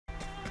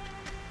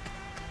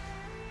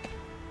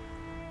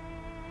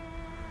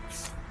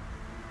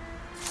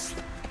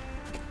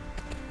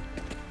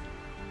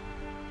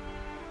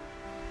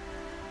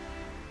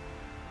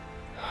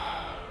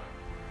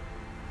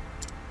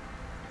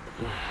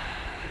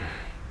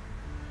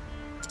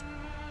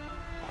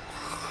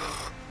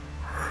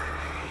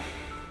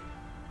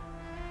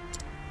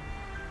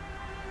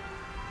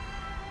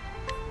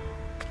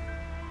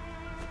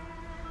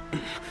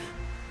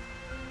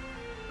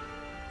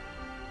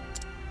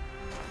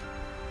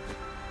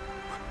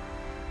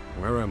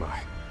Where am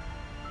I?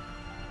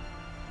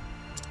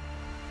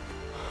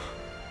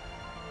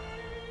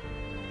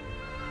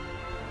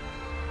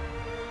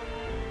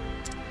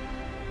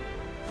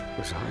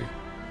 Was I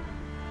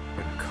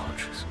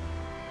unconscious?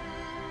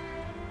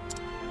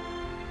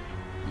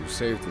 You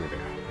saved me there.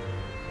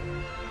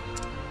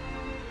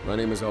 My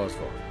name is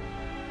Oswald.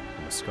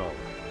 I'm a scholar.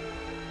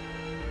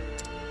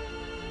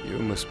 You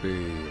must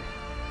be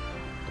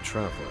a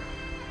traveler.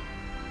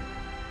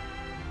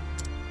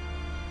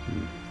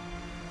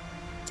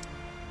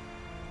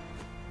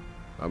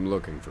 I'm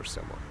looking for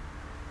someone.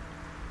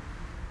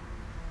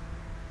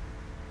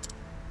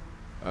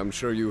 I'm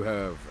sure you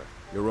have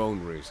your own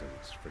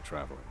reasons for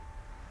traveling.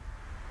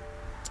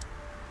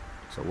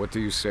 So what do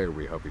you say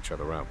we help each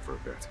other out for a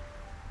bit?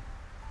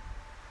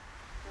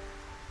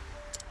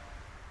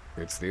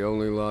 It's the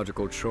only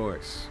logical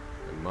choice,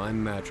 and my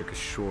magic is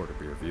sure to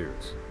be of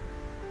use.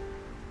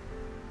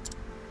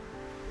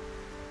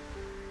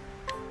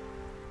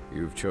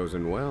 You've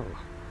chosen well.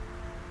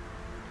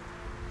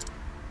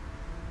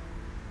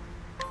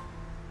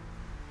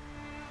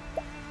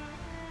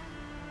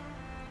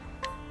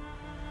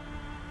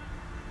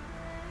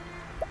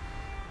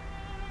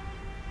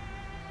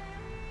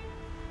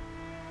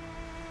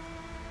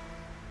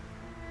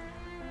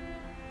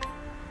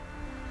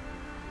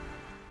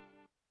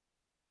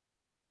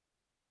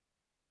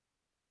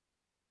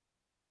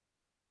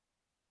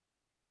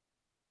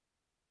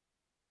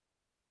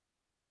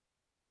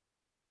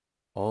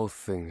 All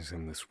things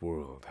in this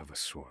world have a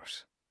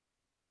source.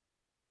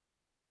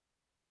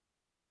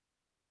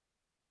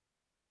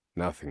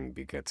 Nothing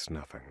begets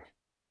nothing.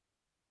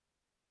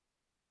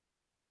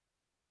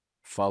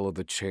 Follow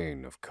the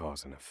chain of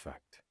cause and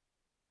effect,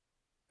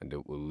 and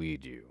it will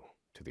lead you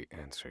to the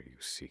answer you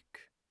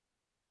seek.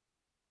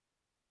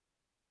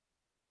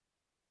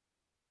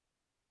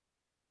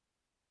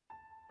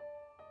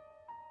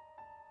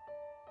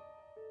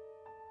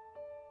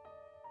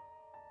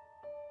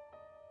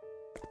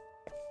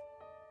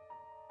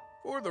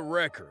 For the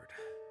record,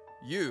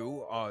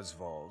 you,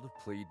 Oswald,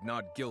 plead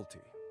not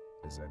guilty.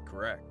 Is that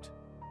correct?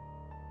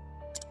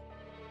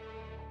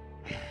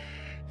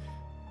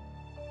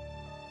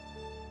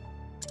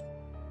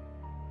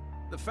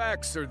 The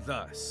facts are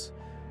thus.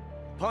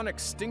 Upon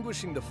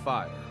extinguishing the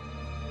fire,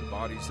 the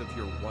bodies of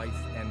your wife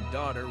and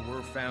daughter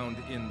were found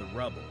in the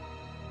rubble.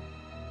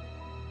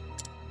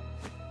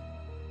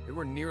 They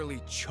were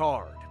nearly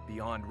charred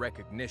beyond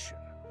recognition.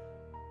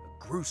 A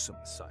gruesome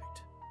sight.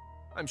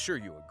 I'm sure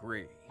you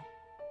agree.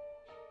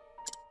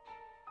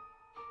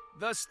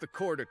 Thus, the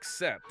court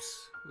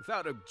accepts,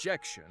 without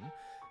objection,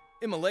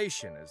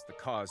 immolation as the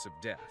cause of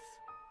death.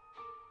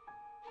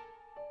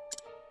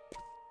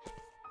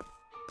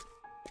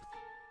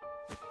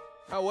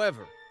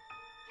 However,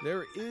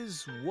 there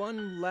is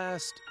one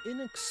last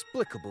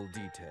inexplicable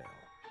detail.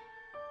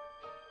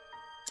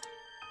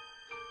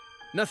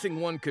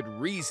 Nothing one could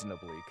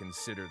reasonably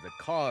consider the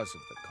cause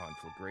of the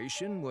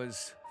conflagration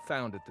was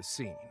found at the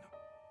scene.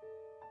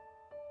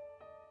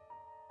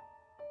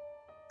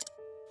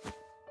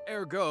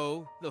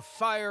 Ergo, the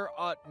fire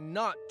ought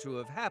not to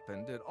have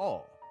happened at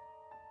all.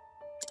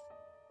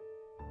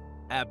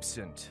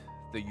 Absent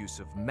the use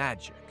of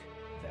magic,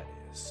 that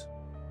is.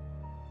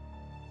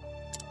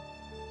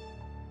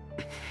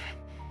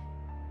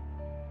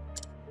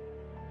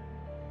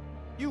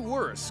 You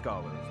were a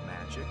scholar of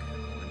magic,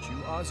 weren't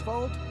you,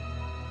 Oswald?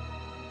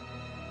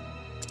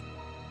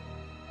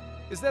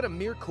 Is that a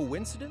mere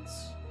coincidence?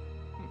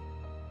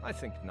 I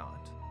think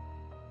not.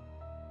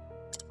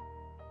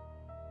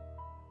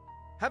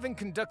 Having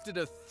conducted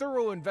a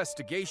thorough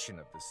investigation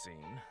of the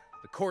scene,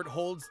 the court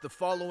holds the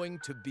following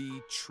to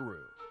be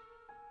true.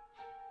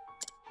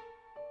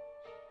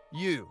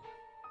 You,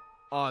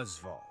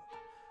 Oswald,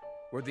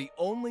 were the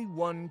only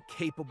one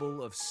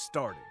capable of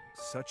starting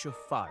such a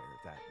fire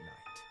that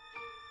night.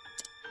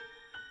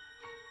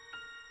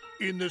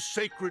 In the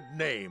sacred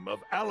name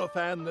of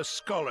Alephan the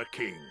Scholar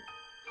King,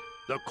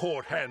 the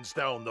court hands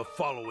down the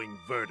following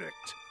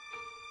verdict.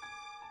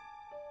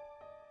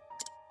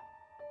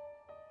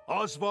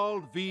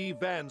 Oswald V.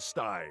 Van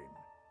Stein,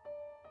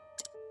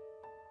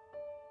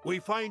 we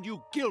find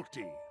you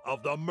guilty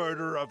of the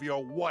murder of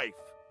your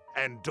wife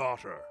and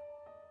daughter,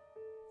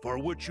 for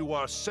which you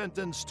are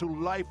sentenced to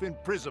life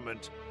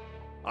imprisonment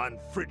on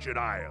Frigid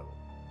Isle.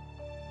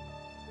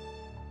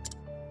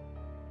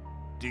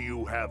 Do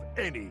you have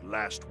any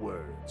last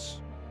words?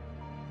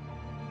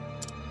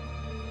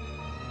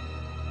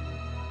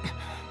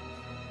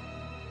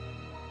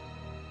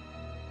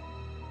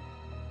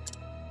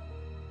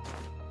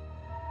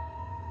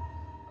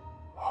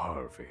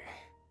 Harvey.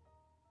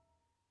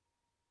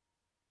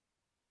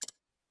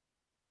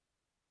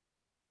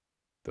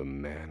 The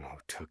man who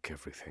took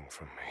everything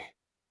from me.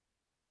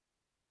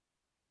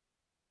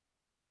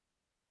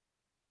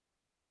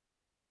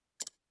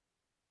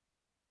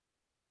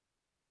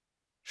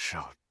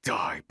 Shall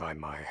die by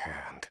my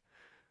hand.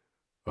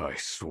 I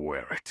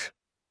swear it.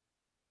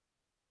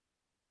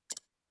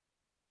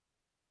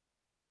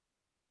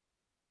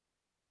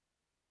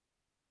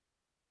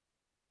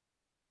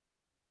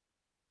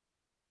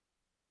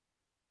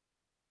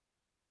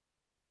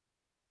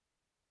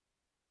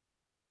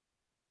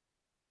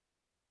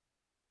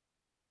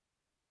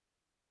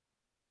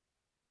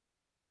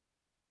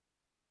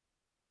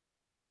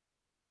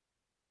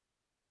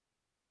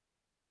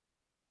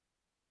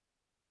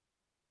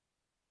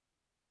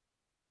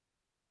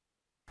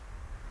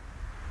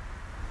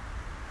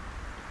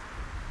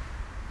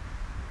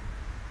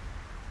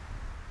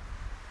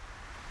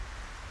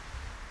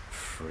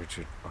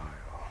 frigid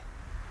isle.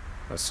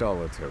 A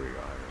solitary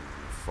island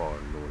in the far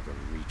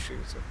northern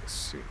reaches of the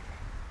sea.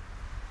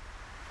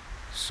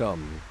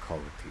 Some call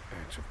it the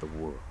edge of the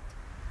world.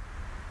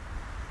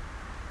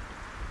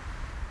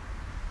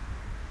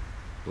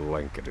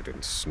 Blanketed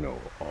in snow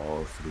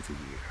all through the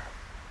year.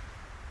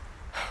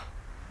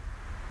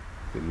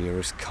 The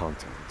nearest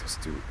continent is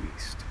due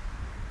east.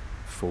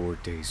 4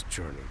 days'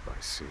 journey by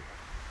sea.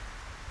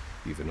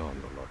 Even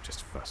on the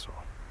largest vessel.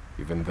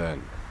 Even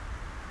then,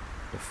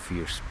 the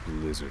fierce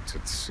blizzards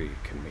at sea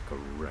can make a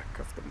wreck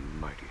of the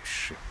mightiest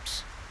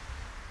ships.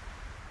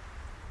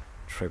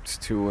 Trips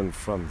to and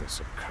from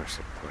this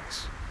accursed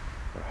place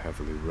are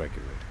heavily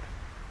regulated.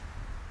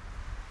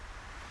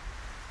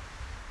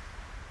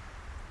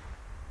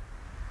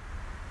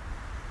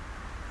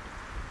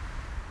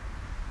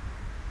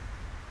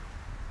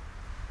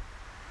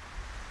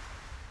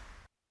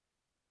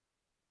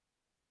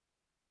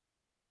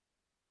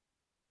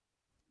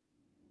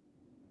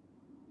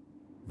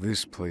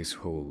 This place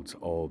holds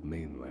all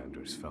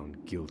mainlanders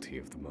found guilty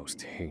of the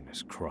most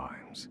heinous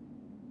crimes.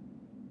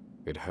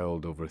 It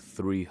held over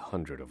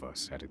 300 of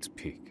us at its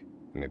peak.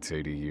 In its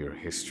 80-year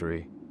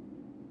history,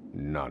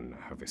 none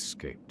have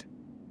escaped.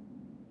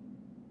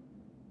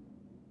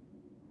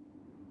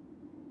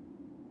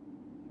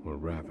 Or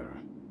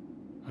rather,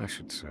 I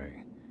should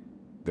say,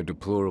 the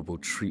deplorable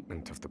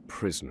treatment of the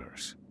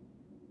prisoners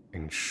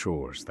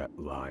ensures that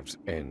lives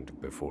end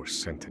before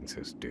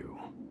sentences do.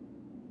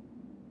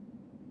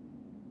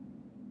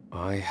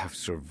 I have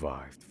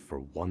survived for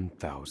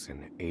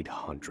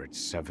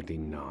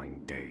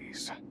 1,879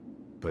 days,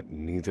 but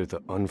neither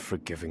the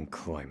unforgiving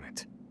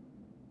climate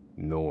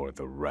nor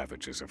the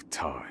ravages of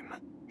time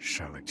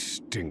shall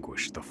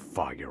extinguish the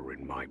fire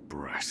in my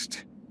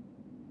breast.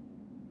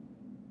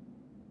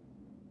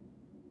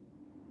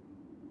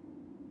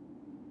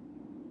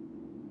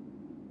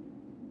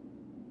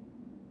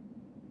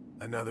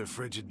 Another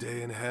frigid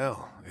day in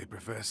hell, eh,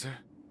 Professor?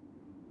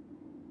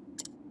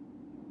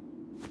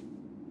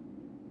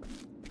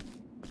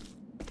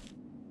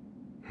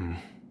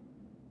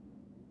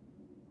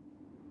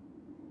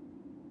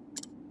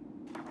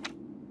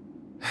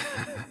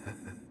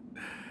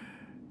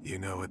 You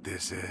know what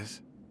this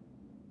is?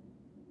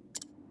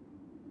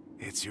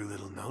 It's your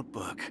little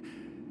notebook.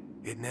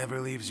 It never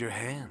leaves your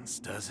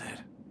hands, does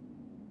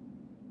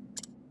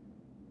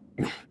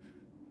it?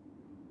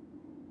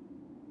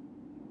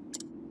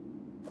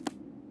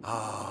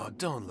 Oh,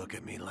 don't look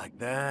at me like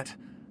that.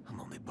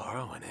 I'm only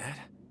borrowing it.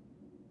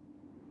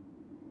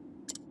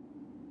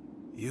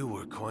 You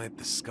were quite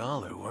the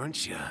scholar,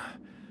 weren't you?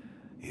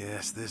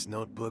 Yes, this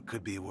notebook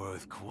could be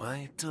worth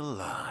quite a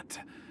lot.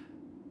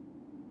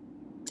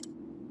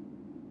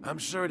 I'm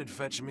sure it'd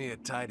fetch me a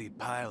tidy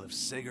pile of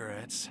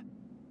cigarettes.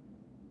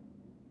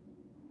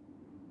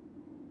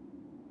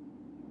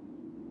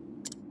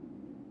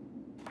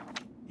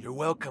 You're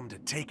welcome to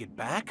take it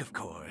back, of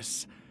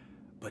course,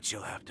 but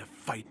you'll have to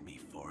fight me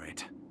for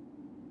it.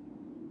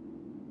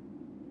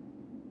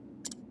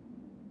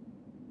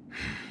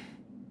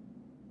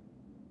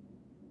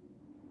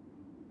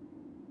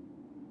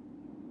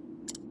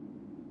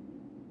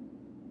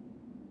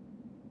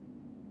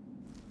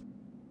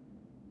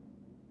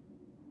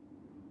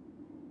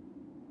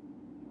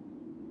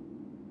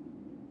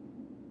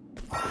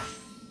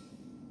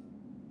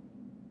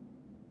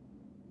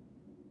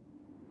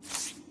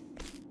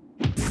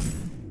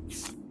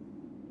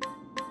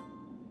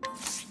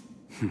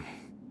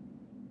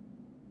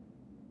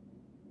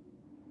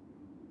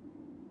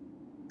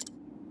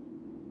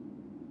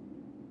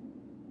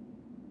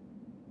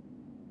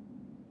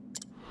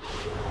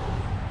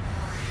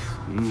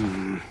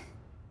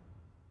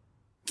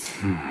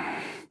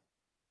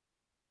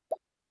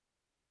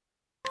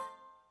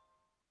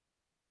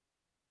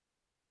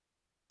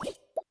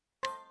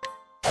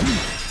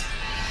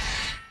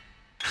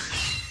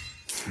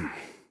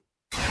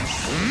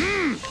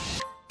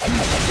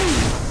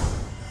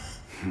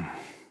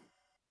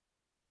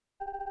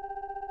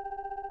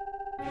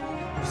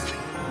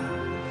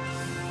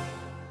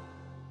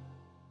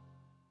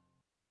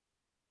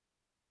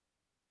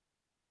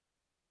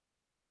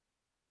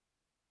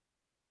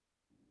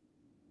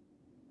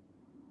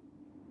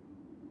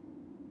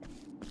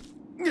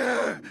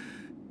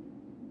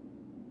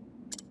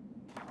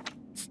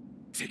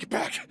 Take it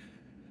back!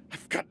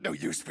 I've got no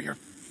use for your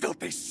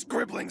filthy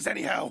scribblings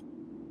anyhow!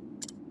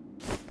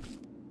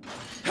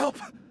 Help!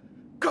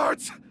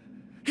 Guards!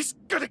 He's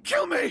gonna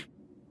kill me!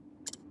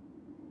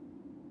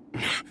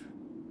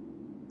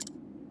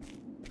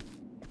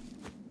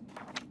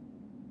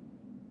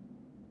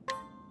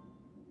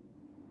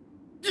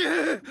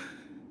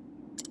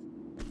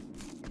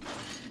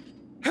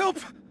 Help!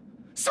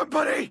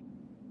 Somebody!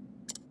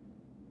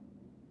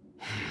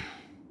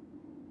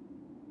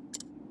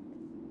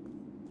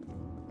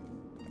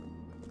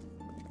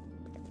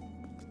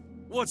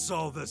 What's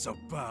all this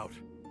about?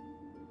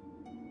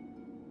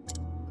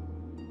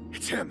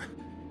 It's him!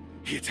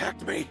 He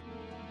attacked me!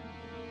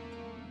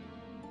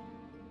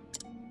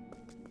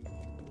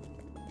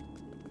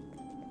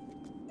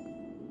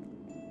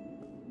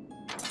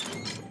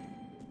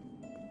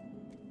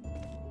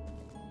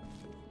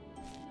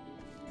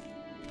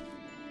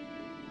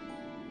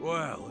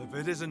 Well, if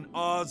it isn't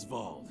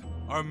Oswald,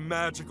 our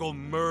magical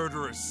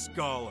murderous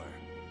scholar.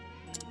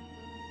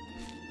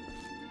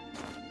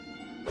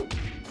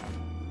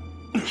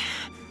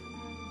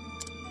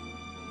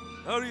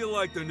 How do you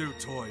like the new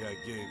toy I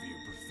gave you,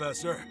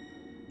 Professor?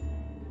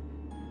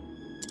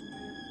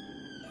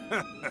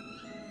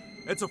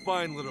 It's a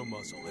fine little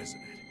muzzle, isn't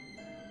it?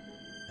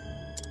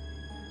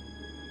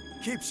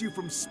 Keeps you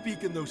from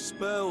speaking those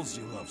spells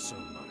you love so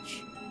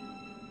much.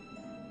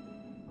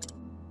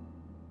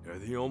 You're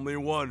the only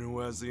one who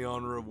has the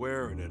honor of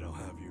wearing it, I'll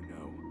have you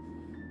know.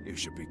 You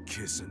should be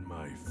kissing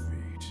my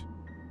feet.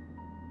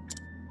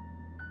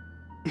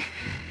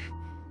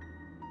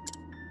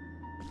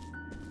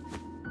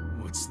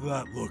 What's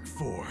that look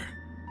for?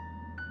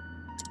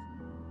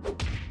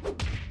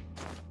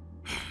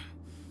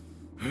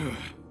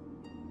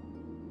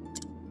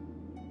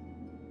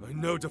 I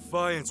know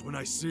defiance when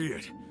I see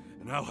it,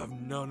 and I'll have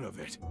none of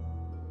it.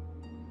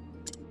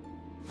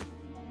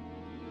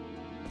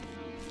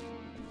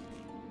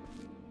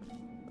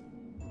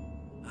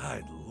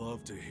 I'd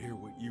love to hear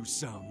what you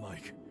sound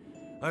like.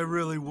 I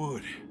really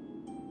would.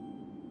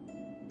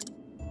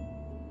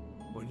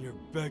 When you're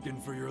begging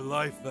for your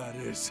life, that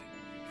is.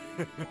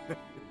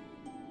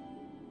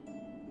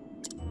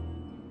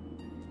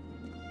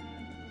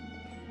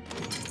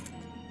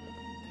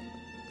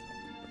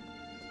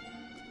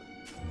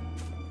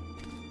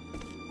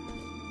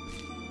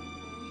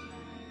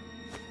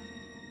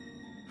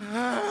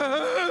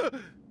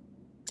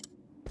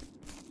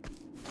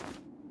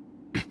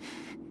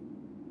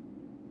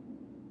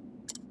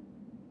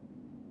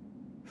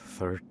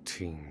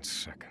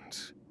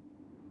 Seconds.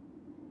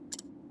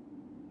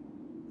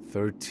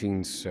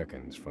 13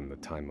 seconds from the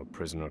time a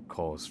prisoner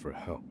calls for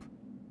help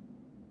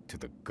to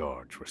the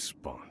guard's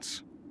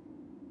response.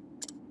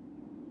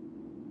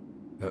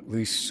 At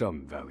least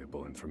some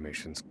valuable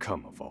information's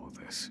come of all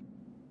this.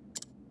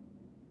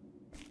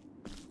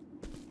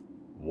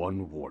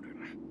 One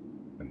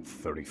warden and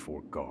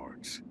 34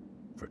 guards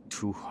for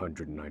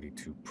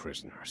 292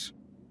 prisoners.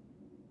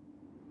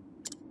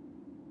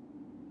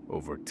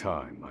 Over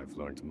time, I've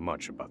learned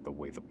much about the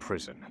way the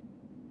prison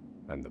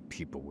and the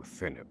people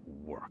within it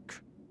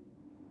work.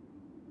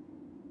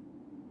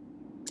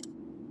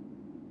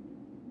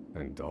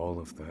 And all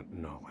of that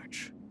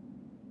knowledge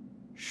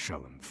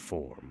shall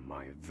inform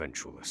my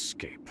eventual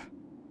escape.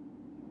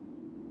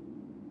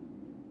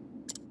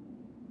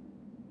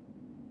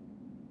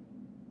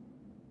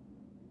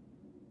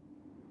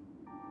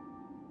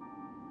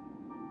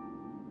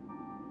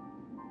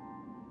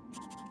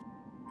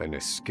 An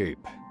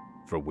escape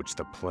for which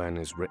the plan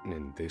is written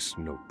in this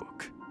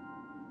notebook,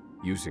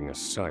 using a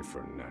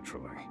cipher,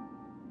 naturally.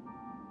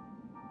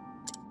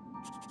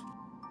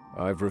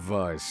 I've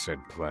revised said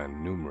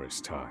plan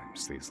numerous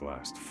times these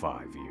last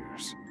 5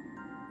 years,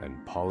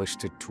 and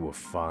polished it to a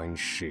fine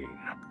sheen.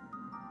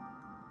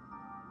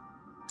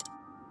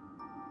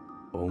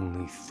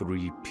 Only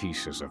 3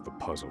 pieces of the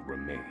puzzle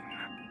remain.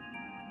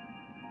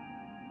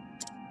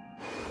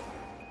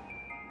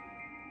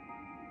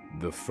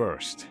 The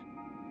first,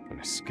 an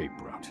escape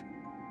route.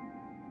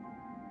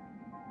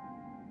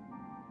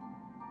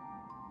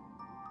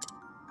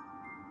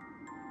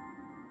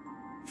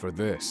 For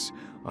this,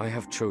 I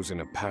have chosen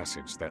a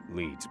passage that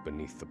leads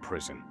beneath the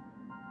prison.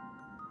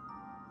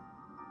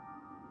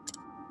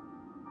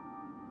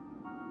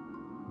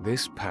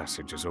 This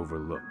passage is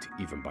overlooked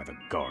even by the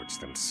guards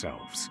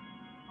themselves,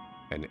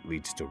 and it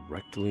leads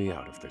directly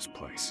out of this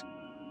place.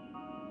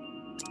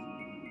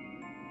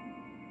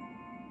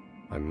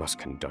 I must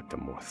conduct a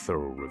more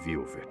thorough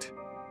review of it,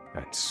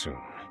 and soon.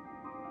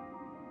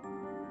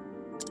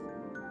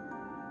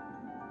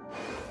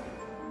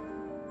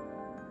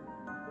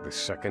 The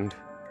second,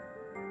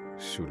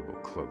 suitable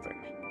clothing.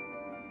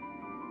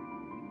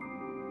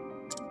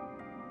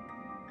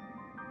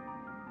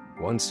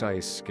 Once I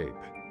escape,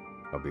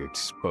 I'll be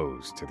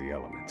exposed to the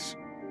elements.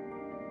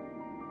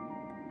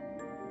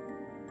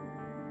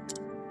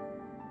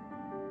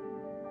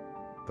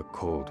 The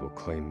cold will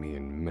claim me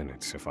in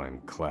minutes if I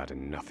am clad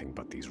in nothing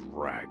but these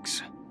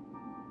rags.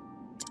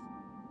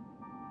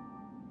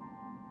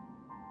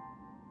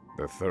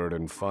 The third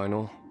and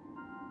final,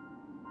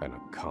 an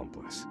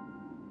accomplice.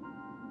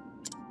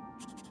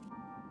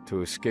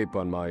 To escape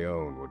on my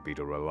own would be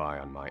to rely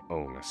on my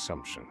own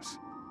assumptions.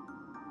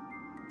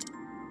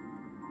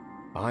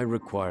 I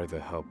require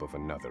the help of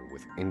another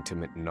with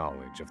intimate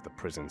knowledge of the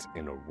prison's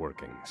inner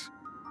workings.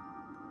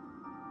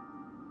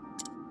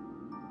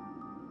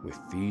 With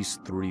these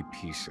 3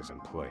 pieces in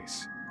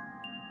place,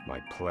 my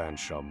plan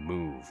shall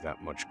move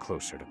that much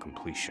closer to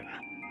completion.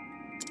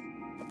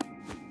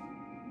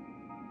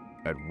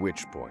 At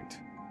which point,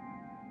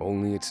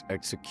 only its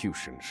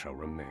execution shall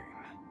remain.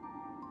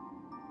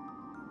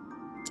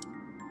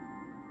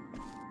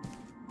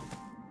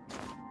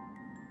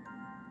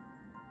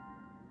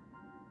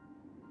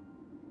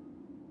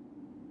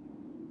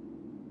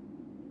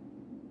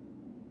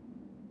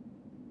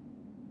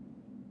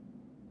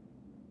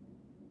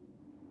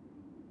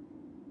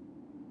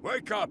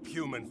 Wake up,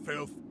 human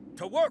filth!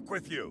 To work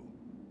with you!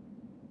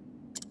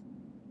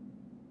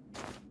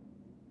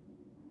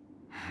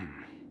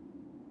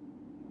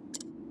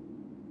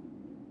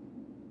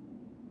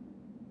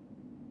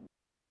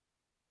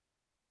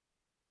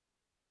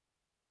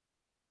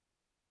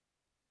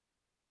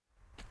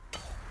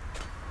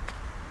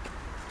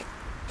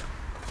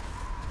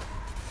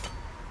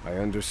 I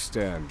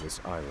understand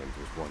this island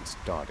was once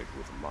dotted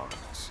with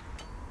mines.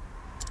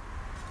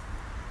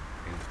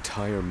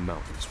 Entire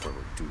mountains were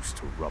reduced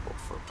to rubble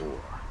for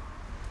ore,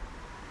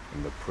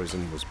 and the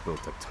prison was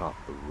built atop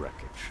the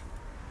wreckage.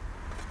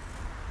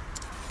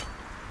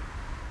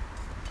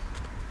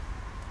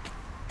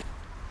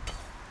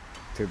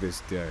 To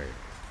this day,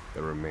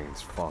 there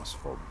remains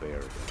phosphor buried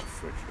in the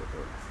frigid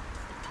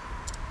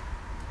earth.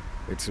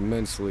 It's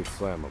immensely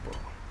flammable,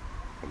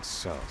 and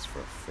sells for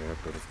a fair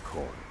bit of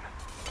coin.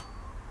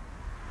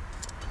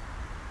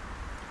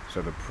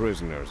 So the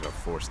prisoners are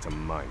forced to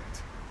mine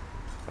it,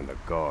 and the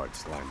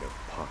guards line their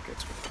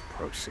pockets with the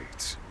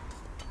proceeds.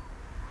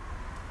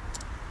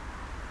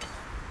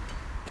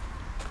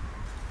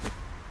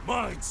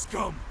 Mine,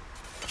 scum!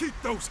 Keep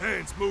those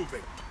hands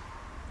moving!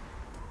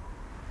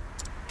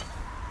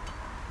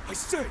 I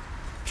said,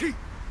 keep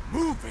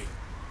moving!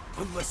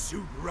 Unless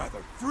you'd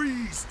rather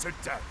freeze to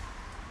death!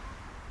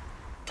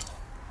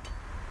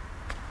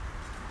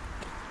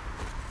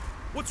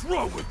 What's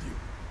wrong with you?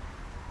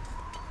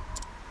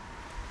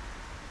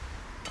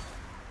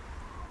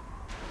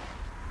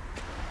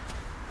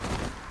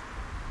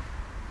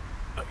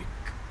 I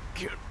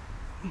can't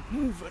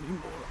move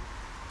anymore.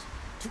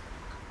 Too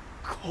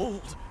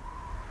cold.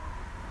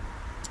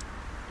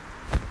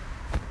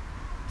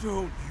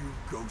 Don't you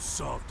go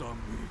soft on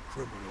me,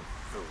 criminal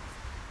filth.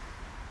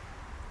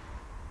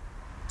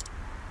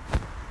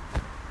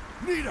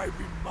 Need I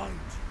remind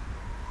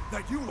you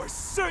that you were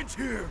sent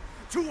here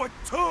to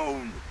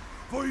atone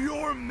for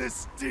your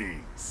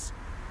misdeeds?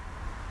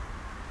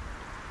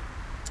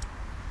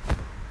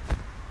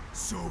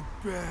 So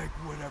beg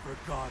whatever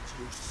god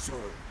you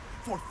serve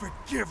for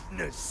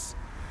forgiveness,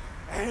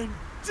 and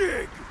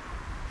dig,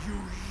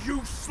 you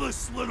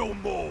useless little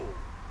mole!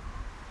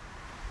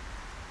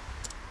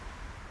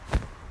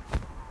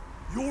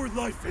 Your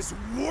life is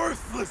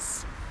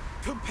worthless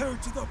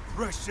compared to the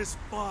precious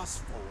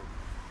phosphor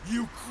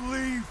you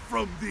cleave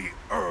from the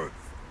earth.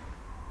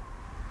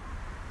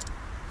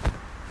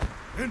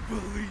 And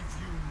believe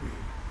you me,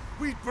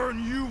 we'd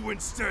burn you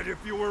instead if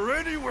you were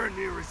anywhere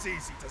near as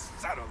easy to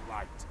set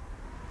alight.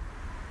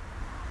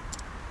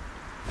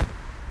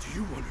 Do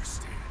you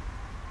understand?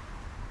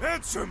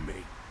 Answer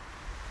me!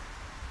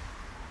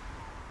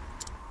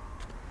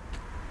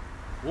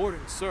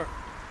 Warden, sir.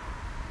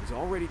 He's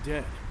already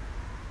dead.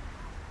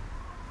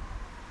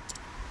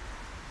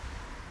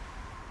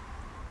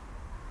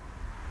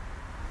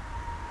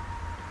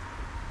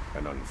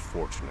 An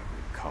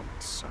unfortunately common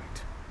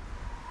sight.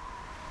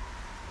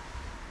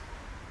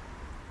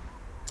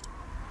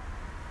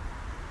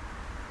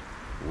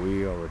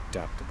 We are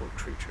adaptable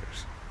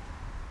creatures.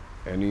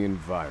 Any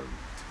environment,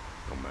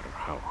 no matter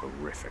how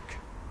horrific,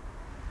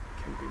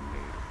 can be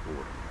made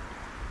ordinary.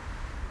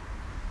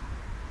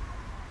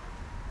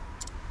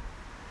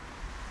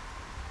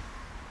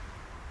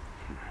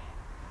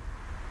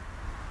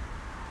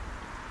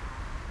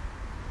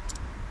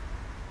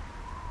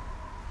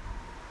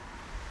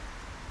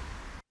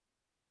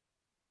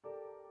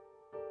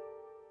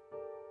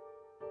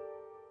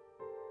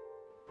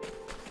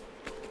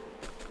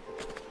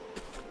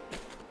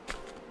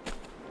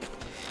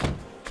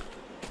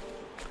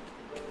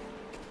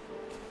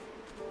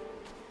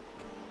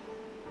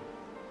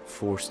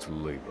 Forced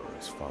labor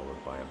is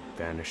followed by a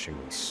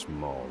vanishingly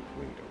small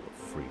window of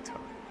free time.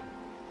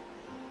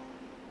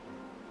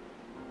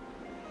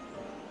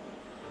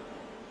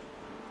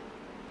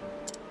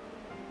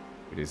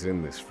 It is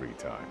in this free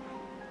time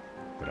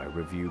that I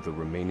review the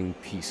remaining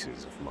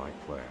pieces of my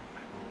plan.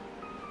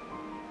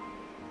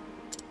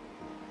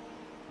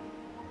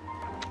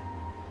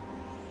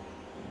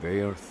 They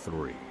are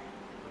three.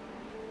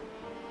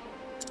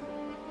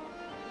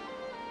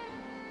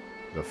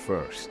 The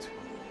first,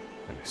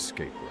 an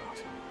escape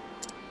route.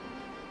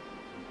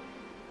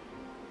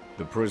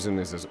 The prison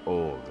is as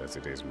old as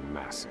it is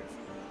massive.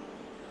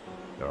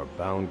 There are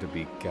bound to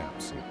be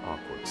gaps and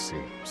awkward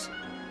seams.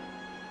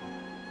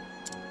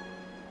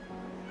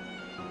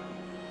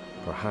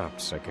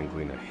 Perhaps I can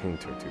glean a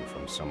hint or two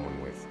from someone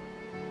with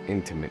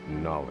intimate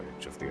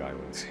knowledge of the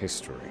island's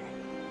history.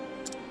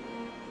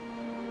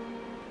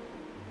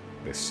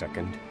 The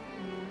second,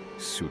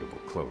 suitable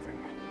clothing.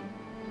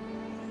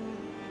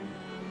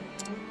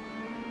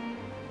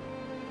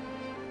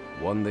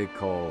 One they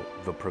call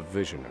the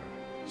Provisioner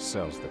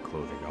sells the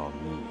clothing I'll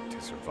need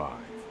to survive.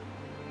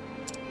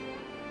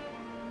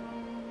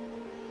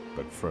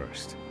 But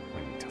first,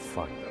 I need to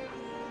find them.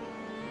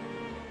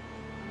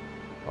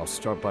 I'll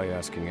start by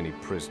asking any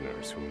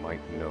prisoners who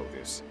might know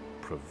this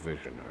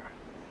Provisioner.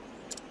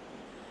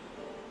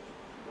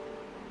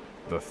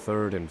 The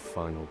third and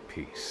final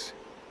piece,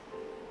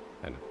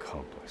 an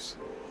accomplice.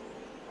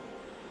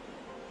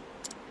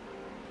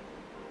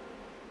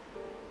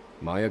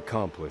 My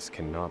accomplice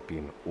cannot be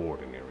an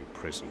ordinary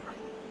prisoner.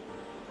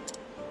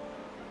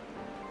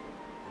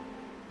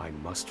 I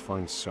must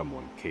find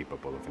someone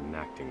capable of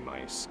enacting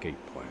my escape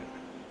plan.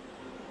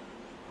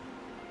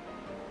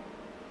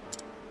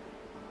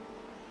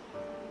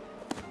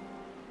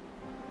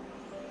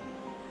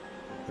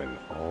 Then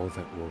all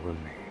that will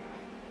remain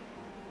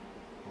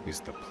is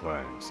the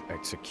plan's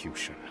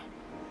execution.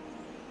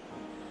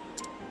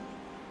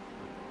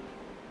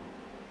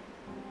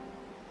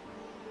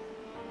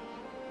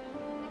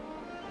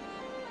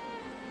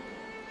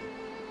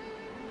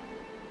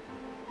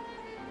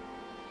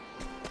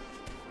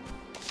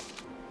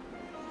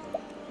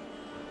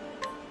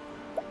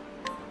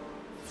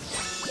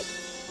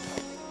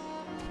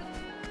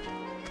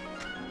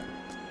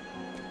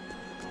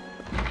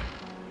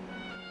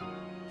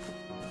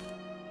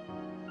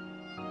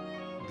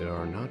 There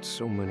are not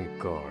so many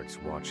guards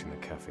watching the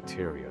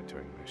cafeteria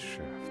during this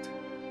shift.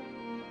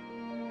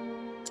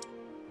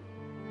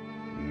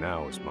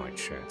 Now is my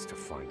chance to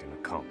find an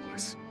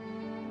accomplice.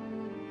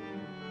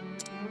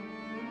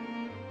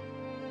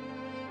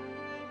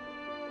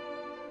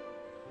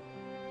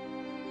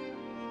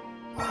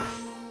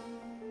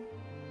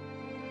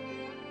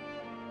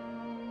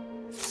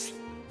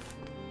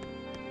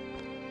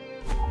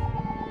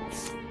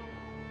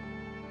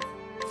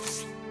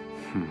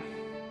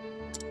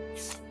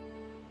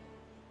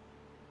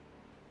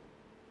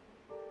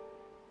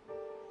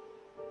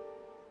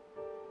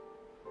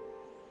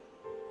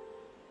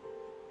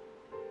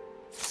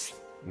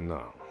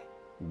 No,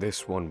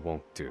 this one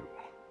won't do.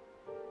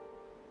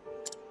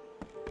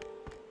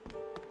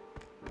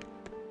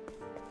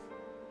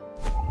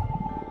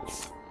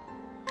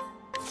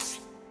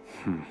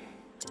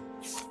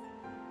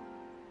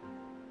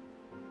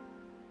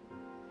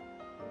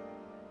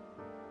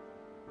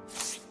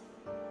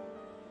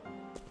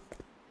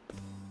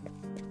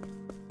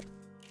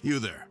 You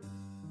there.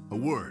 A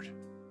word.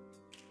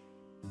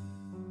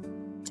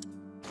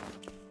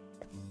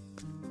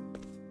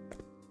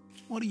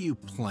 What are you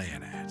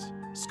playing at?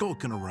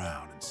 Skulking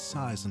around and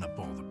sizing up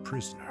all the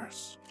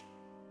prisoners.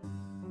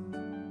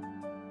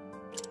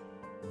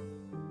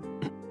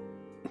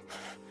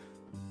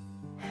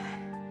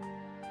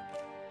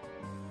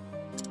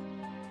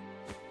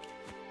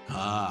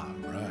 Ah,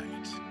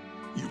 right.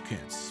 You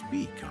can't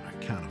speak on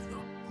account of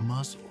the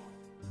muzzle.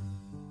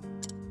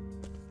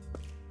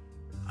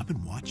 I've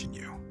been watching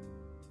you,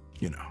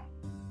 you know,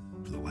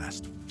 for the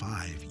last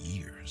 5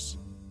 years.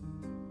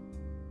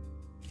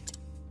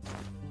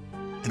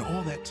 And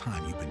all that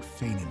time you've been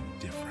feigning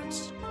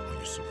indifference while you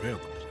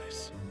surveilled the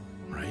place,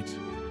 right?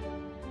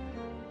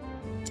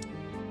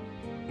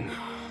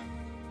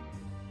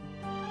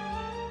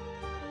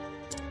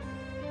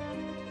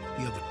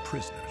 The other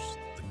prisoners,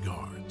 the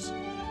guards,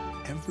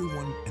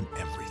 everyone and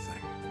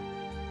everything.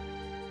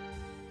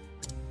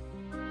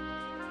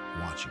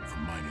 Watching for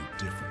minute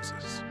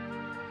differences,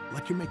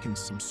 like you're making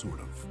some sort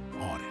of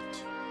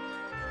audit.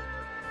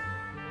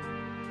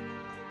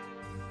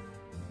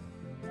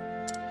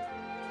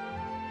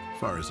 As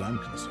far as I'm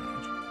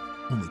concerned,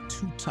 only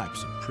 2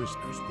 types of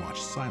prisoners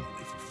watch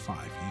silently for 5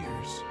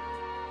 years.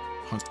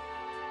 Hunt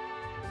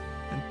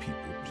and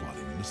people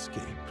plotting an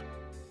escape.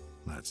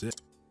 That's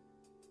it.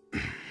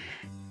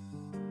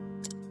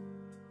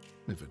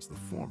 If it's the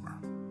former,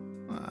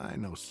 I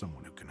know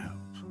someone who can help.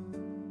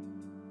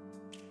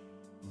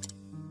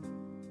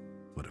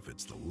 But if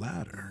it's the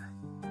latter...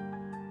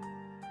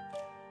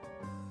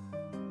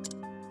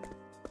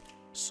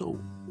 So,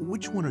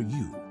 which one are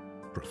you,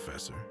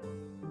 Professor?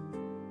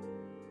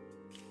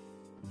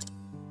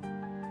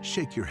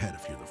 Shake your head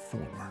if you're the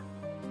former,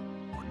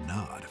 or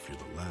nod if you're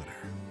the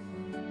latter.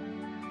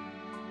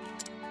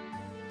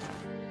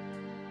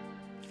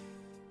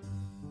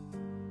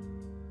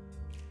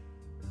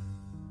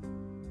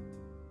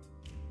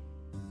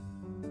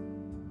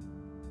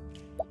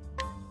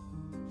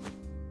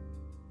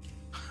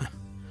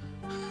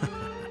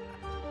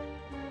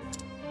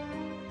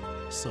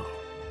 So,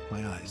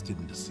 my eyes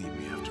didn't deceive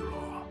me after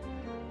all.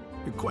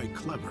 You're quite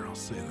clever, I'll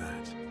say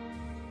that.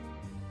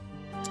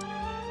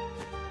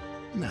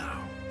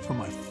 Now, for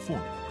my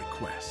formal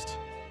request.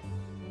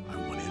 I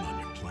want in on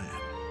your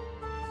plan.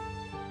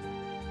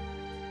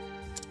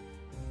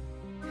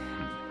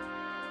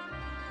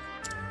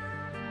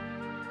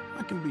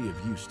 I can be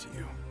of use to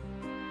you.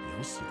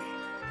 You'll see.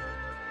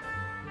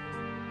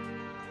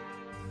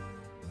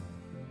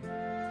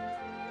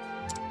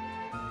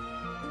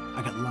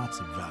 I got lots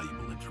of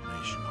valuable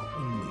information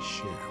I'll only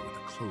share with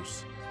a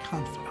close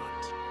confidant.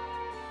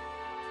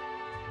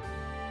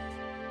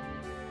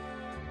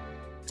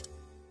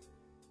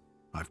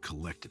 I've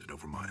collected it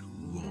over my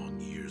long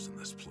years in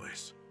this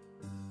place.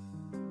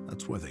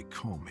 That's why they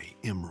call me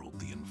Emerald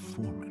the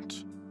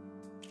Informant.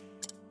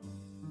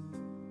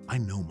 I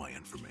know my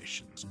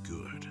information's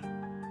good.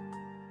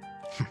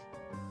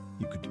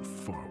 You could do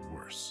far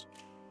worse,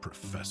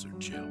 Professor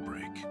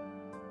Jailbreak.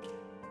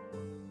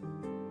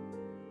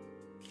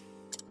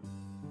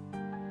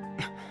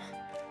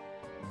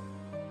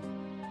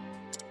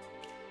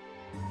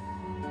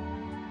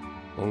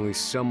 Only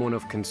someone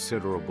of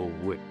considerable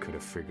wit could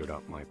have figured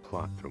out my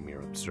plot through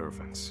mere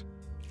observance.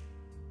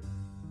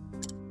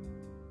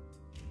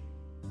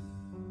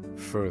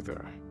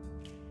 Further,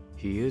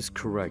 he is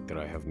correct that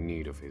I have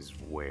need of his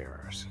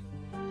wares.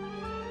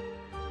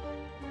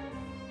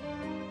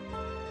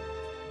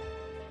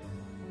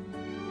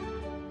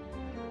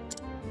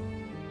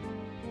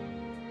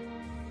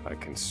 I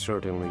can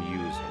certainly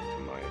use him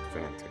to my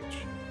advantage.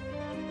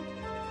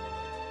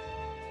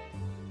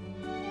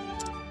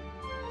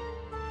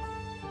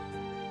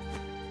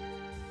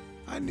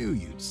 I knew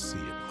you'd see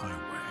it my way.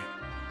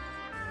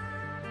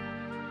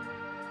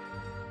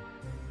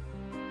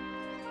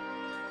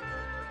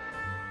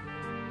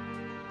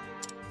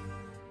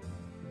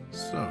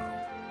 So,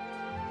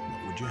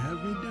 what would you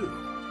have me do?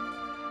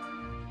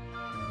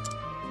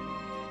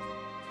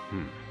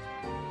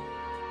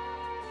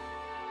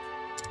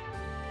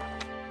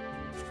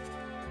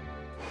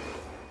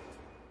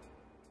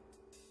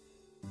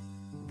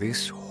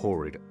 This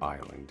horrid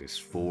island is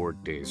 4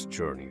 days'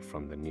 journey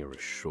from the nearest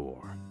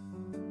shore.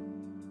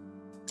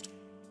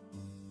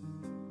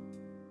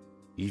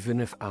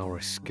 Even if our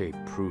escape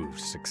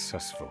proves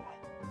successful,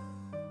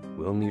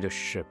 we'll need a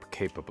ship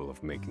capable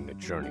of making the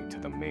journey to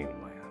the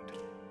mainland.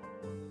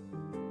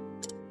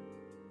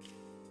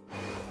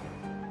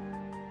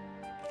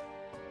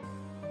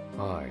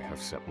 I have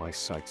set my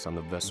sights on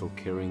the vessel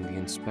carrying the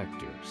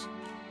inspectors,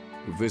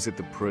 who visit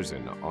the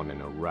prison on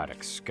an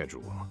erratic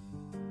schedule.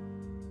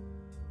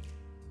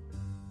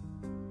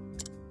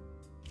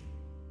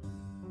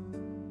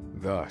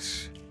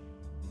 Thus,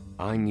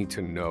 I need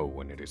to know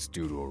when it is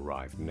due to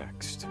arrive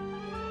next.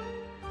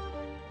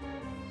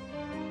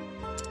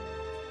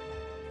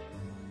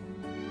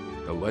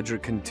 The ledger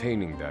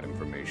containing that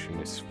information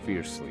is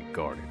fiercely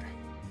guarded.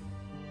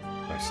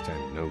 I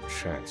stand no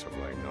chance of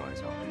laying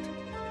eyes on it.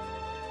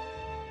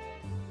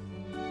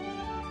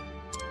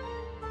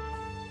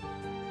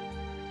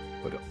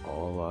 But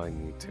all I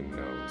need to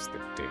know is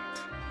the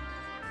date.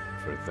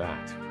 For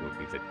that will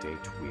be the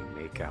date we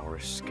make our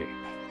escape.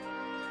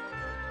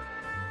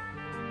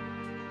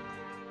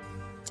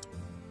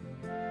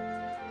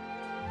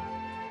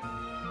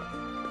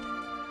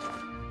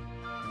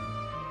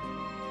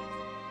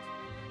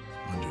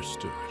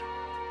 Understood.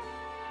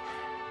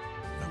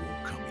 That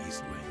won't come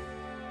easily.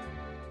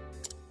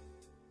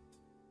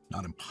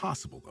 Not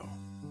impossible, though.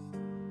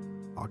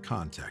 I'll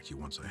contact you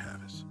once I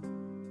have it.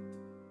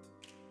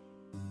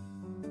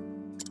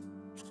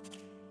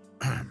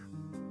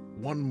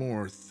 One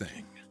more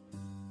thing.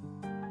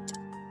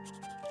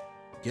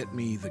 Get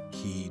me the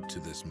key to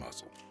this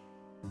muzzle.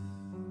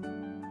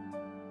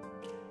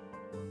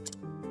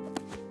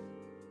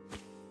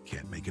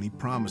 Can't make any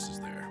promises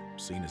there,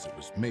 seeing as it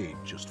was made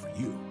just for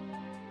you.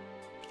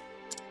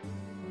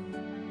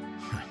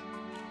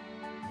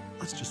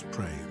 Let's just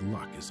pray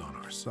luck is on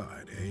our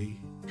side, eh,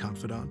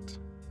 confidant?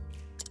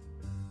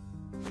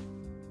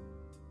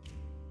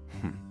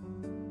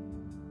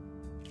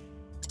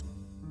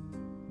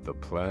 The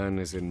plan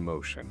is in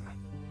motion.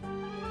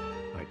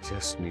 I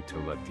just need to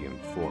let the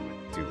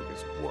informant do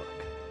his work.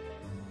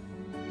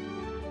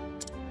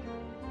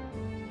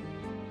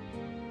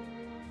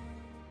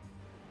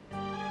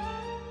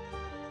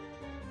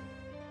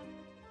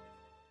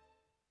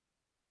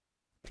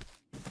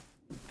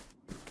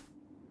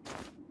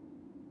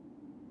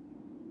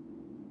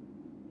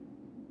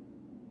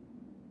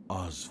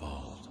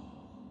 Oswald.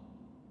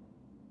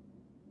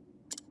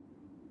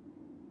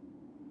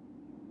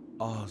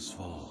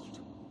 Oswald.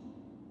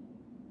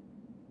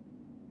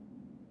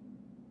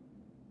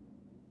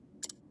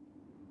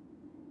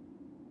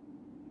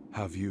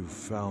 Have you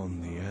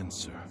found the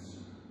answer?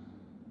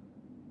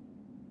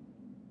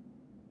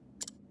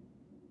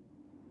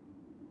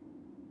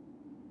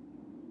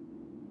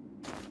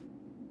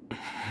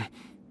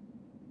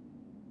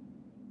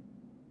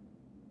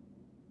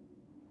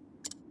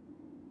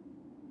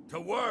 To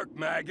work,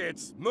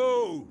 maggots!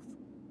 Move!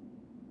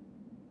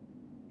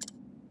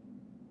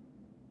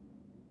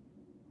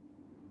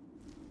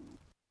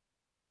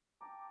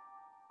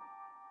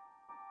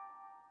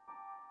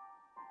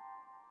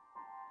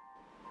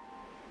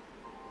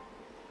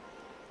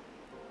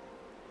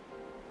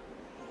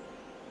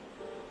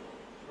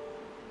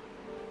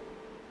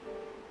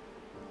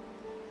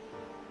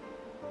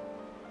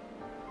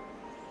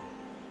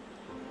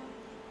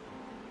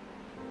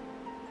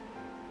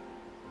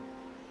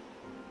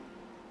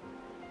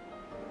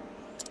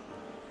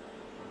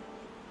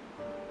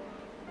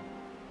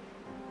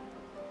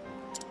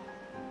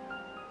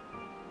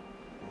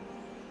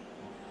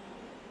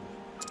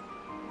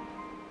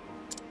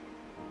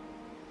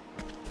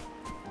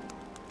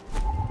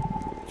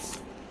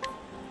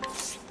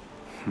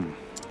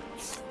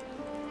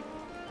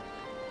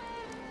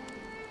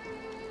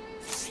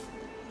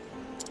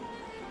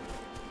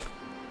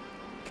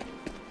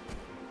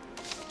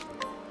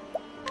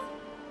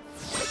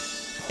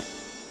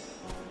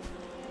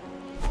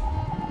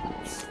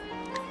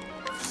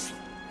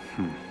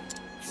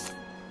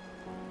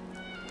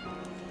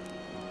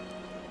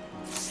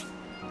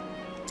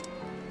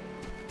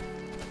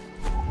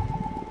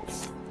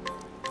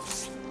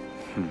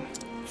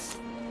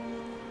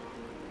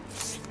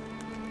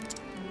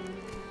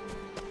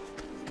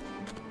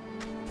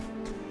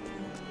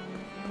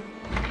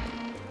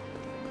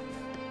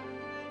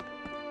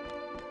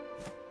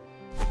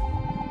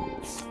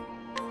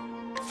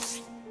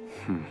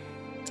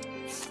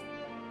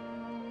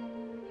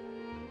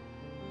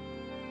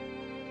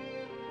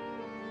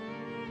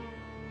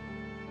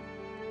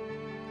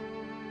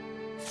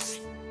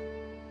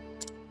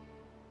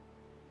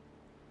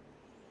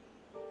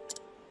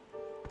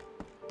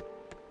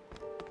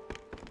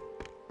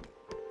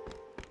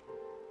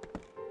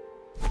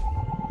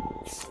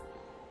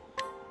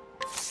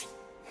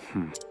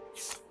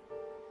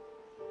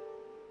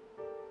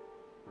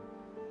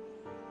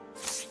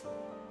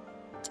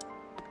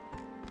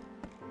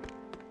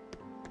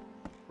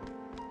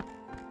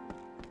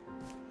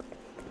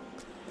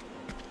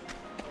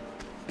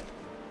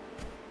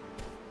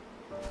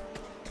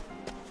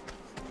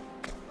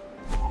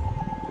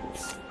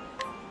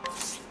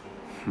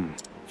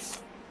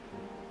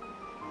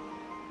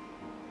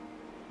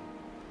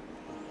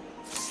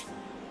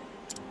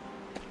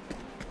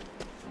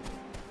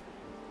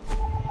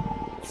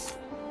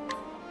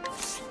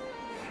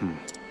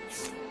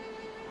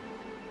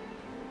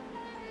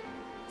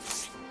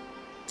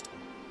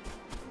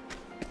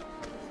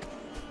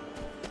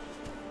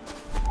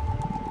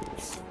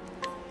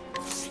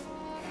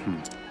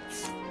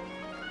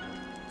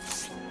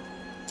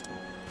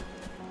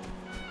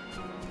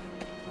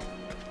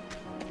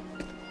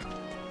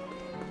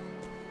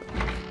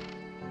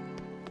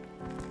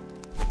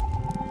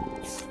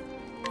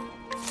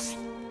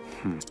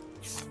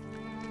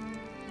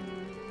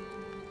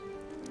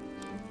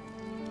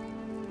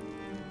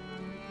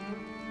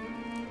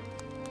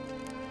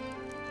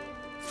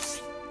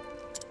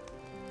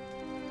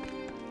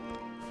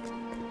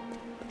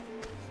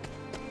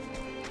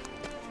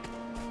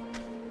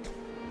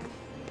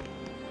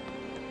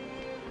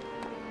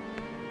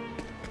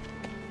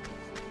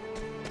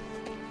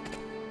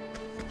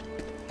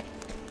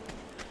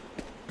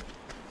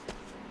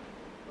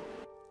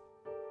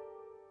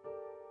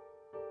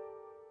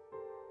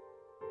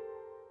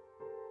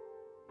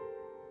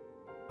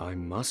 I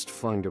must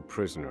find a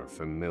prisoner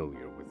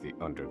familiar with the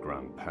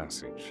underground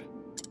passage.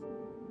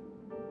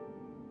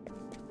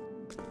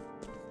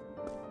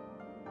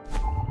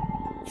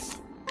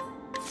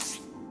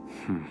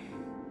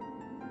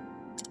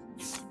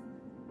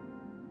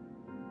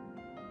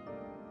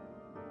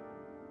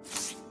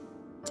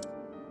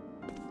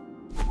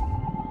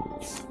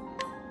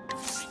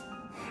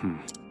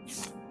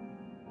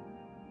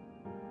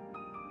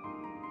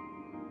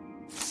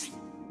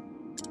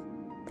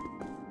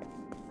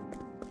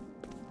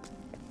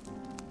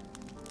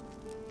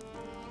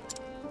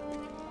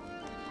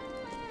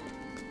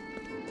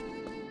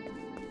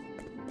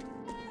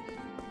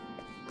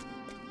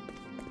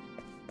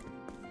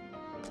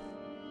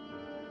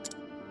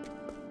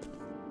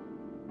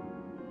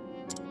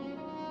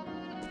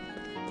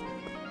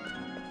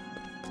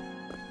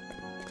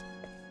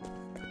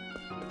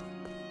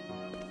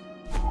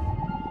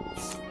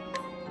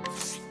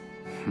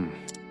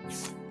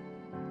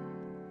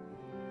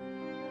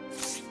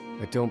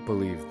 I don't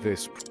believe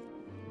this.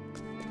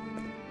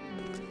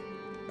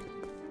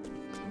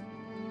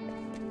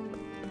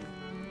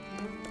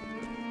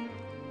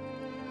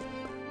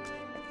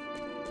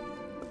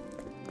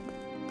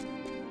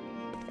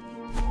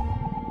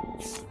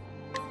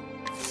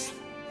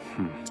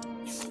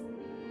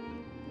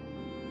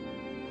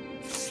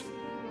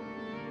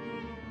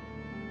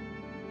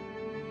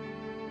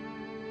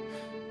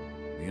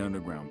 The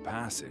underground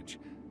passage,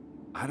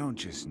 I don't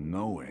just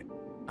know it,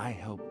 I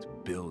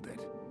helped build it.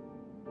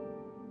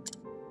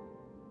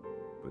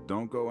 But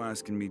don't go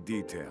asking me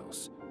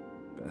details.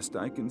 Best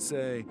I can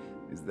say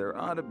is there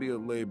ought to be a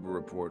labor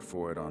report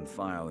for it on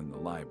file in the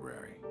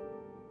library.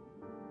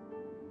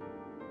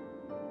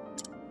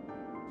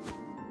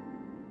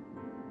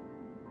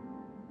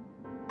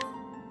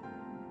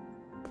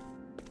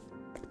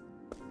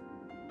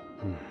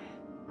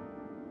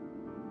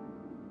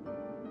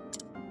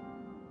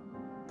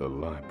 The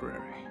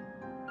library.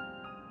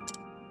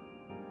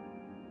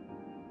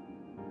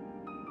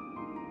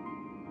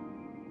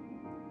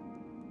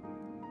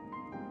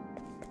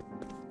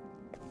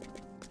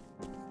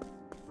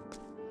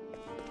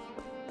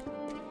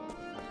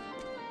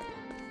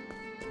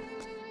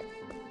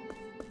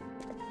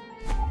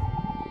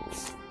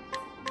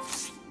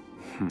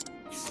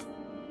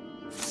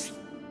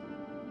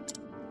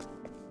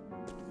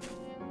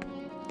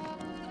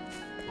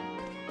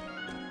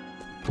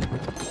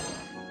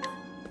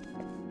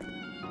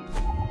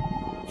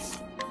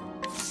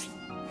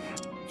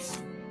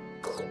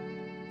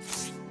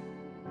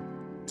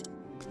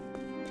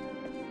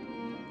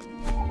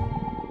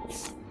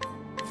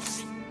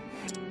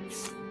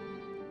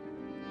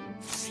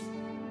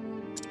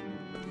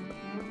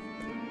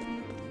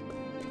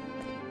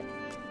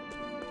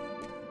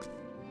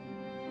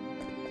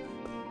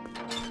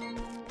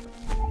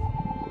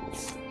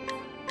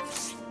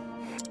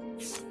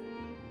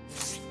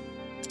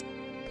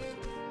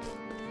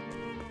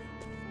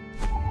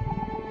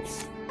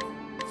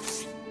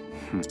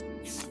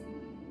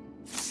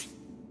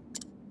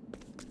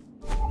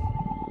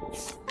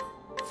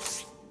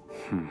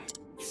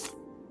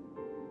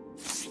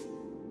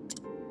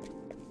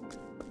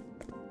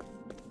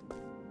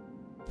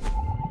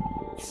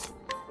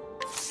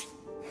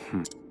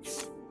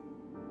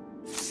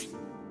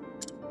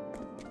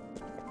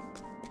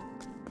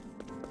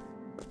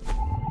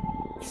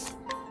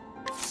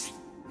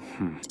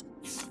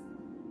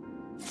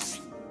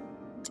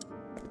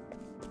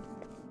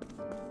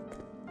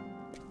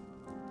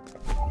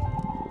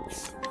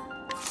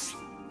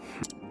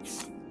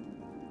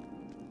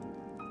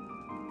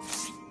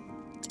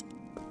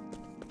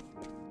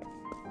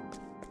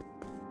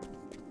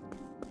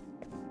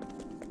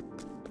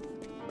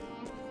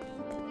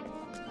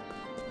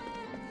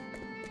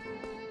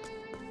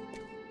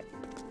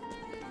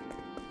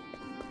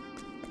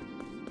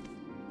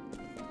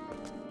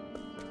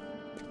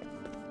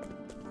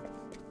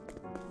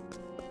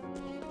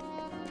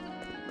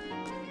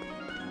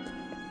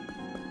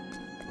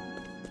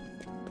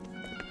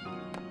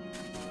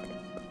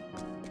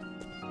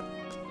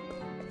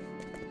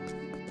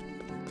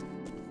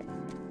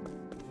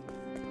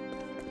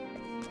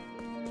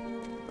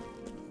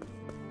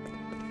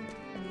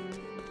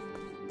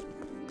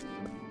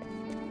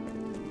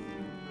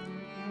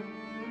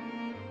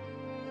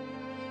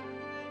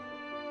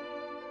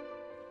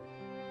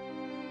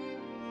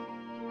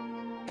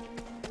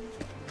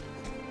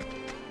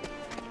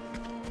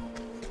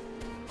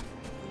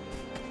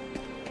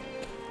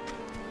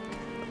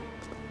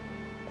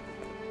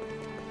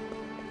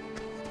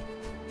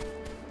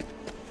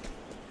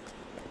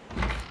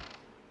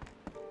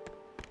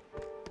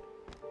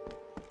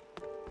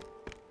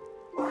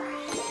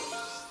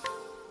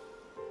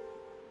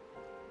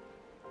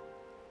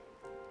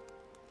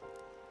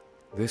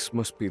 This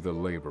must be the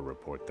labor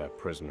report that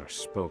prisoner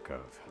spoke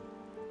of.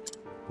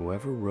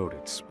 Whoever wrote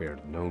it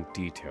spared no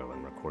detail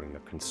in recording the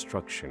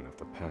construction of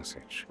the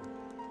passage.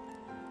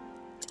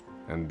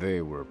 And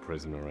they were a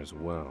prisoner as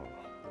well.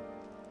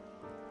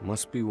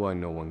 Must be why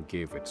no one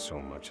gave it so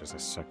much as a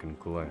second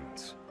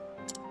glance.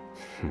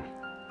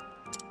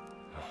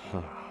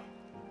 Aha.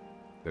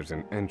 There's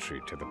an entry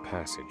to the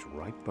passage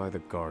right by the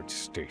guard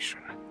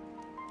station.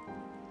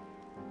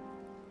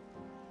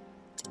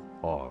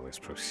 All is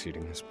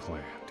proceeding as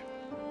planned.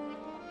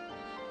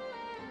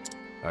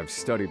 I've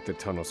studied the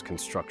tunnel's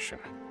construction,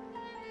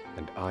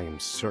 and I am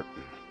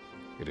certain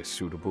it is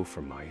suitable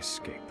for my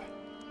escape.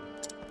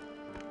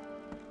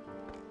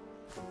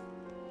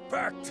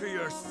 Back to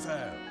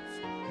yourselves,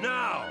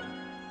 now!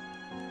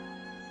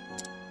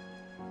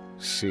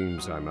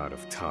 Seems I'm out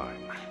of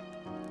time.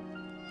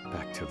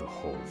 Back to the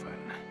hole,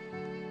 then.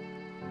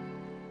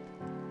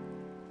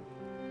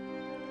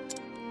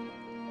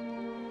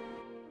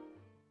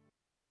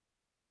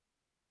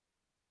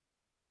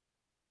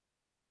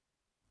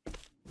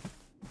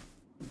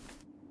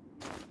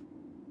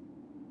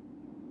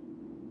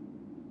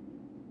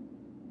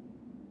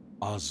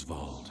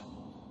 Oswald.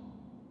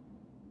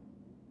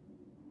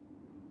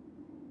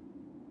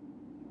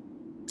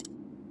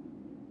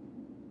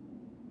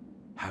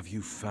 Have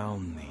you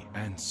found the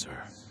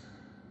answer?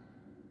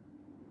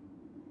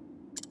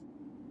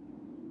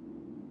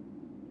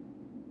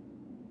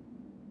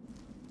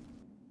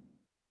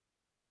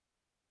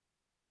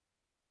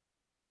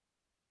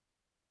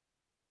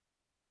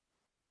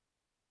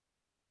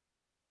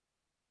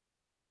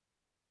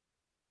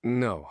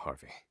 No,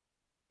 Harvey.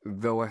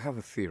 Though I have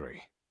a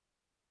theory.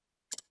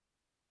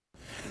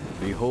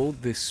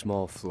 Behold this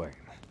small flame.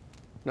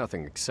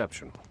 Nothing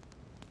exceptional.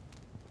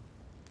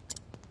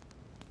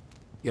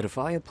 Yet if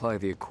I apply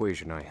the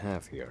equation I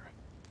have here,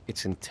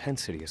 its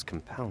intensity is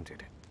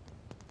compounded.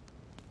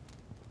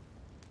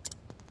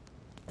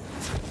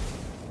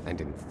 And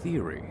in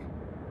theory,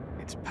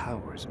 its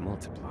power is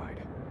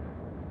multiplied.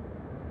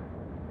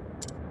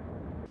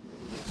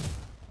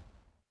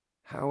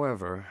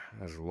 However,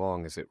 as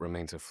long as it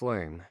remains a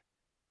flame,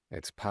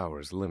 its power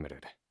is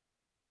limited.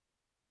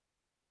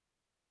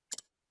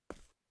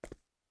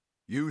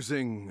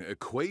 Using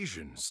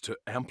equations to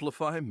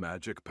amplify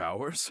magic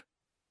powers?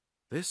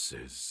 This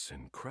is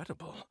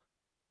incredible.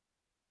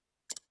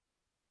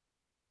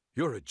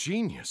 You're a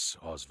genius,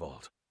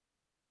 Oswald.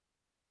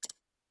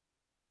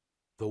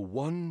 The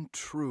one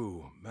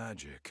true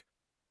magic.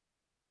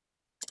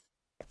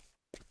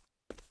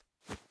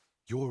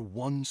 You're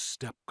one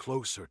step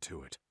closer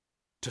to it,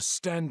 to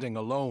standing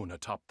alone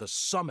atop the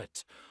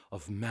summit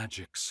of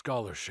magic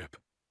scholarship.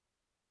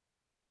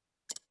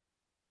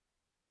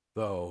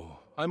 Though,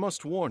 I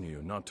must warn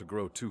you not to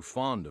grow too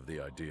fond of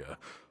the idea,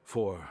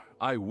 for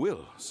I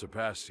will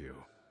surpass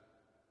you.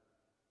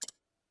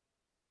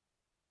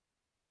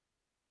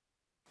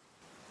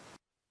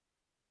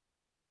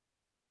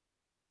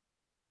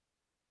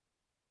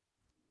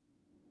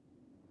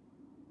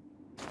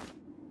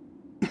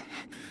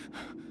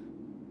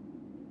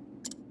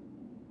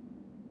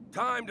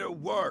 Time to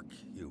work,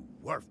 you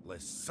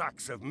worthless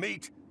sacks of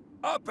meat!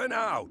 Up and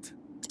out!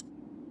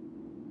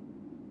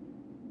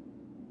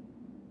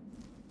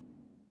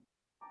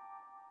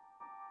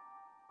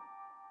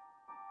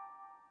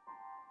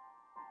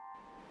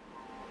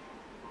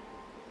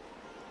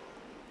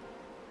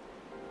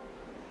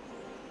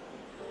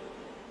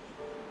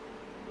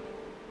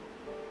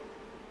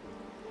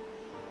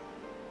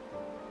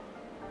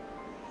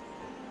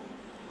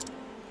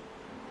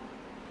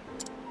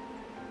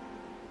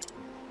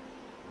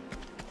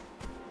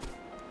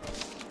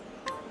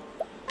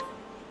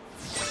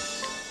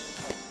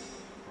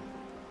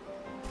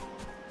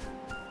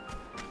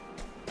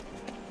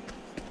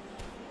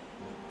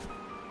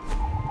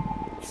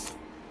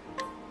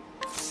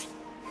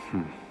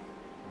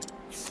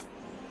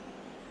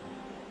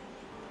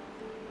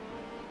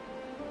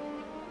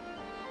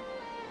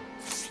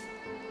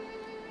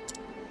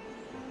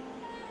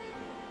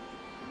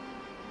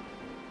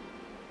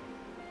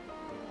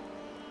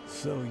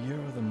 So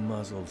you're the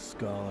muzzled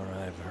scholar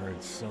I've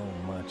heard so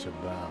much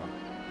about.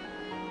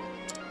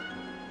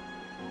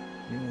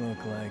 You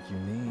look like you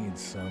need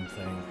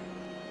something,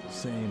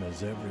 same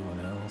as everyone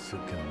else who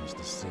comes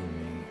to see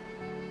me.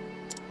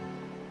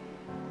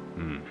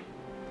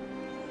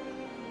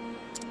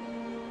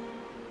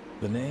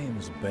 The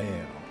name's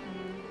Bale.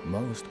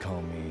 Most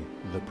call me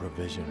the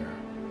Provisioner.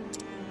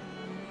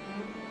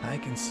 I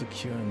can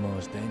secure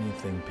most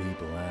anything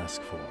people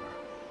ask for.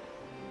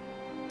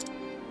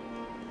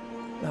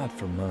 Not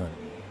for money,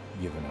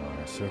 given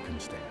our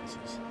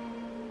circumstances.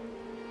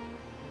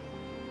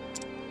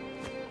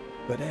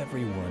 But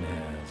everyone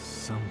has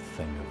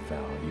something of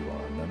value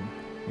on them,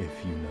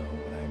 if you know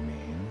what I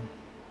mean.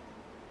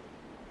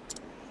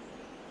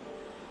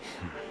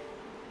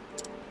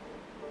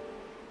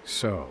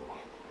 So,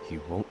 he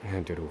won't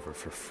hand it over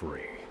for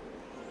free.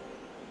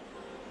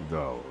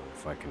 Though,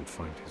 if I can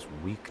find his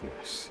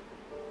weakness,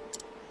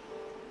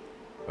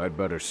 I'd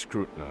better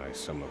scrutinize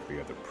some of the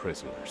other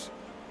prisoners.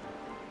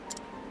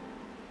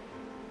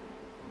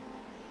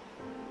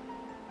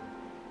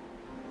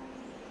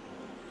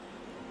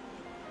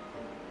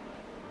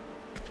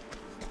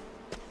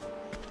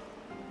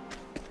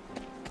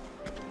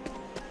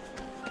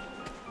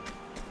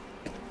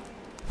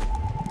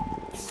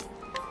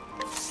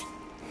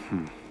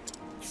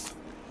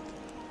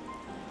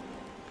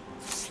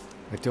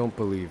 don't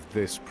believe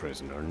this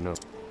prisoner, no.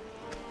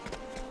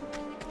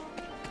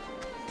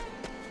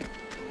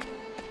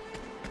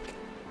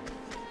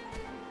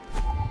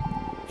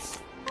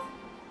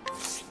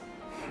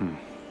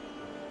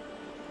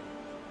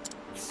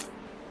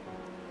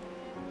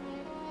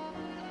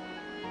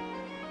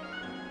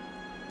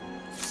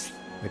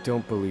 I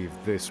don't believe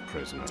this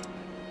prisoner.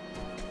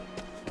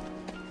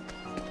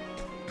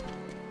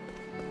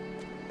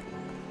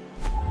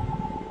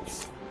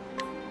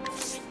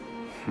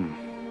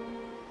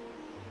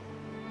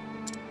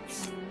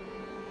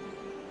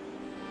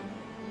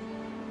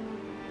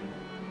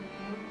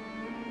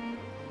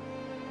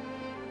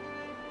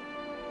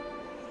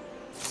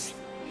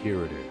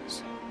 Here it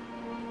is.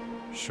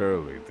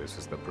 Surely this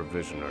is the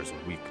Provisioner's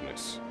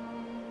weakness.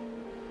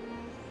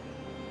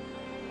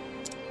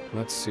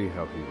 Let's see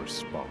how he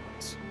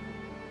responds.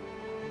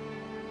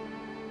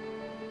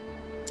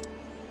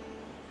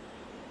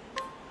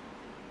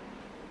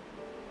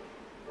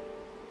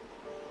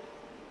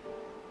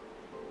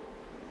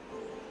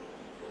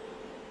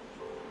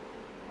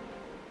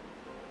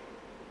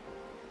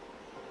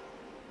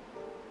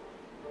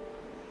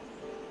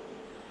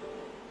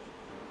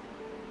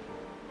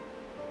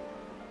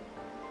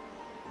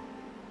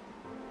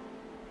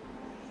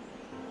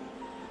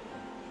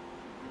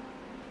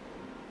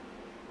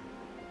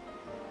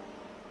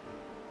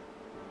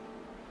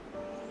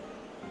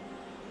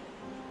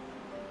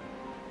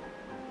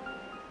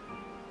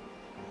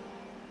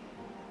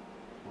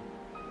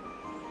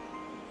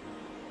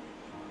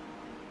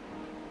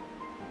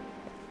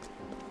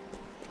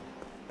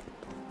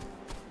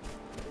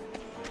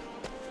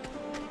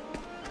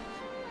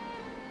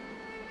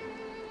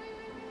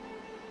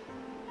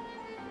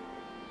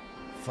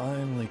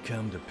 Finally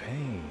come to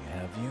pay,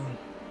 have you?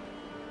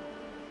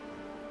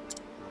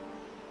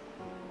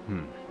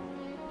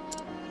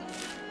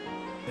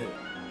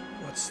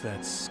 What's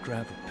that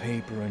scrap of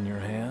paper in your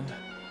hand?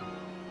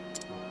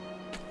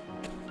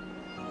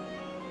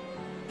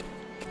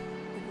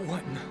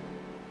 What?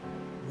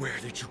 Where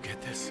did you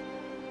get this?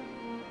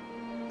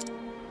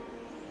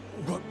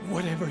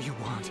 Whatever you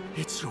want,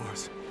 it's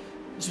yours.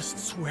 Just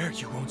swear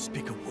you won't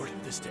speak a word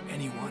of this to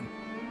anyone.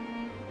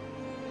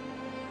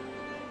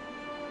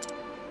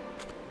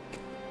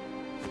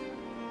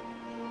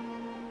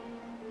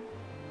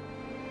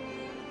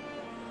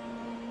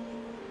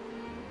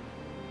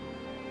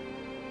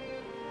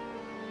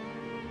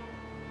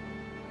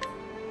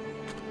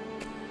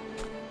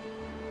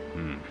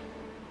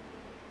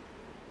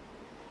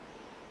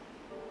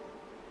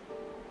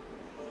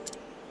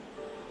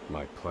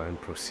 My plan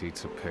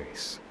proceeds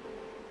apace.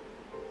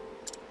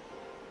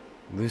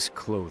 This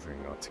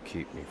clothing ought to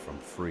keep me from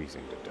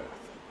freezing to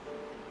death.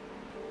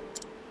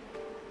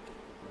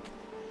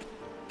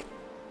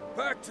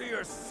 Back to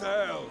your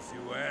cells,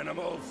 you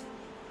animals!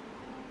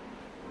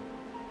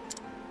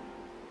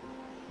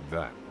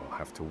 That will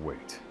have to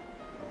wait.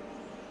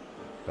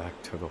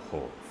 Back to the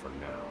hole for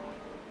now.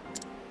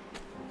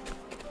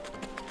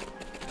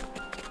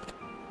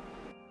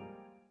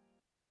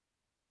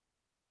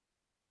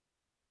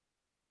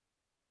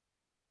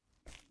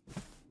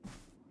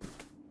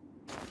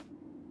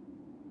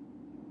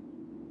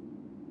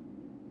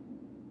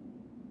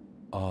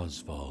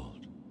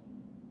 Oswald.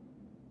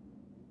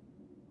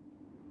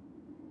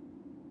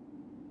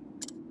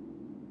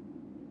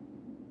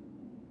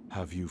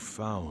 Have you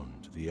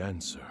found the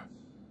answer?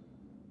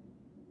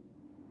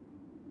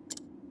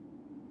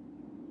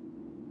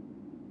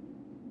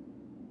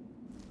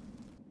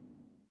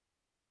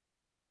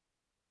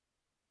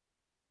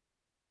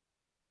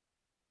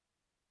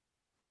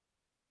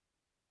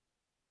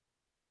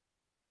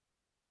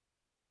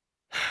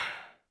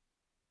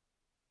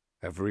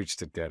 I've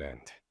reached a dead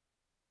end.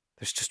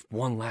 There's just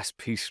one last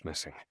piece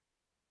missing.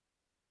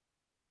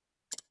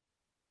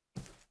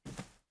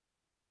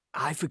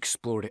 I've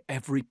explored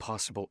every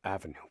possible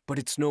avenue, but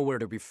it's nowhere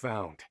to be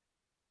found.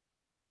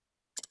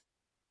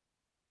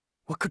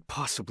 What could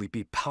possibly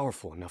be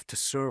powerful enough to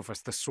serve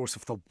as the source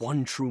of the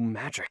one true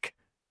magic?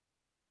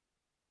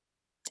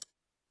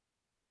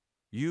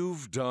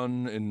 You've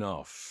done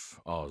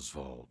enough,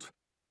 Oswald.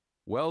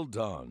 Well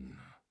done,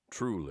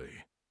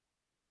 truly.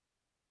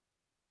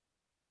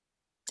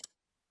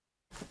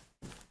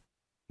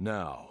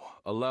 Now,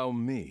 allow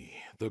me,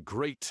 the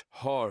great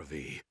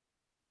Harvey,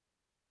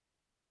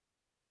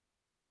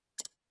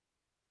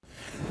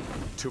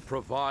 to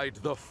provide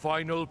the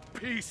final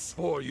piece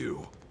for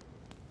you.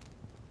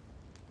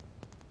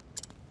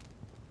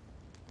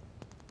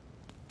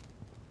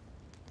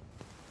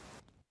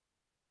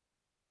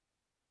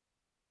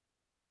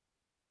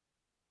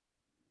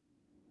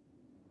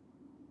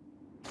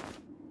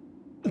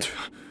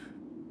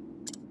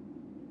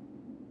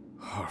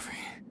 Harvey.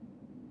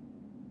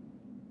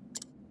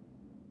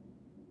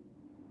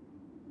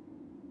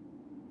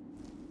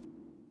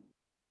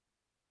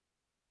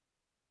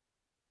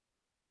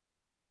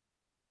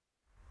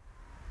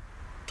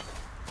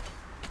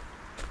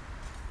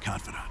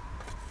 Confidant.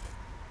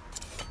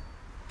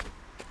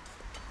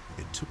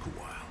 It took a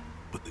while,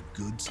 but the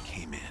goods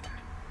came in.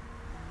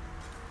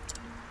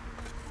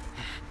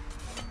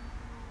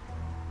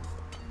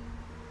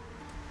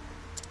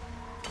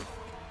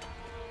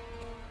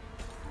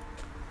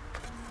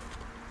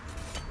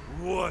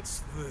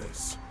 What's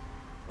this?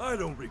 I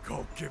don't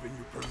recall giving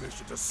you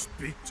permission to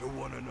speak to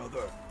one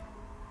another.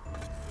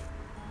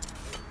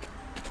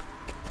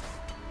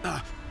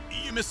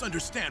 You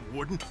misunderstand,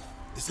 Warden.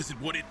 This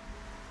isn't what it...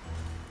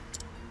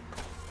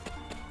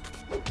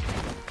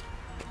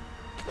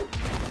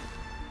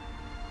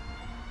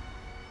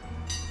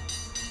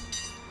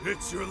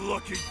 It's your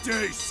lucky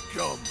day,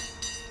 scum!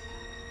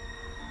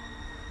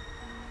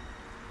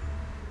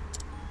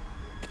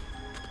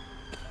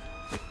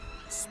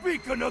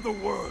 Speak another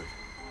word,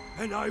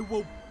 and I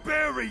will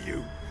bury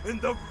you in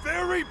the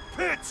very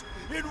pit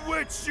in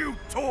which you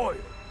toil!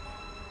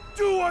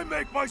 Do I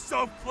make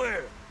myself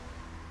clear?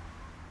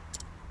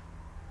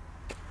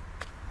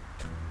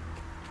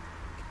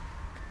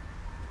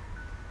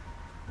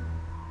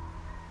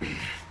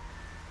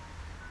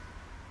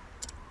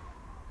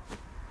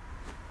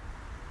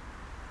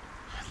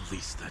 At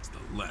least that's the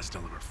last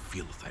I'll ever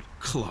feel of that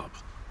club,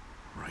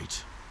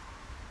 right?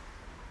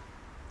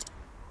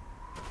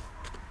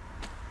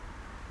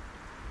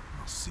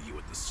 I'll see you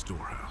at the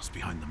storehouse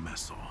behind the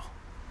mess hall.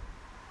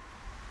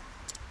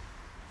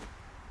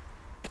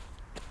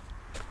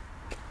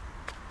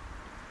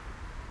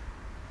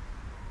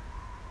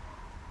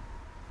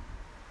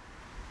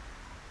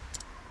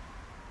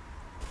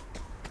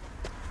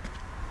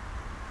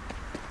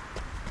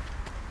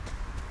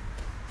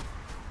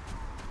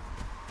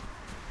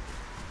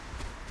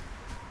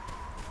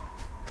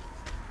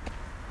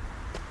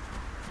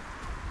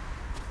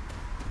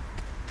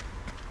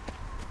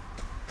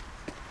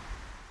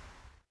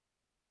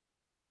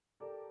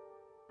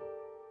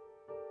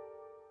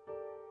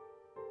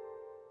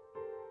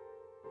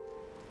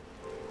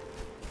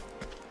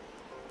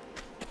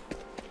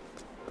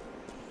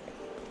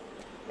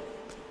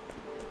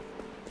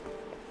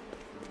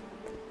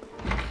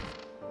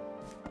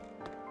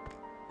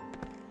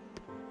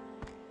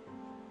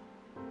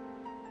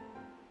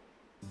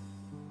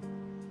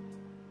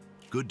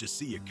 Good to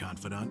see you,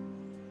 Confidant.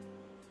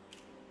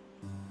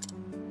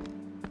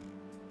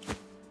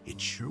 It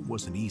sure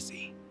wasn't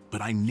easy,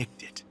 but I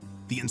nicked it.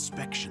 The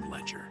inspection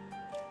ledger.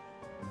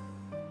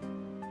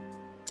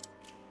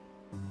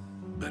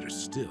 Better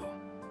still,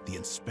 the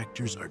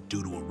inspectors are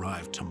due to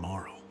arrive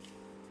tomorrow.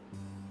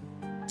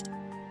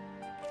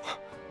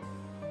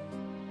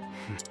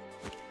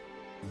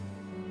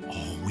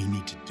 All we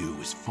need to do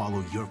is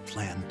follow your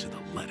plan to the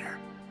letter.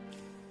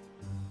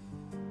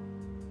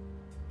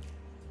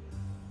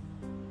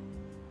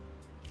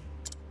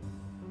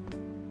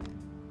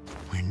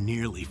 We're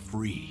nearly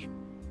free.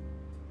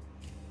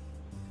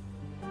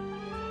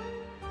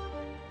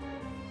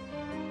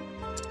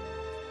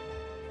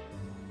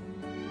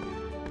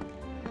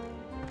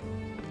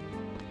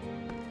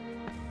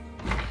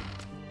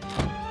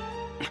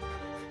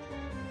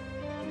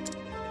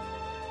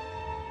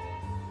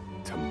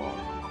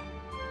 Tomorrow.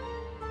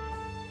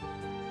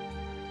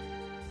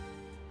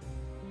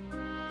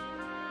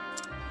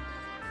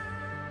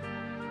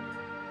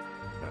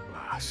 At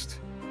last,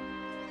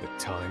 the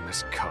time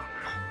has come.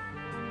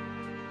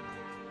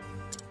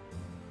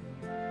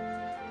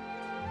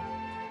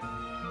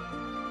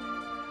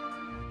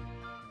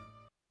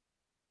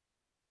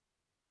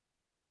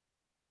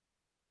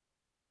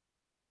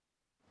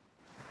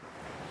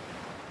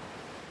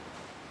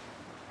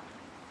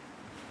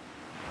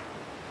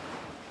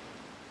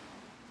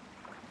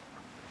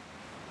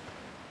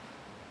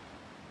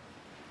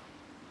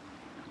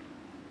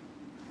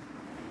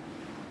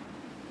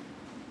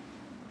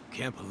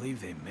 Can't believe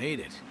they made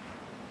it.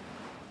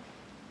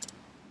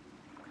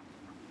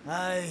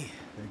 Aye,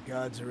 the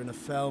gods are in a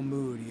foul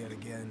mood yet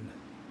again.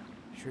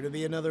 Sure to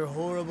be another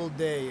horrible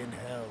day in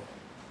hell.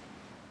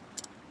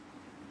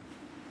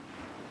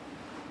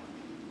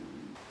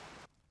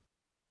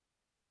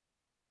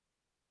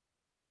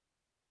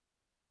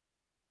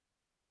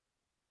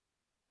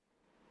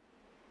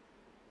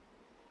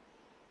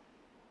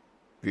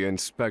 The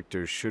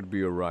inspectors should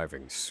be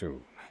arriving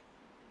soon.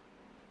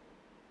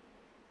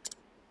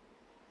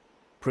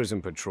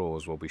 Prison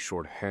patrols will be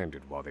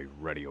short-handed while they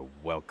ready a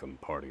welcome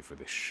party for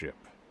the ship.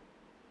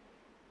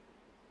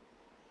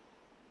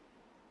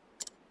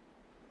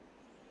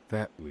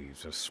 That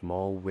leaves a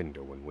small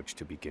window in which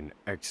to begin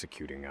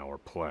executing our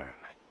plan.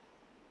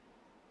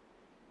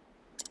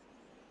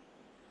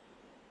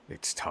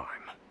 It's time.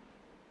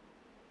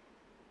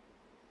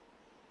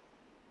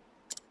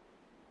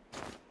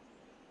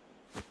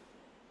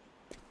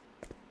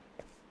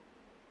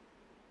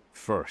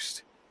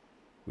 First,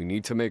 we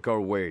need to make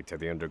our way to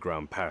the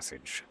underground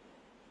passage.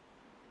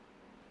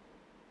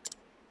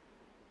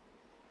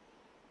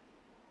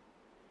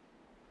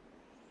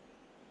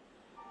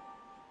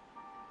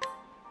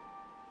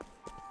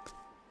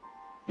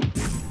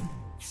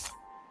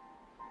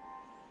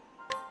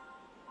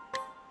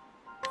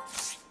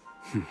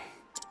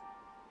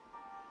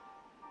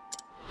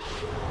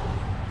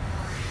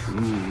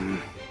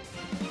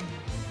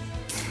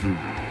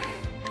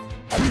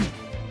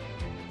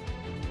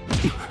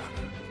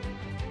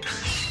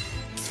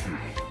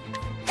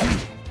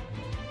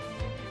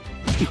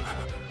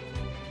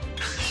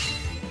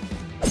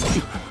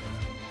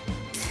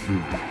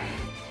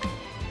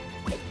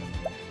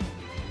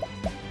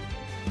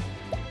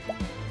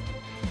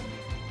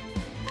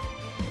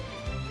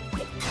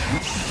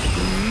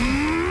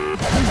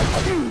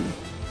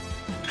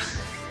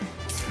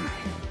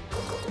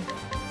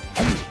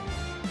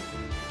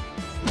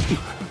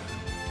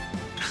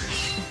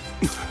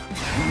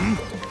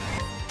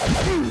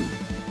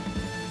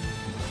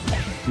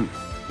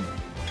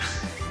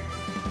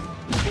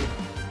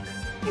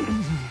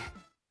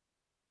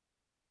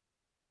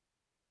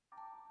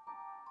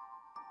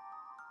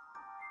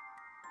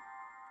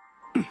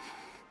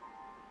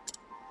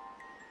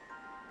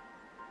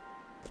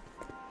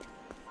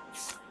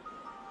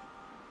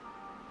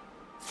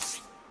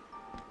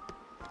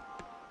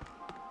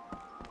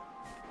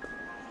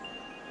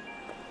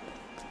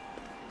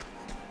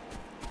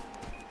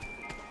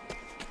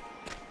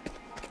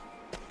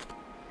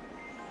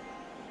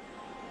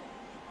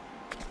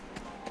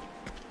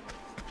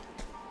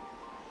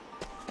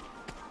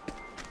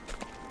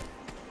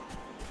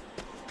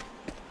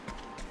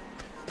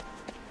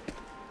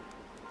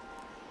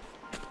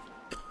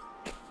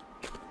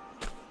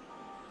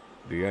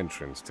 The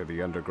entrance to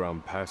the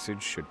underground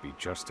passage should be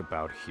just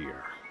about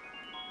here.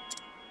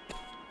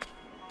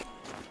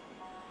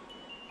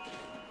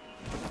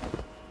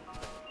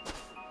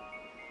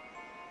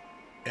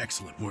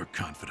 Excellent work,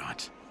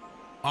 Confidant.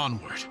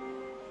 Onward.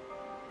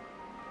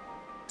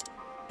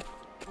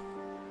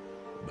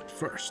 But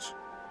first,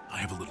 I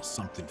have a little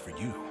something for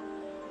you.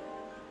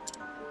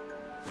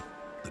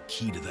 The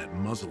key to that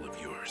muzzle of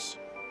yours.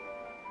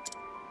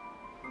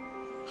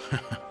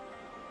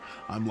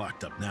 I'm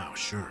locked up now,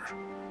 sure.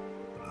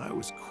 But I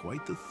was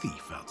quite the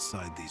thief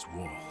outside these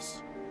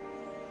walls.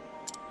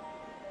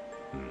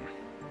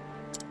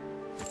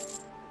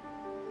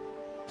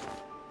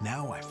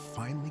 Now I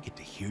finally get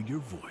to hear your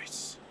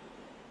voice.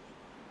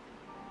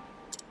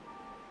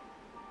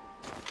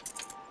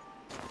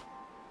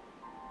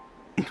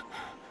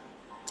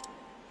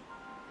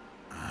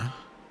 Huh?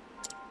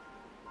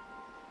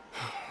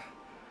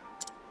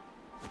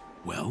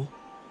 Well,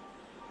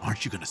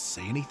 aren't you gonna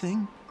say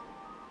anything?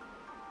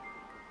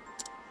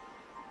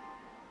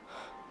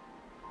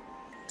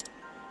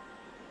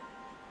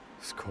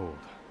 It's cold.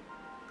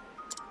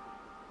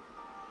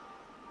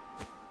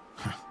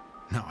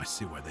 Now I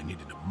see why they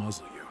needed to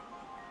muzzle you.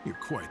 You're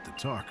quite the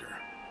talker.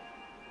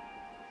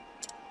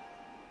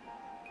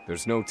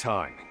 There's no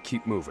time.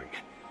 Keep moving.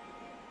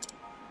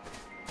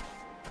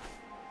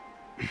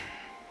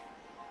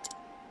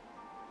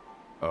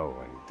 Oh,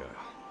 and,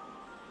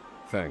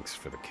 thanks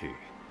for the key.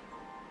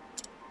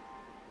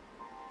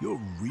 You're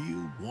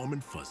real warm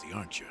and fuzzy,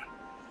 aren't you?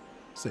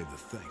 Save the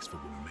thanks for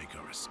when we make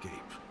our escape.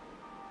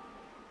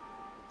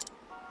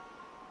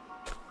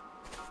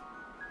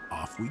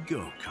 Off we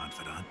go,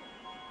 Confidant.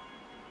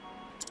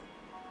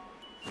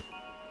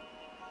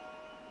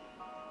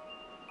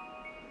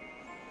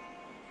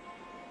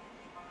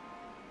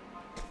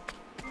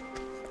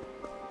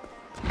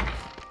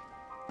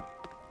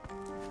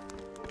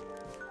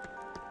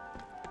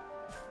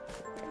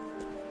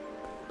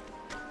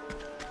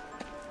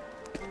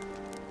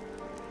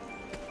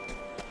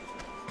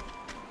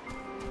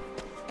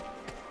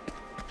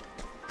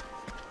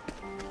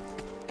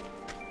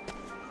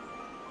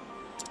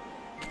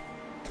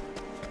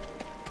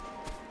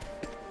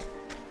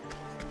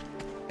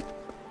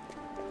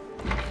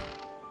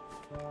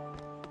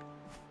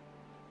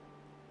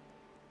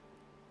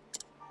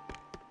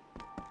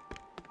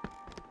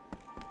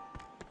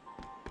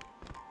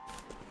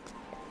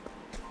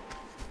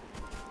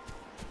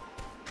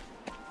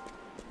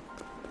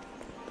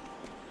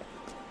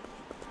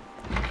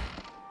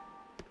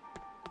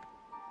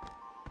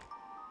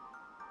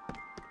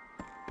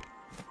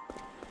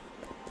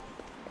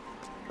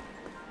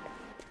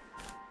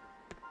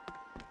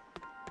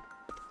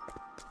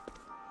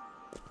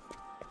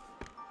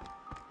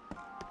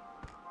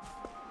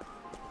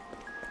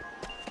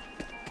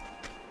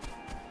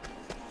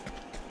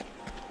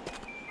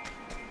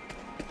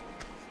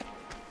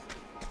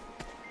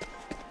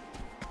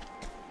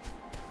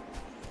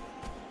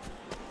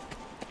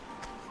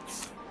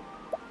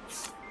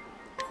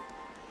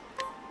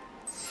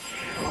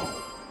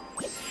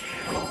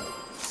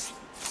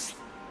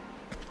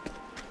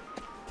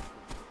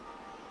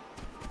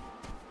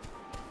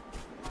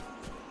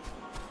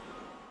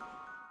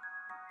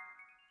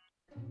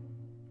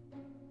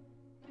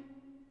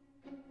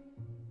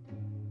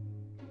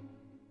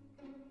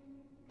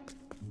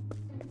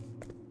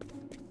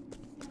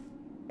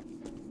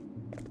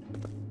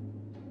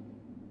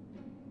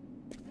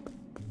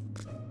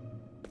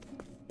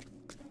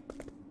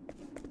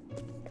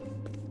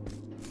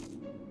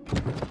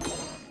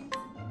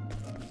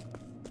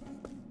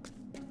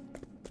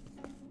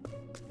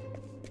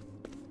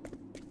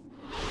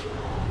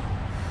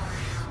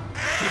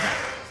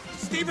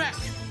 Stay back!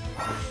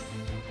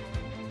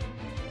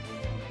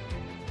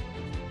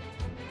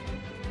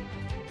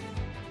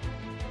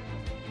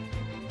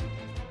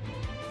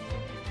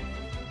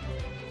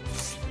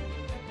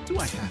 Do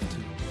I have to?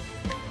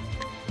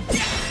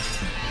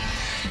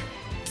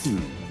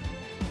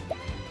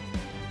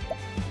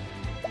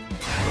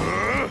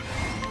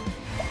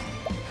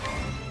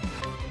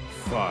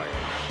 Fine.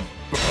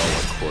 All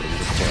according to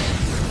plan.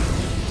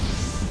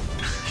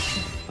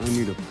 I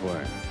need a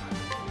plan.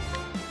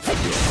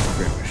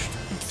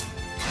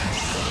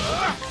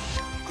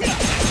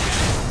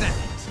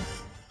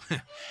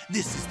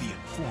 This is the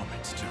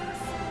informant's turf.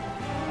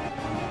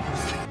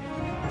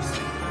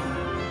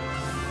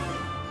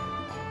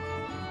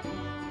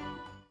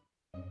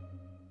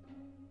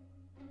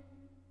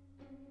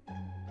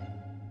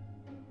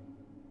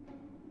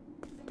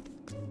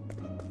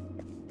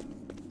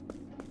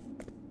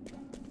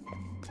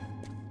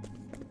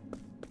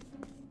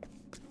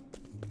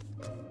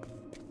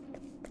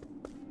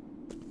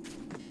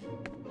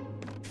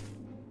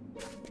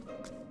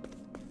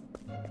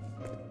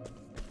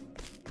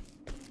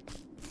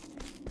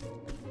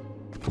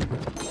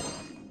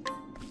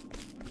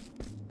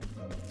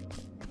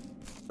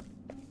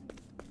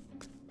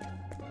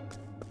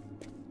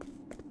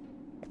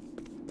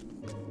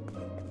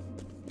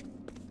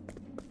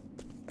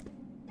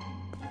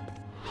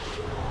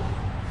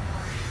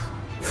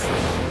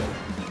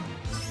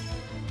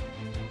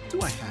 Do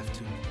I have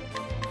to?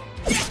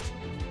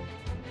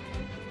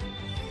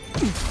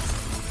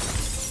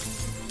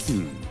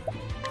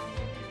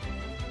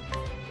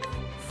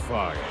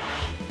 Fire.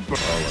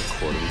 All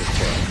according to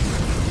plan.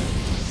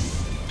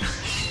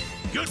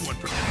 Good one,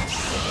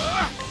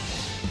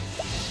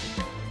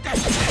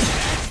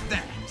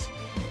 that.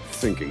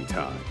 Thinking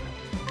time.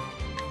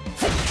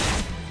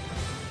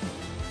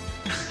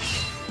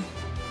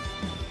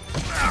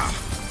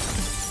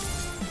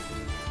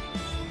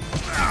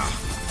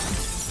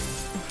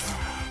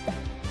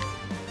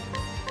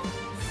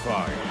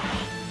 Fire.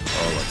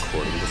 All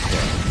according to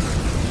plan.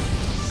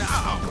 No,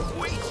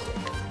 wait.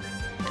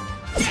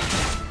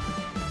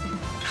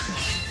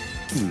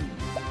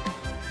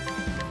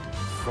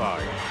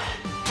 Fire.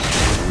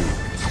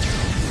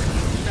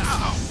 No.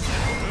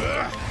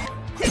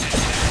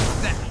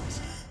 That.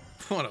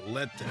 What a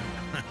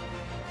letdown.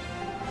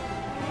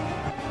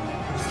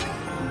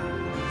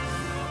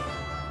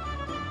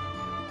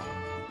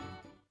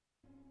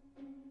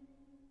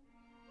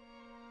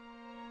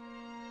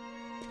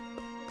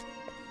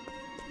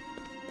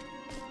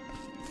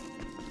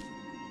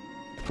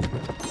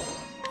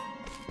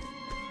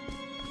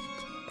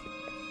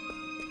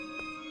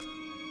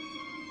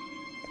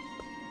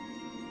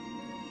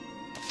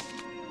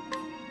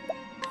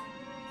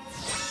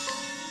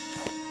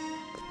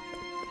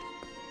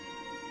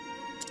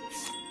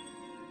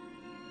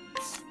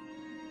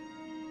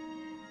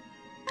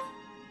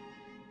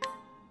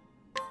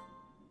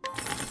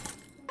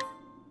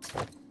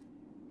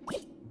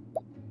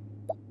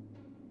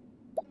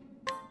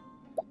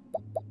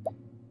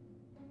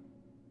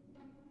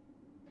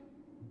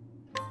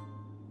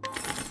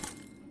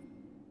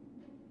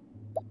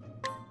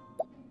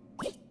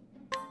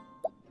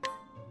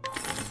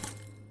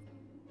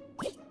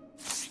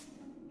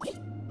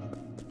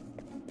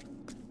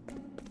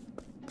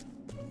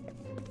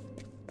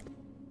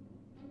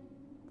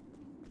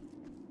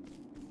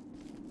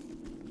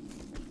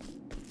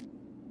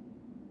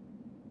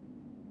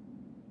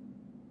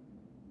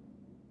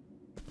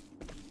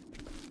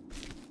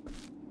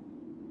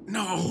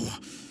 No!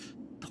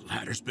 The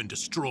ladder's been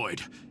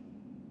destroyed.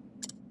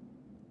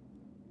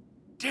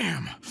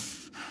 Damn!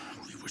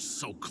 We were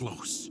so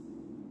close.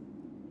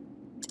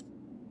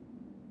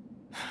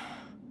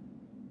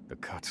 The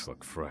cuts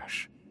look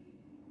fresh.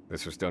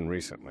 This was done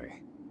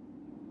recently.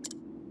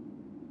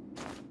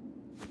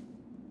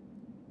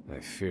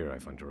 I fear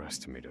I've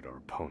underestimated our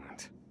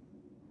opponent.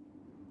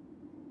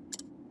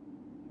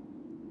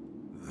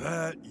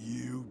 That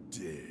you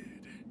did.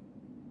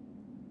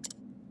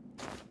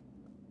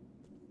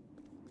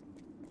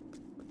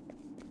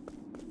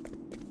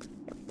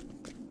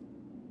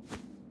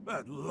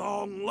 At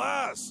long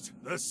last,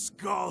 the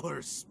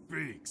scholar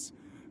speaks.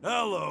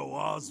 Hello,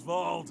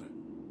 Oswald.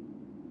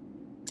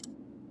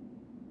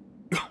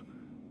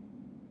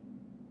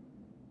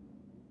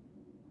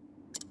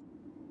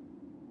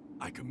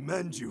 I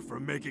commend you for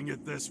making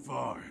it this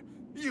far.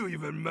 You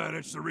even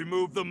managed to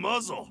remove the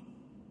muzzle.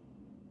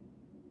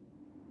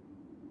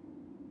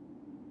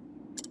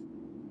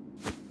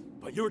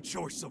 But your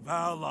choice of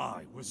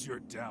ally was your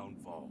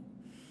downfall.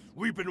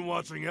 We've been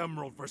watching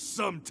Emerald for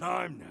some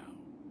time now.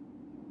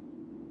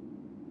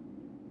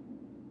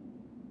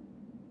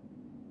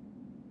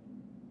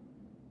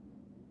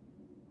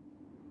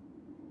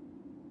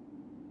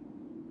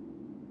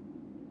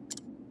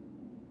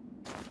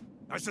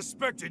 I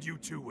suspected you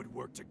two would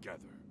work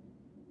together.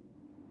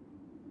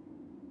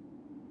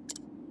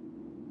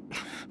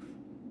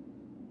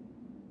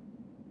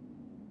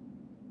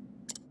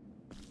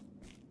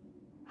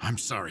 I'm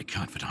sorry,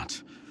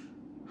 Confidant.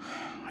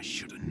 I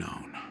should have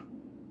known.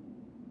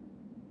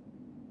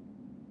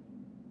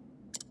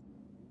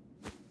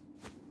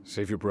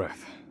 Save your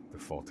breath. The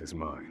fault is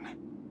mine.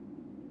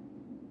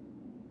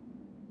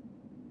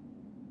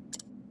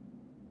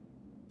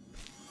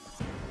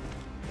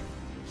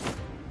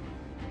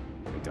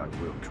 And I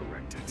will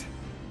correct it.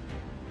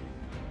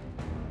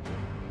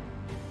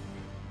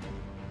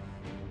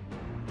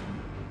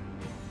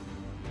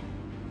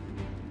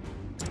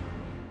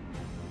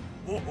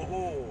 Ho ho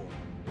ho!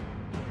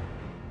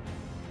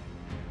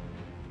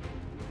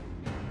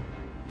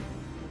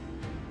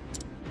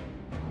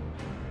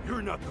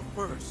 You're not the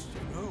first,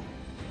 you know.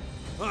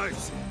 I've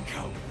seen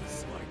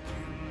countless like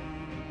you.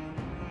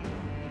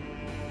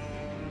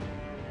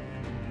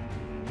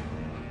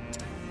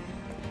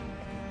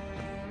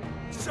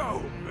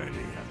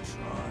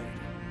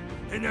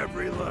 and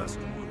every last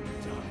one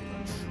died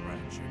a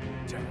tragic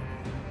death.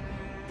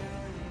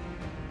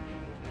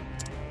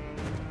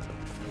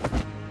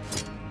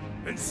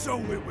 And so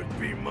it would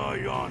be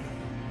my honor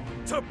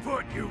to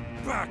put you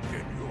back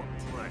in your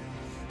place.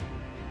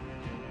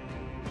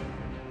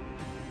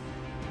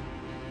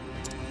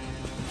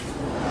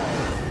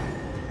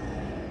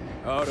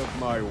 Out of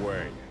my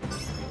way.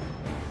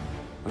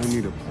 I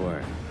need a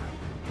plan.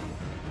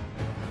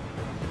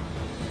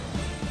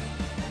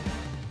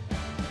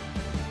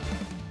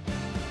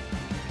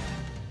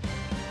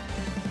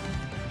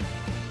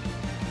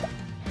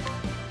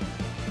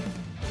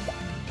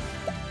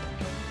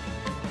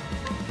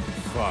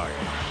 Fire.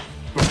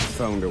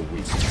 Found a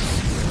weakness.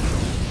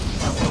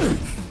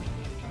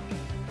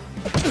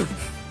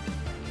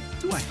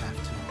 Do I have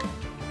to?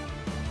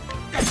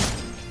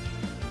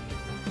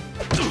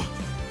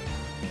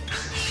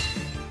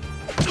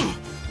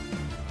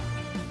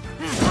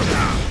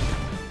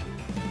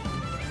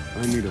 I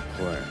need a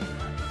plan.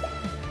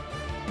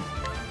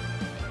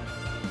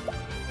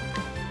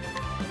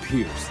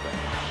 Pierce them.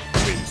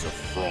 Winds of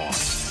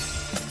frost.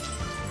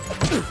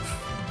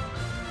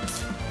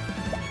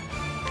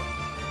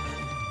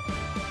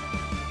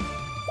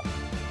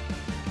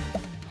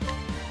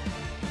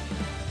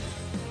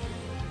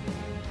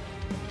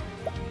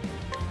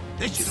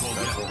 This should hold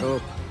That's a up.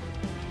 hook.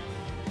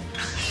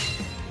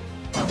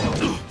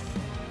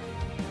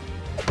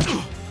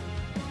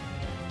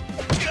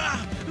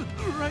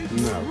 Right in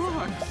No. the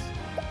rocks.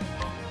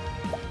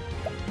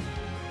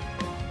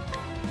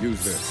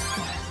 Use this.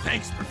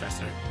 Thanks,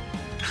 Professor.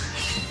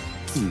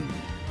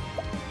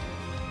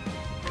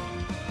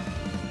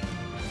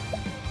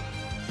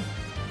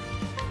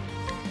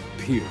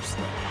 Pierce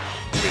them.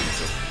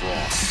 Winds of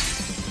frost.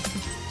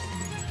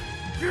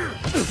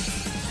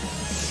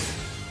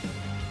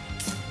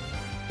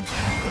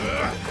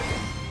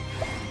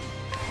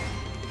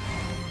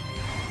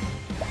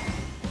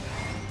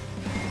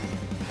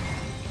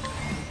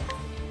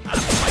 I'll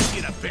fight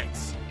you to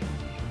bits.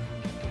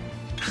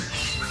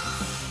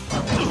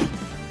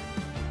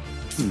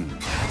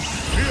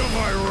 Feel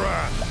my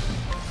wrath!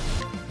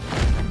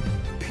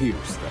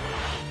 Pierce them.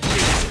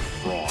 Winds of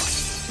frost.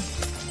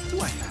 Do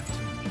I have to?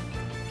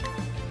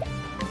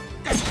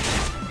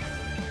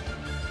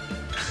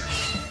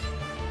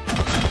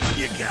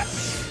 You got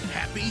me.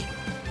 Happy?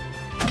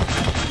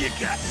 You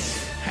got me.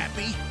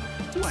 Happy?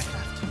 Do I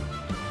have to?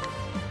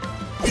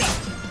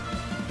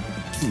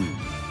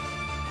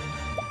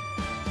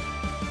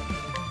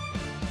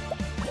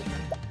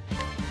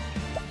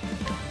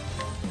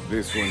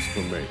 This one's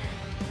for me.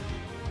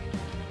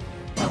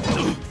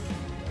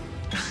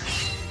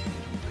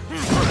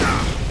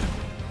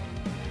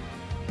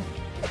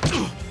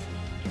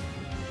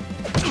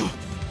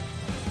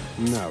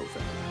 Now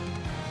then.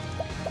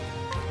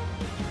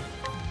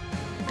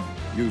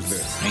 Use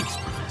this. Thanks,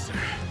 Professor.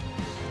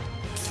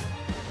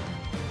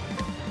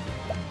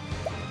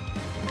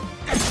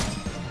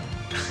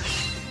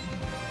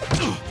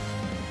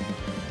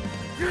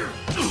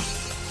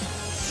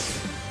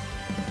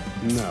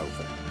 Now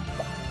then.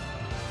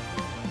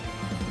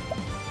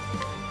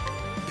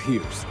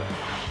 Pierce them.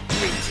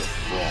 Winds of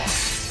frost.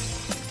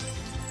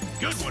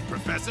 Good one,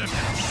 Professor.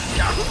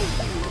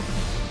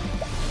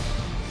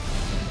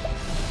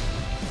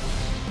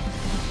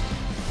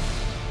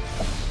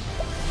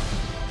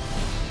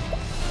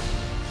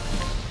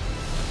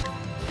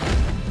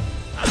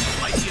 I'll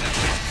fight you to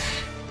bits.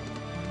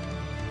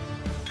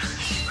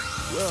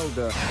 Well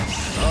done.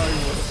 I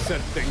will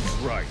set things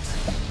right.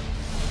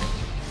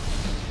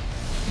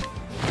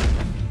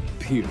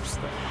 Pierce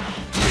them.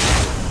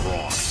 Winds of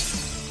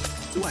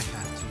frost. Do I have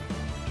to?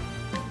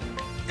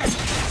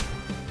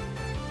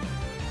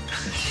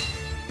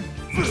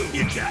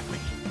 You got me.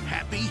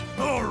 Happy?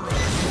 All right,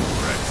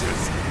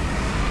 wretches.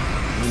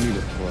 I need a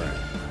plan.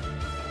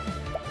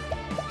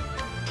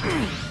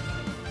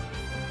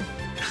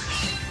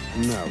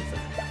 Now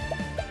then.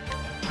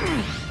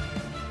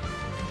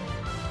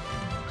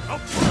 I'll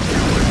put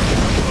you in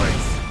your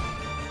place.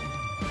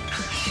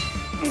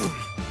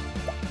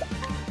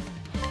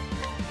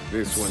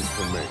 This one's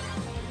for me.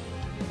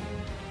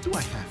 Do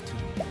I have to?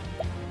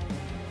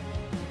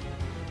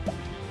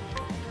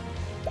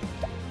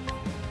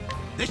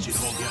 This should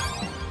hold you.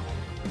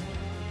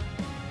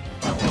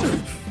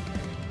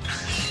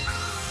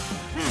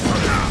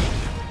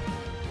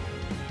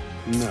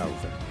 Now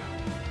then.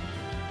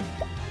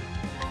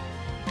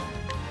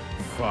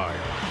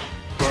 Fire.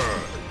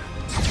 Burn.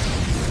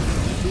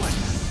 Do I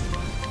have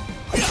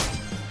to?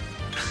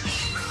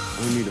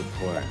 I need a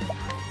plan.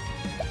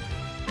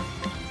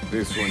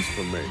 This one's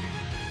for me.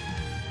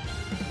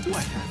 Do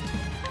I have to?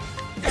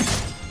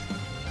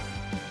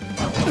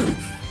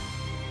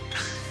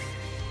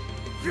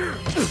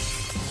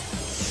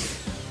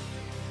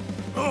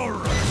 All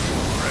right,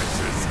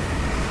 wretches.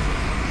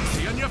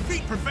 Stay on your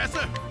feet,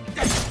 Professor.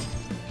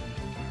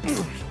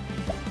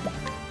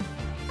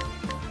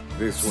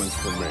 This one's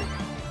for me.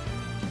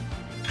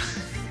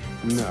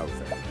 Now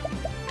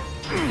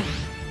then.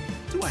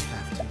 Do I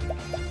have to?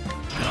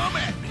 Come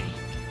at me.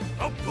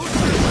 I'll put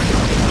you in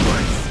your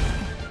place.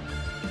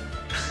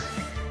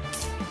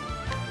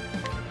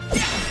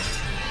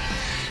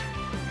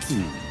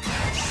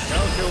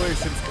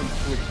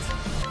 complete.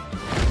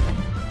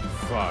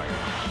 Fire.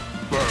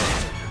 Burn.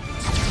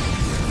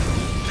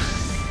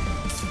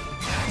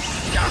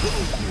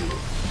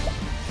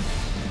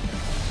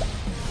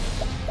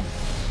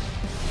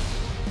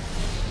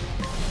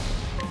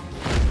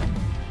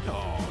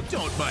 Oh,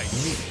 don't mind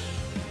me.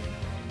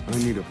 I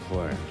need a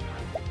plan.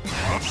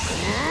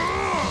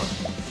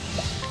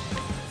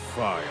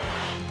 Fire.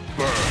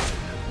 Burn.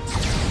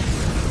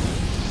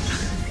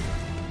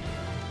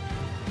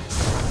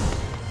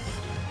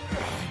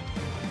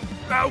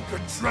 How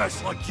could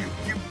dress like you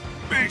give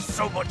me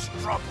so much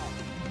trouble?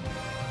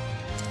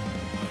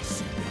 I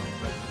see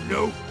now that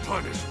no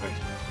punishment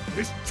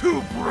is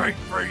too great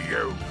for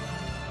you.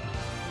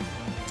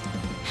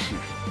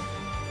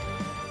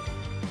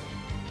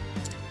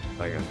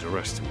 I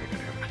underestimated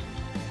him.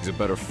 He's a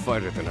better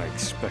fighter than I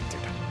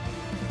expected.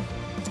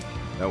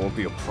 That won't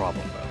be a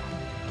problem, though.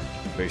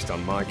 Based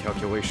on my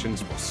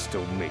calculations, we'll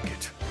still make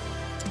it.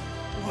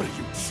 What are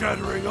you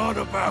chattering on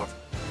about?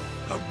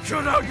 Now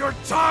cut out your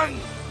tongue!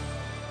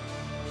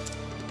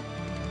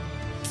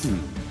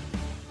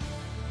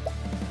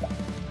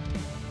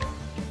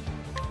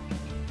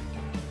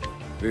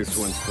 This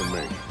one's for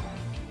me.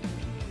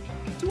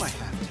 Do I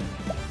have to?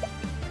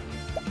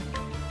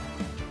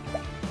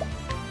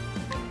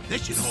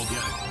 This should hold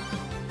you.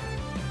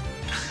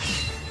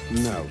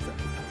 Now then.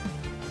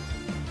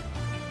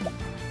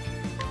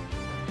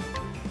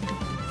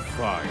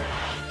 Fire.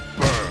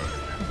 Burn.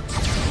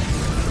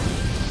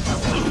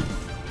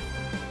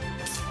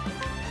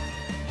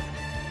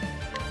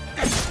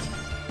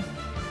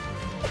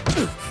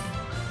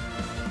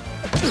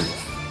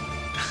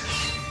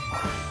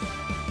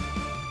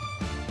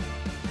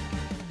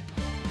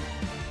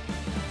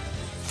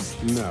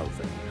 Now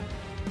then.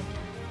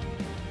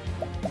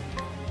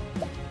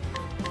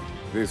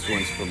 This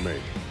one's for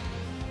me.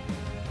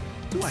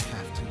 Do I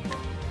have to?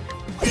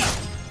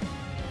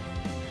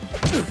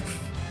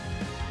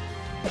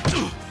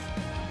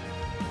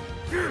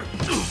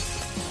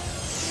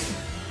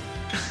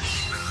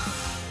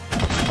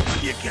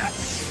 You got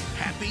me.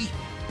 Happy?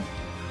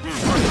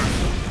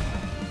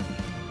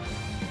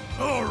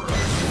 All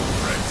right,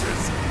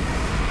 wretches.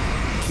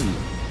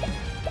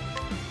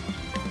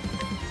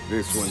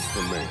 This one's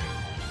for me.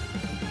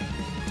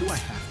 Do I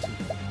have to?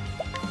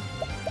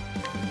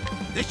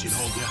 This should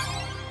hold you.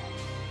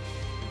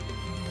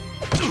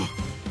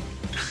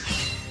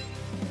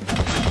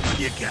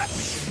 You got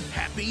me.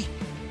 Happy?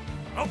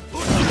 I'll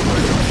put you in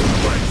your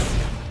place.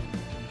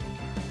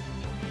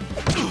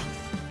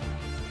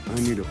 I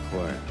need a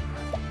plan.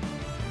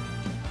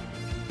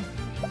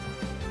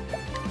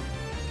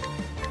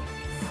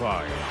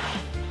 Fire.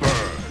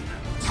 Burn.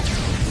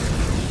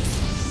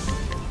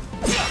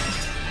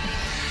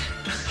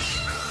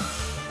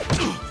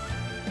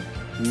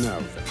 Now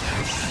then.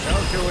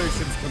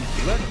 Calculations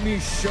complete. Let me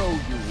show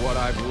you what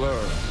I've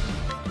learned.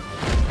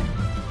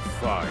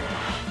 Fire.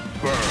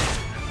 Burn.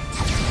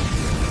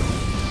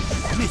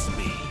 Miss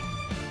me.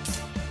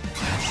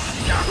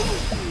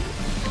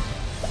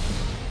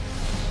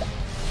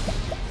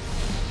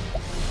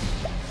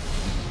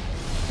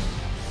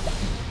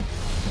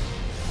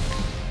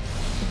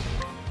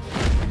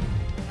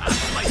 I'll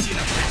slice you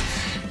to bits.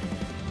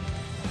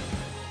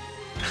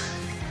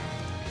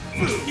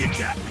 You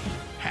got me.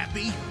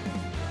 Happy?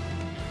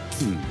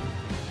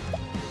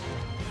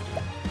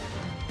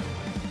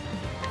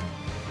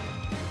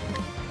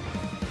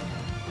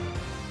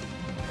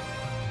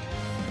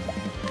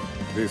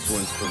 This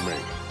one's for me.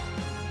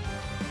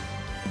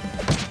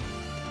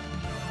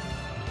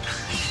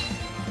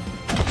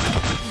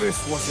 This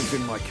wasn't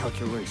in my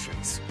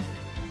calculations.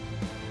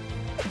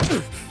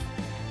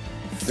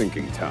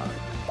 Thinking time.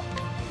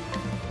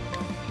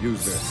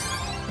 Use this.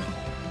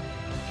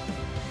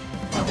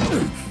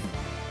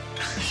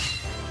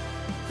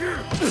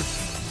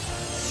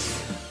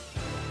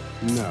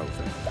 Now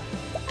then.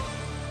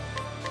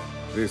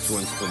 This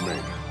one's for me.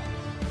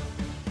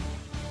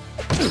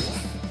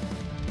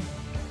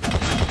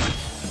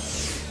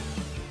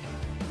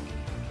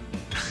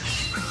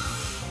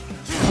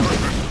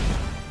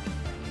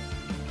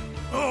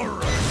 All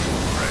right,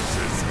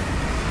 wretches.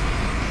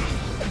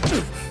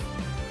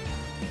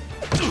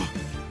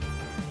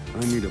 I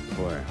need a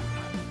plan.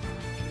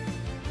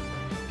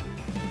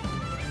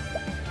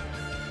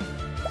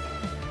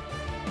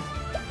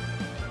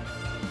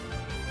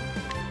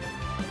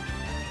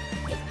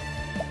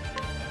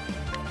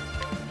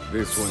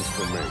 This one's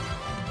for me.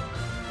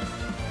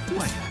 Do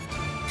I have to?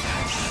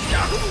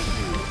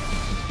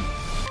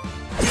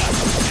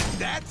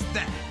 That's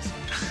that.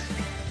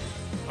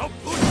 I'll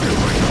put you in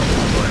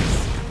your place.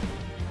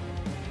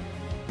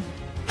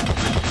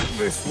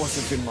 This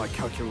wasn't in my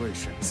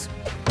calculations.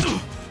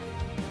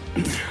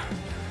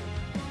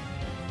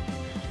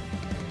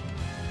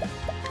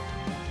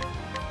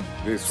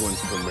 This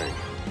one's for me.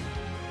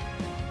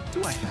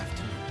 Do I have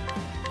to?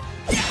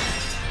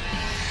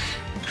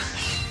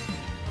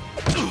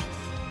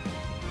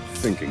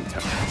 Thinking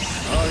time. I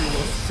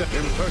will set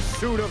in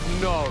pursuit of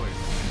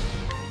knowledge.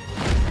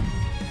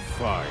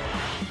 Fire.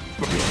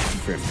 You're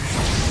finished.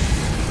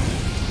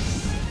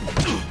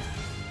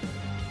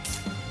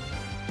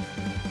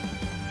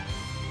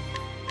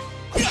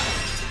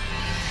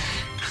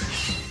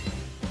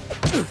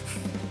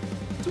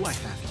 Do I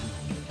have to?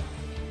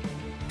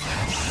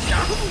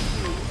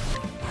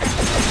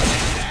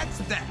 That's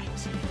that!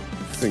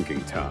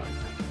 Thinking time.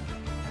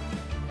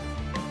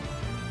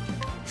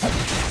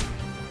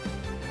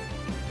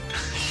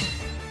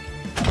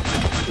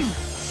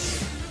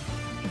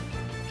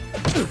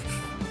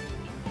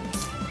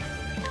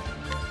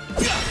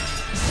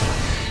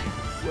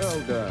 Well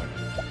done.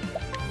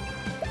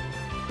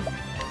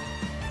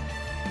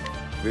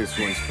 This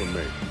one's for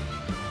me.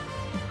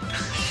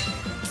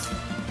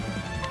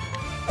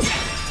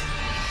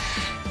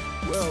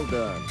 Well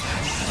done.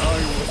 I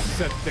will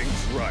set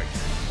things right.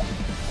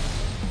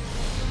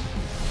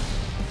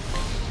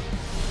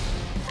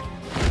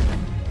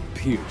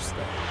 Pierce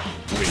them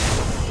with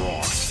the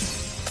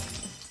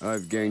frost.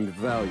 I've gained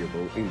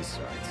valuable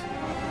insight.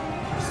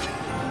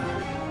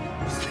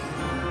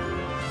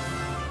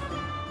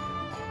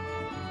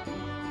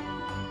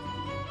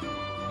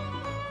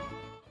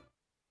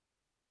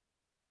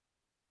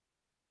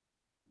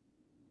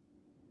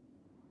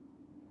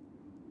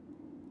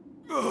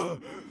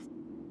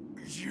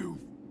 You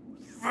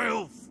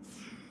filth!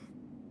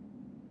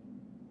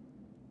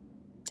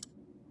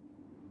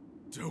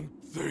 Don't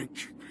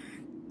think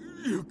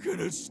you can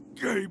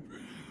escape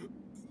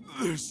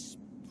this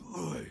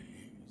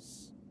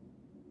place.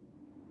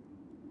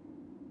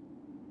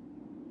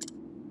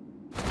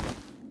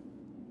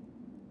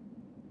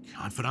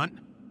 Confidant?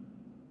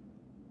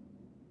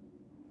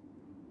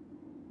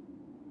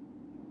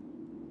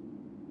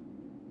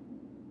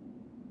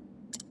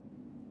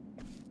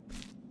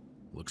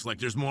 Looks like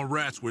there's more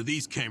rats where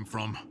these came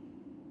from.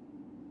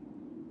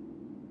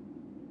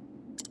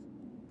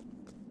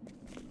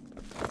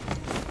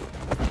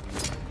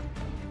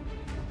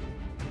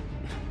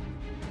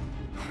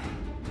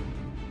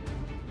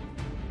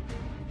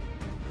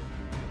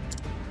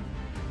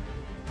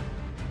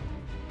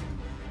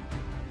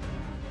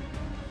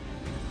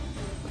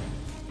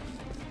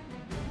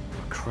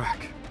 A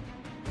crack.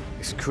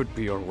 This could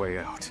be our way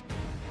out.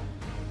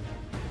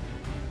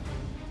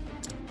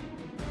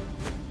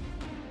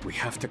 We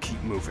have to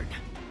keep moving.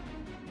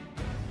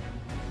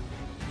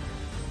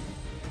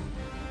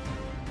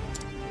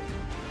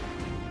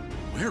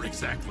 Where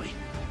exactly?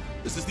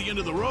 This is the end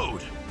of the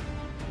road.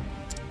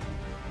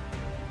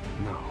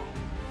 No.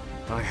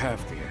 I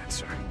have the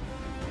answer.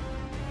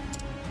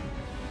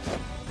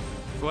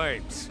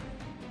 Flames,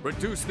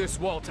 reduce this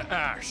wall to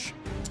ash.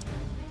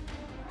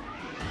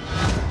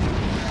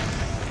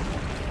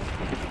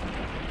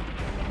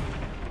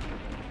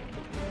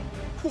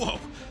 Whoa!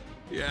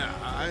 Yeah,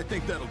 I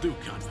think that'll do,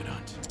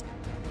 Confidant.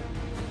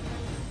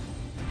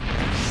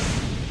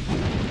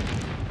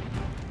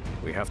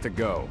 We have to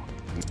go.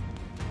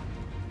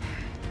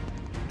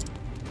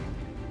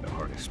 The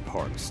hardest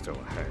part is still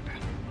ahead.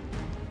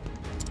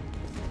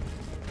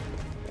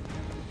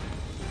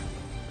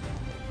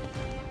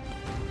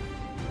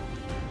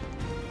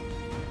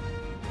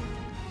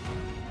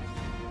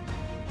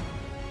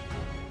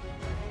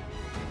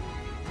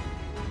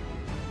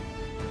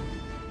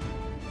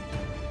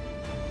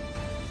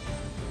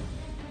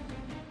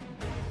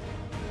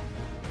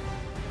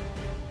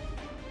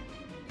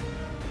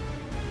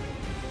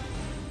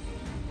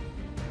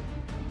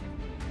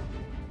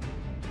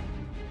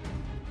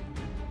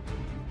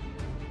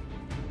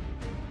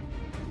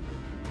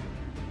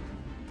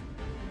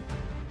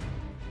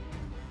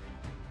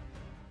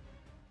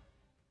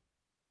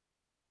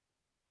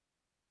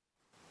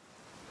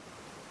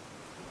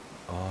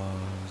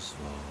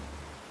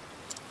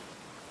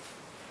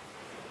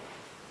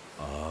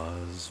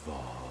 Oswald.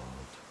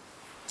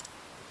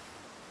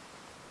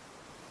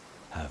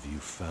 Have you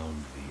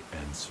found the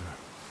answer?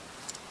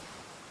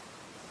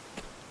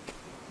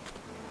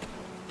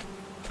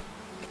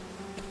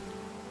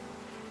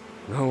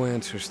 No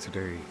answers today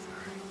either.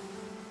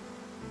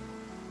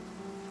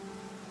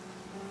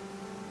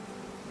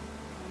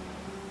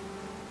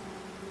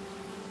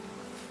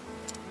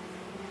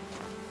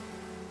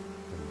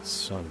 And the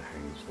sun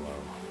hangs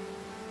low.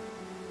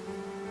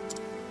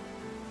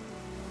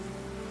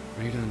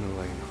 Rita and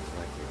Elaine are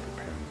likely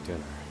preparing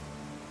dinner.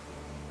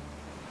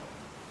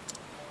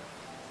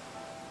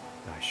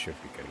 I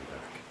should be getting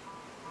back.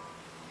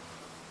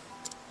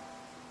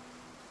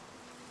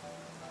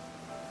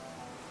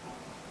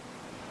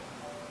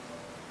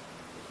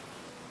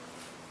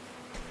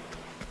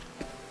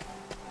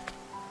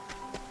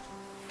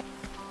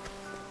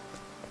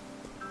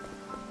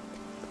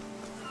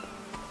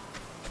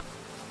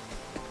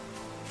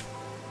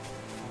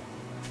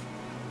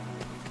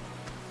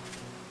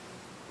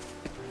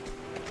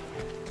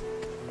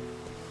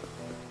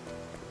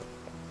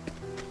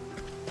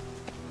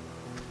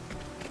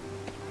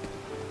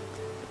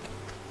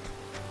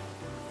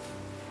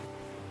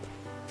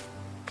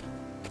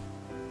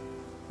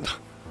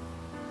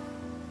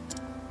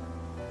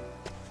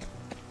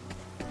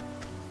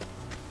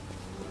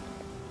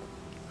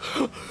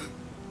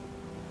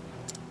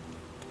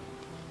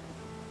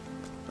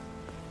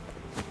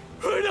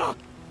 Rita!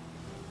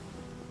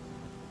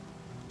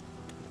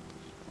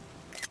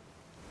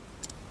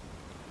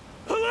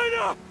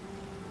 Helena!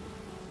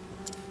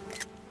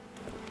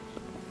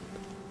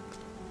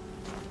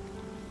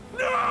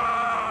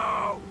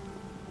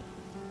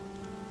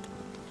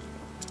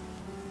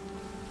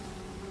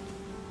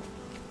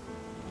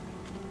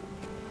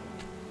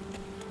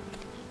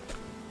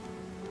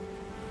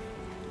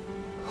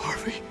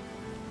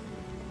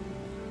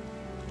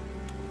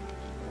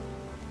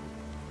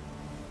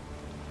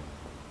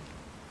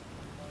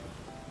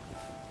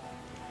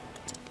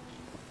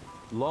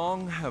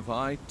 Long have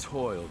I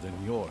toiled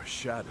in your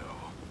shadow.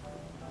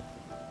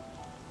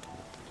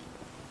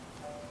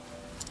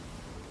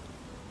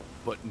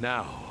 But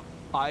now,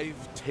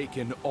 I've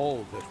taken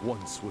all that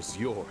once was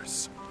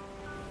yours.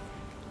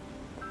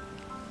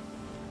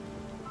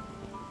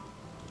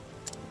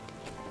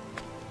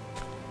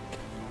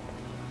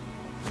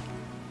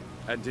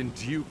 And in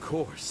due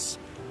course,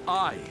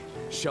 I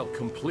shall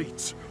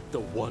complete the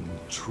one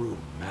true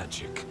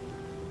magic.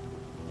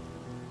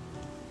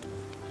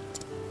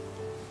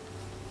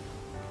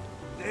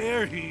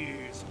 There he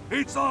is!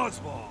 It's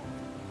Oswald!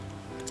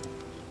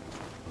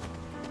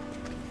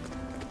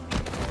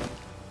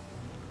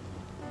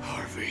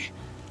 Harvey,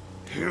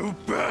 you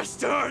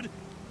bastard!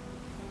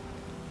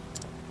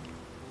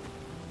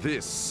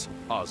 This,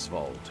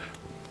 Oswald,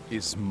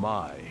 is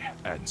my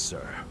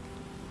answer.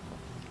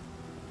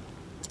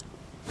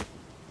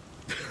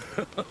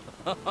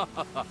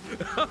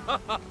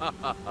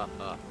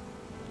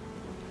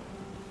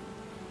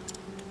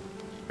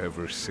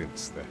 Ever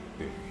since that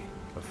day,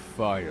 a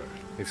fire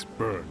is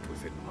burned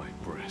within my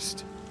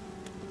breast.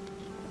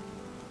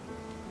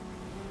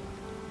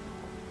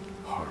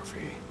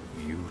 Harvey,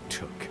 you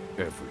took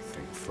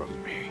everything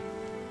from me.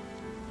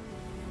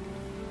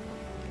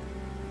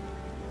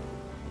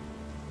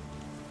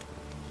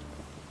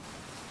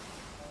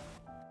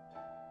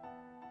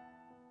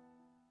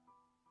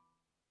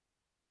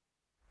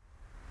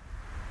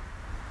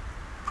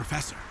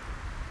 Professor.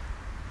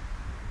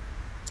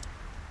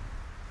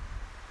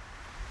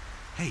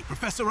 Hey,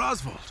 Professor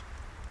Oswald.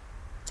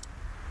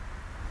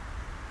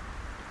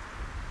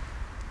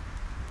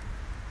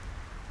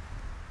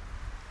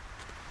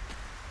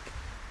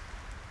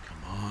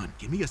 Come on,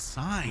 give me a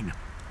sign.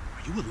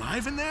 Are you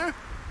alive in there?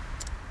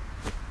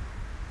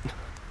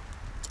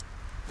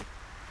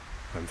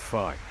 I'm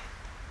fine.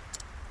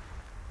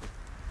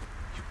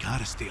 You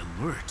gotta stay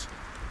alert.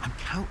 I'm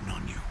counting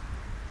on you.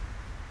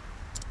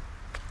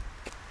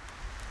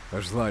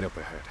 There's light up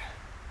ahead.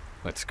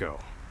 Let's go.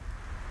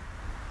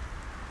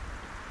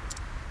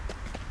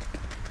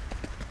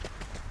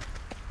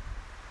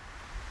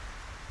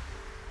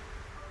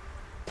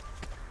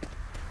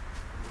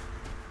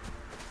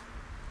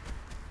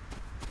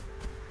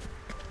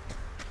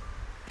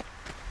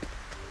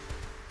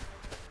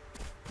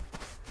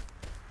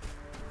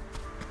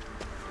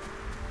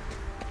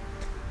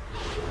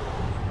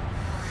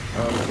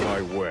 Out of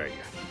my way.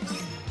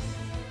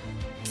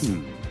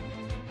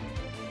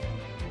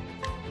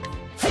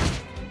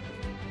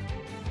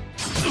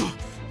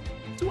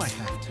 Do I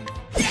have to?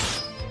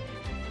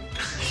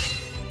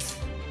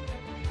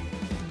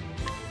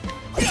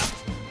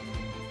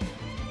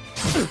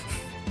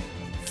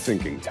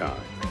 Thinking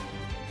time.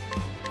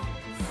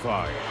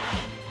 Fire.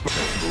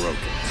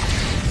 Broken.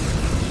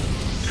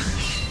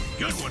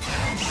 Good one.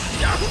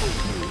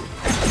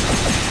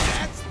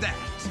 That's that.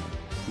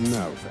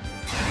 Now then.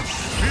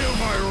 Feel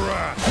my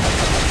wrath!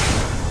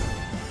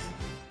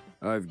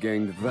 I've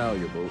gained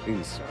valuable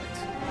insight.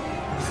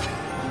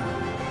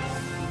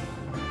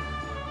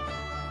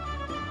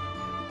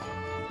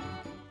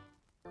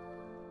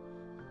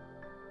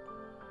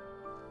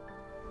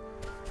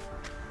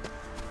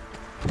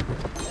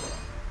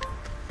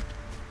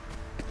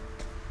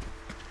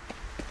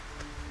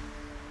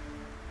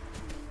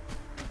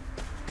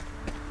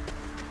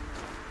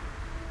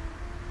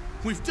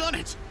 We've done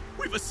it!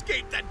 We've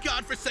escaped that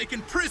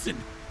godforsaken prison!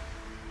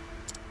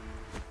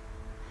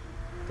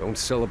 Don't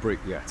celebrate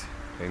yet.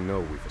 They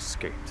know we've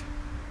escaped.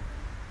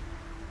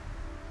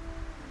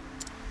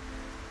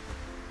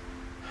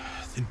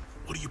 Then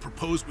what do you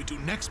propose we do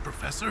next,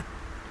 Professor?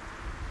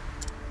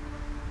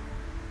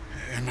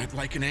 And I'd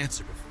like an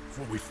answer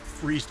before we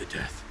freeze to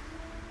death.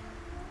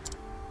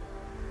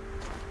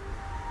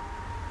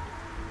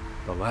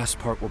 The last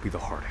part will be the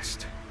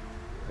hardest.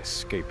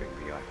 Escaping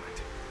the island.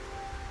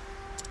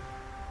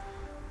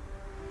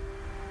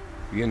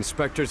 The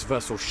Inspector's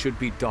vessel should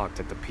be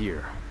docked at the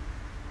pier.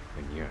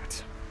 And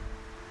yet...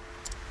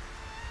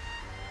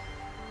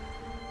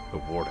 the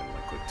Warden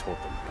likely told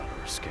them about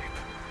our escape.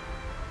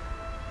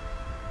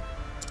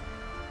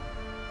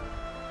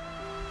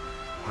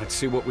 Let's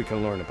see what we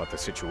can learn about the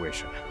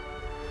situation.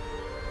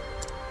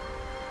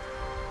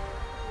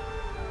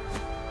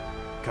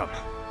 Come.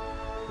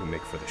 We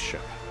make for the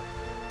ship.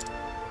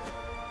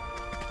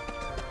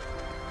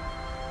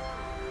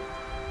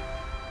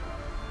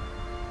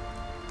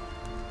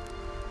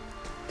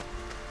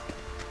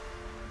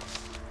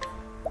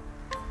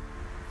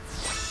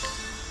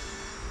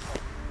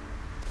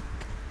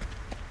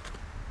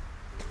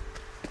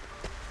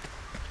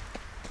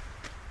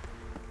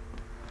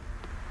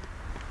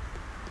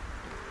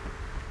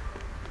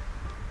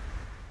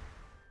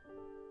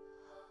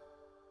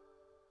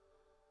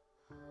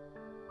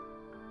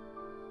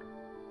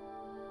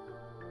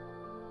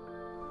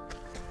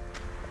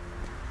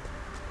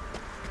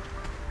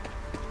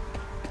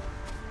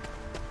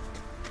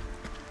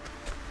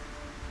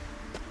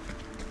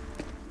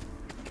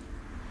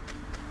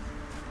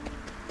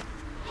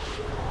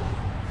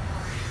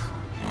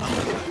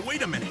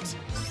 Wait a minute!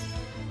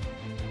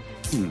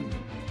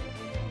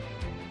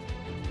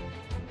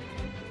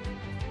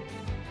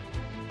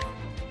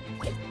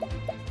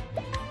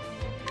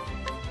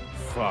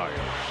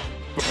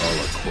 All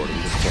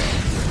according to plan.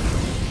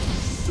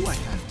 Do I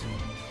have to?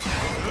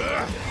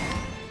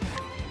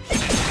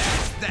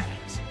 That.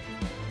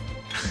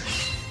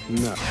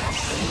 No.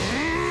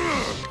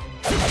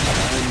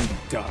 I'm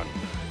done.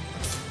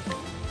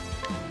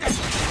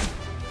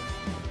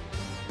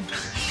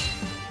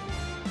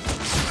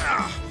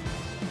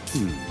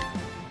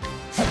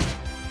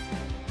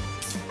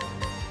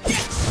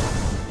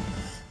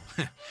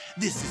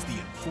 This is the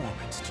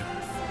informant's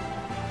turf.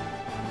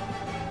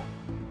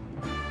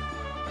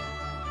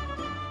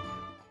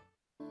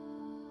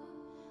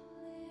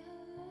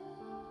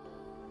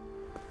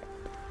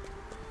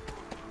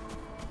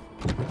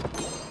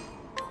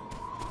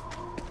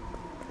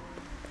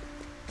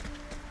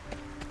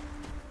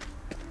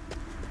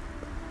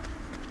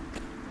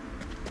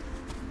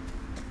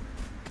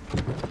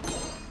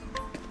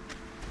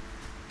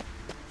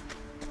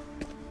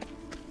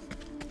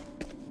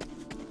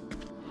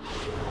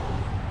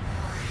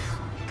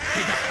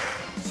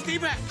 Stay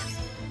back!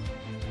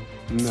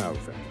 Now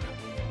then.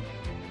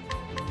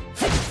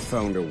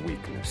 Found a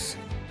weakness.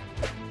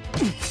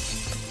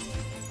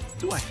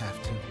 Do I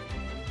have to?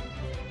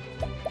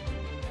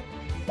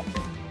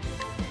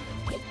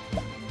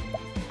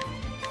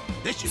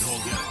 This should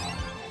hold you.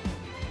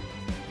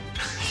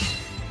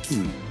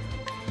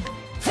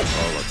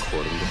 All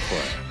according to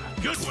plan.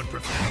 Good one,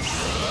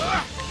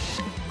 Professor.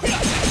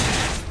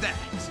 That.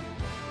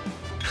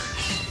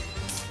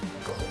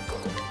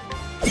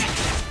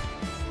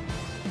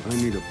 I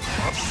need a...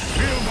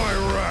 Feel my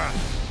wrath!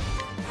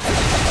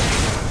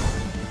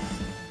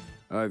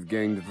 I've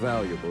gained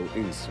valuable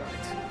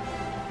insight.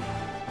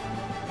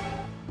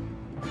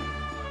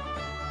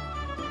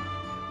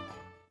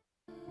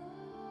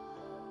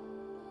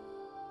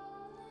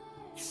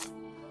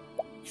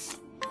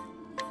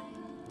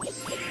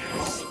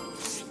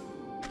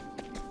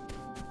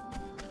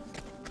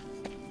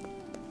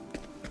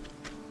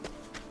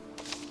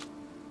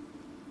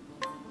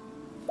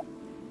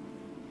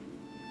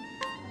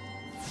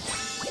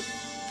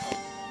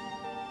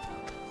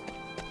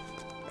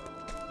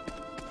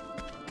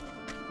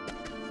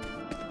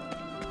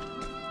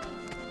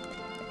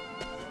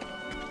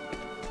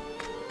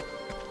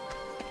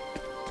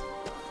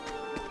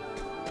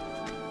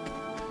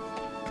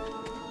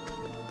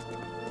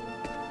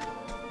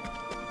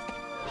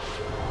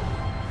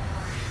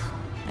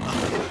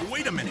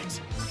 Wait a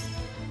minute.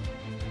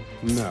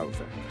 Now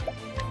then.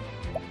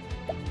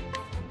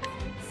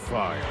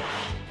 Fire.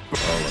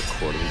 All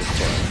according to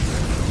plan.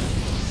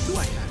 Do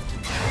I have to?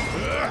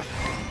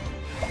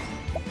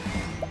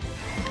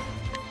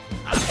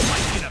 I'll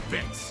fight you to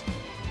bits.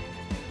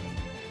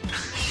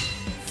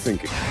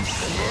 Thinking.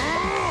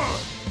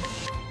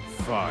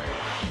 Fire.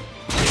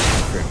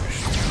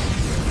 Finished.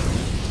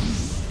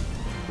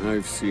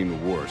 I've seen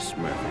worse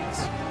methods.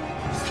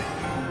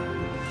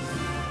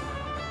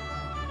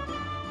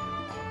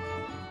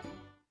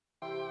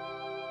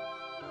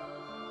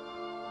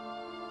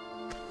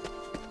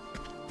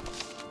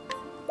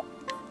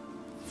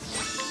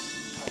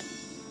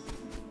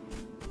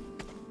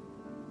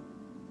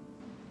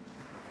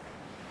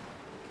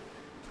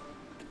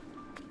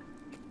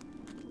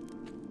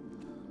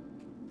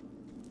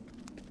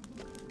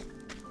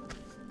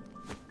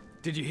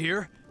 Did you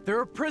hear? There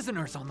are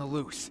prisoners on the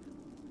loose.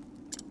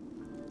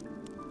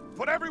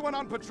 Put everyone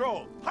on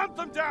patrol. Hunt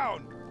them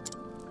down.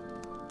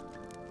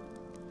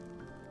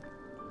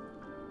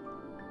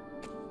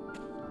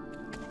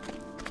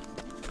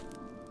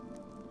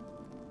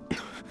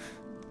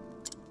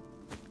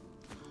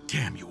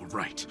 Damn, you were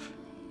right.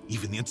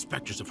 Even the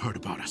inspectors have heard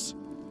about us.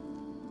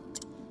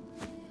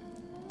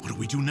 What do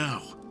we do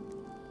now?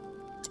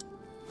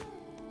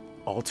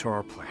 Alter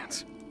our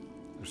plans.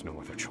 There's no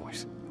other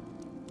choice.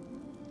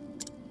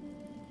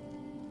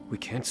 We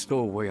can't stow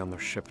away on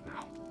their ship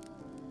now.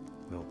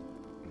 We'll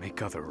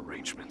make other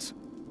arrangements.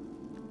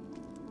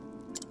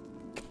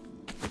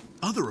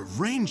 Other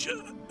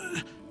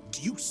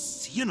do you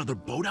see another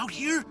boat out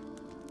here?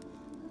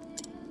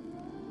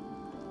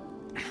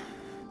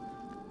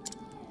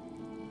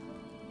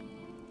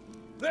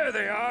 There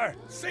they are.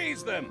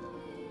 Seize them.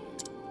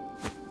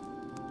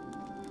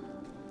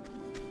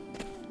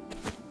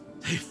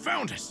 They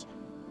found us!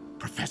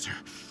 Professor,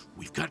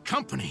 we've got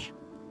company.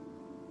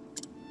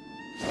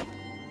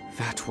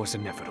 That was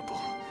inevitable.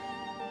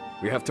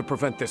 We have to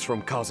prevent this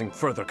from causing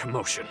further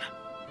commotion.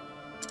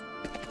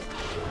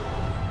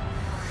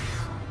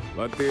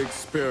 Let the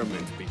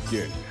experiment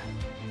begin.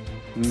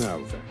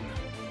 Now then.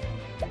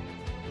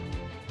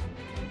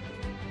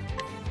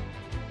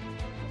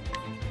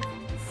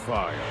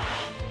 Fire.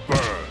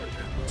 Burn.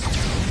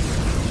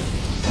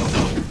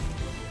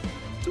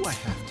 Do I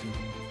have to?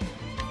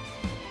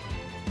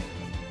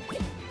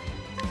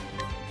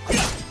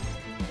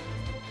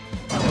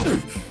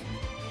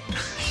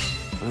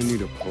 I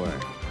need a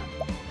plan.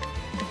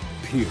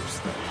 Pierce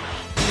them.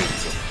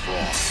 Wings of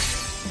frost.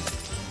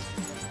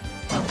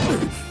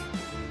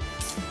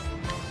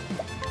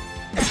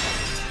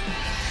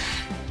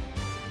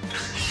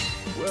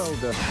 Well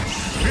done.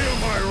 Feel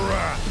my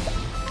wrath!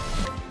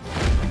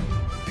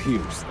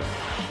 Pierce them.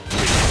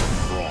 Wings of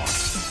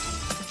frost.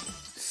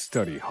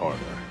 study harder.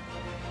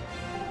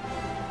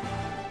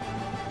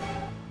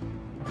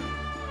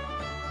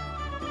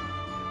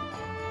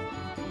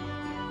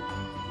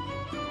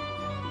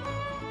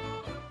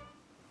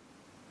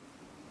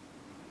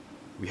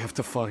 We have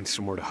to find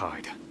somewhere to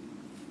hide.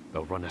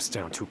 They'll run us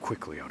down too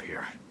quickly out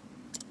here.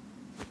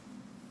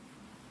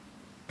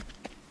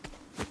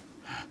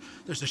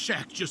 There's a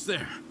shack just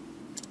there.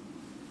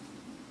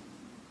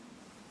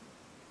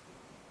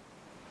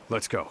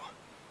 Let's go.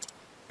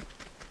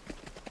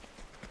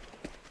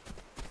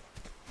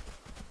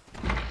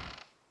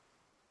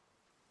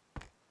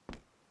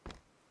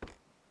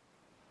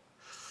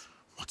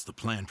 What's the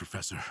plan,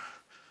 Professor?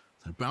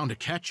 They're bound to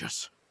catch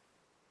us.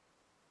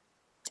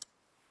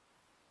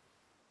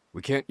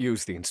 We can't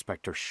use the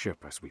Inspector's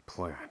ship as we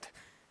planned.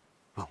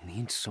 We'll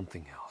need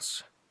something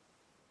else.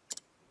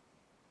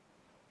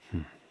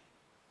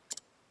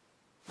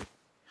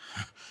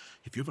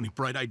 If you have any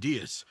bright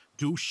ideas,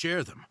 do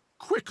share them.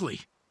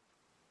 Quickly!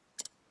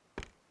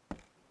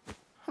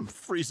 I'm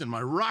freezing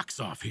my rocks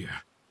off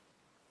here.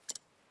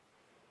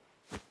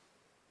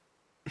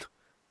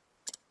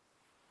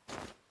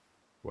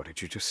 What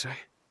did you just say?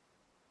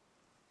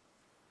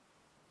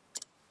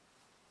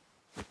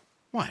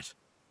 What?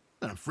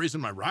 That I'm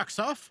freezing my rocks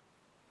off?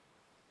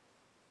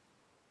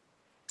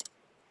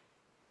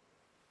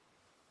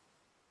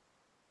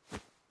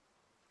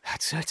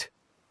 That's it?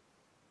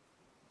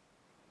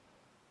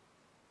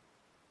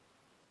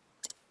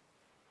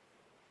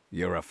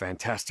 You're a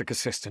fantastic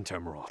assistant,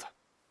 Emerald.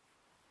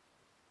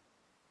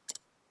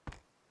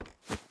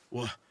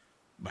 Well,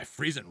 my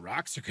freezing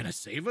rocks are gonna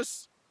save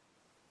us?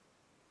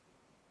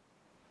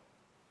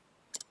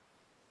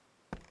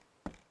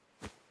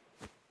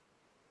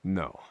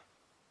 No.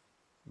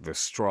 The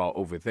straw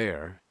over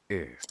there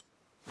is.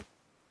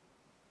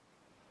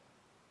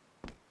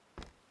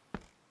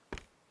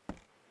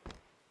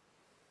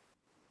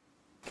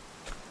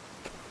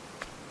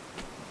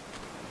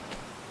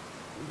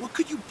 What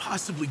could you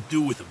possibly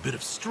do with a bit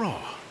of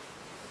straw?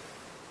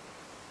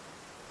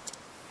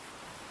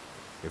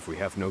 If we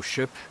have no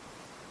ship,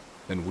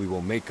 then we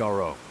will make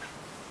our own.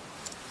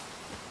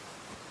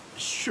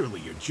 Surely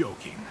you're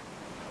joking.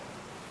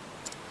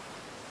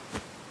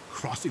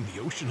 Crossing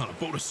the ocean on a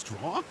boat of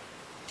straw?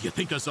 Do you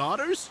think us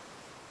otters?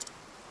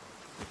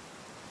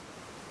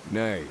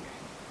 Nay,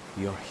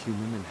 we are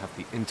human and have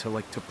the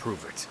intellect to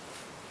prove it.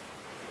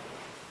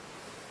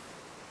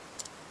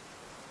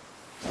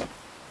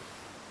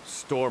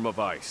 Storm of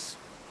ice,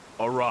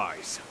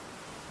 arise.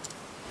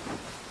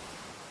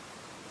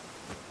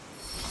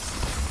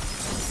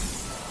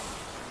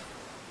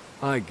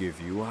 I give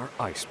you our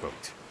ice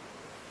boat.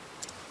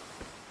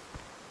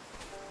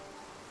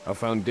 A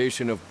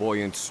foundation of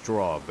buoyant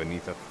straw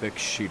beneath a thick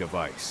sheet of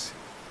ice.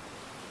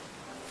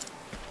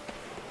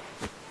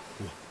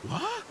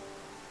 What?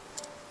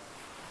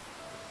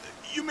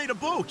 You made a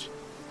boat!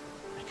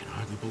 I can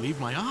hardly believe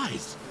my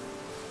eyes.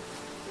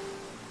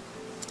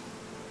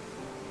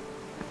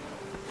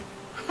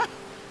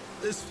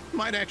 This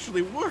might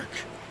actually work.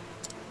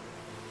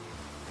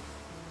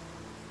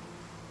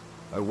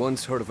 I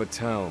once heard of a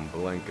town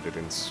blanketed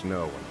in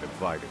snow and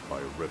divided by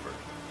a river.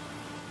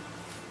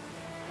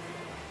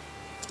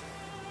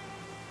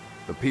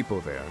 The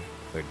people there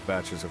laid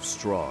batches of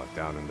straw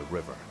down in the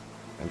river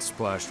and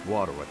splashed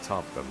water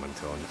atop them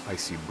until an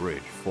icy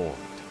bridge formed.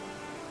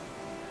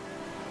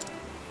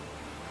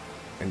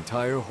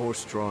 Entire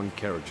horse-drawn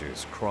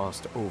carriages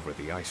crossed over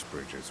the ice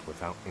bridges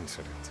without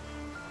incident.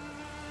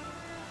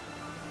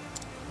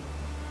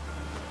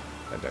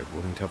 And I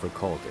wouldn't have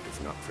recalled it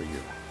if not for you.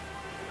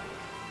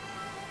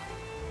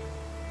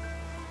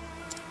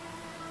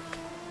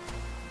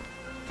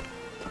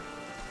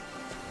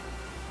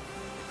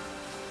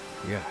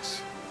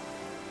 Yes.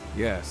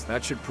 Yes,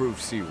 that should prove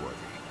seaworthy.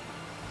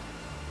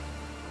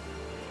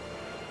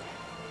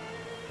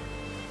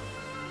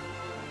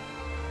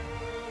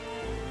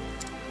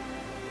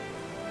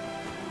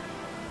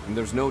 And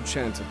there's no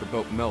chance of the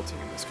boat melting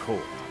in this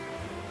cold.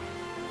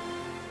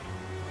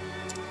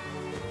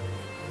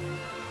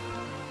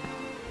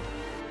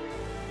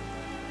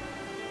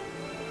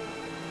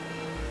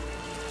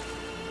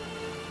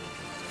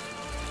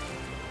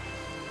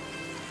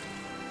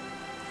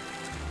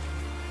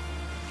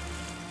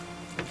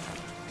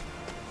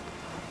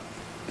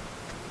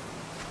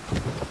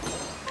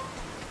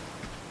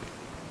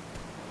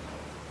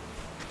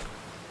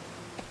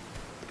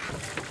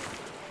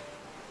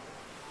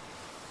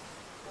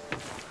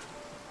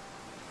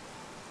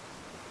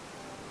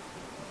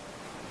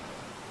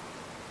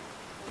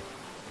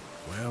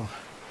 Well,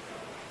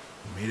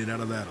 we made it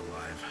out of that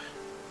alive.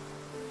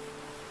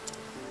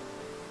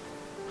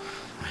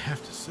 I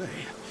have to say,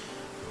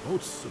 the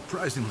boat's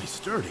surprisingly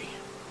sturdy.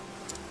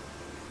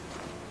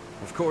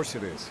 Of course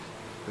it is.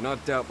 Do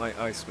not doubt my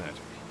ice magic.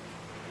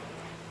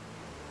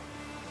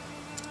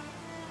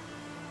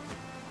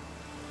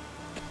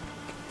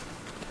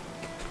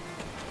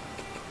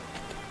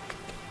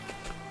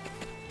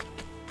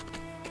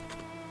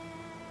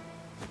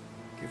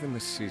 Given the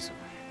season,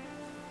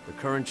 the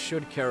current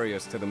should carry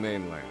us to the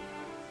mainland.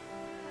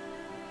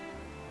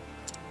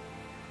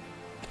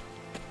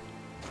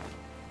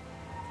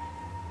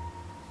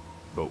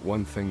 But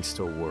one thing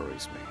still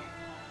worries me.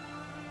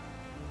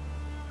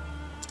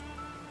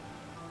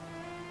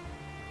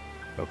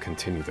 They'll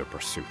continue their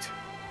pursuit,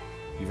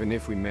 even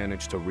if we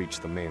manage to reach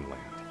the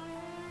mainland.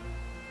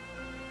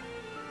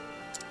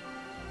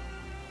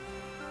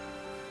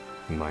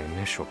 My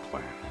initial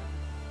plan.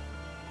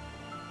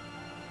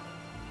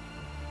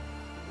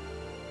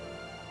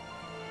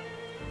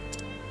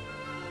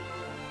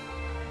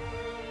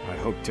 I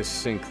hope to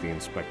sink the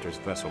Inspector's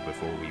vessel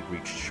before we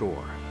reach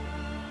shore.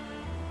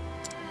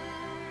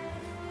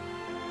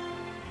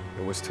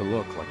 It was to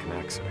look like an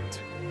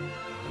accident,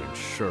 and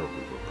ensure we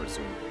were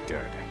presumed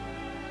dead.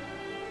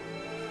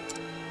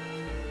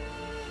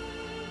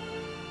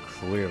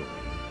 Clearly,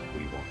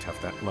 we won't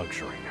have that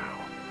luxury now.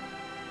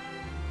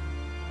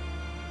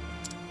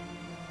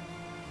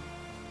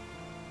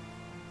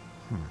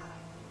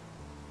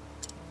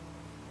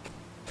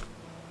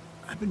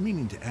 I've been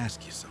meaning to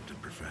ask you something,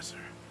 Professor.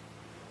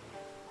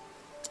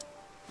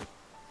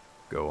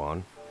 Go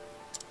on.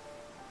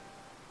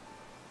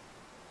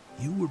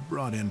 You were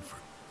brought in for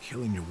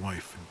killing your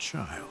wife and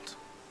child.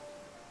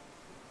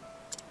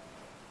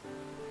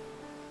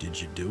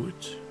 Did you do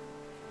it?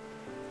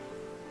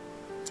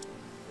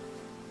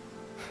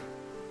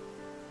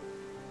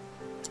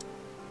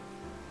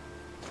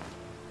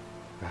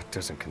 That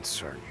doesn't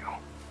concern you.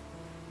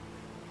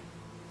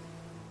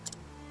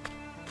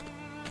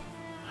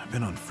 I've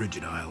been on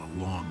Frigid Isle a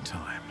long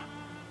time.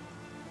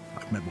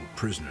 I've met more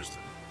prisoners than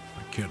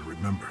I care to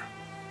remember.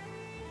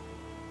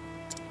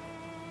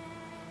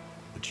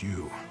 But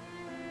you're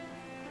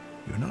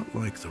not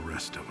like the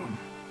rest of them.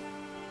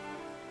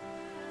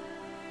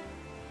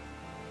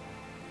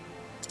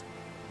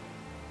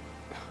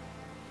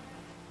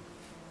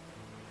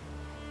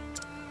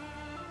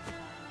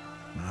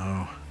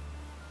 No,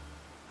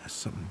 there's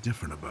something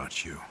different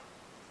about you.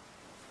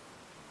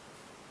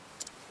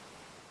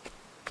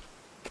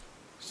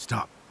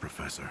 Stop,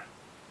 Professor.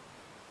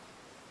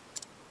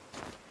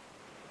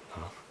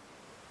 Huh?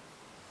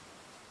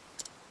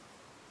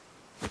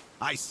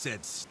 I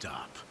said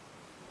stop.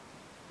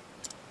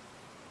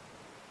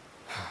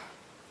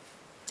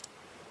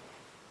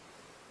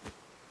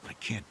 I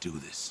can't do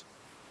this.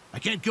 I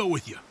can't go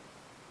with you.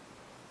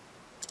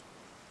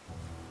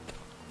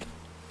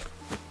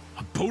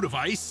 A boat of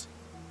ice?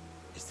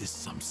 Is this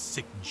some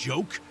sick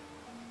joke?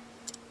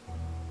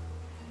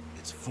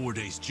 It's 4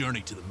 days'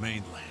 journey to the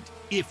mainland,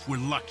 if we're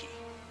lucky.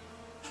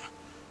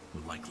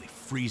 We'll likely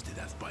freeze to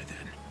death by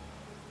then.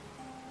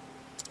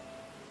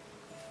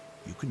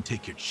 You can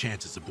take your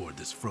chances aboard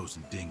this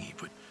frozen dinghy,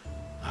 but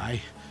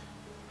I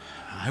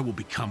will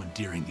be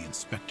commandeering the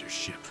Inspector's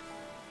ship.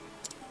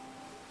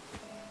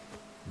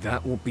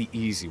 That won't be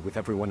easy with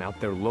everyone out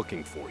there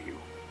looking for you.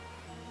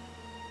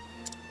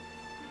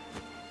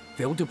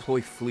 They'll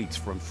deploy fleets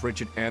from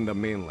Frigid and the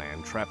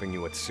mainland, trapping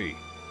you at sea.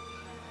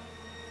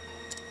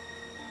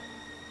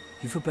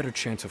 You've a better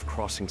chance of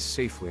crossing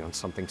safely on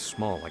something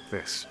small like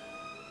this.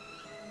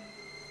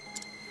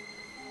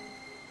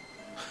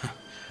 Well,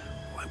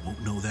 I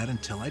won't know that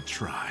until I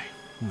try,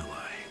 will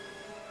I?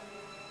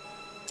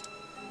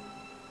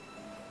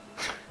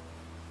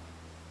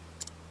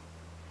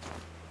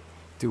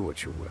 Do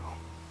what you will.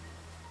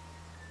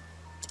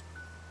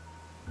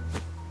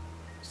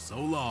 So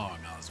long,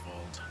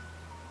 Oswald.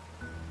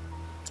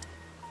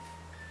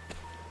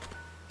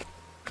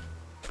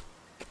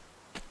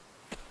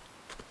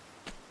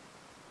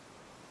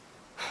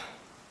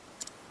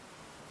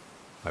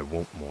 I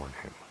won't mourn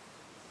him.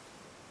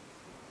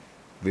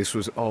 This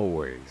was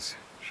always,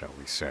 shall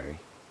we say,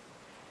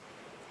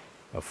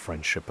 a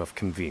friendship of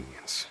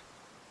convenience.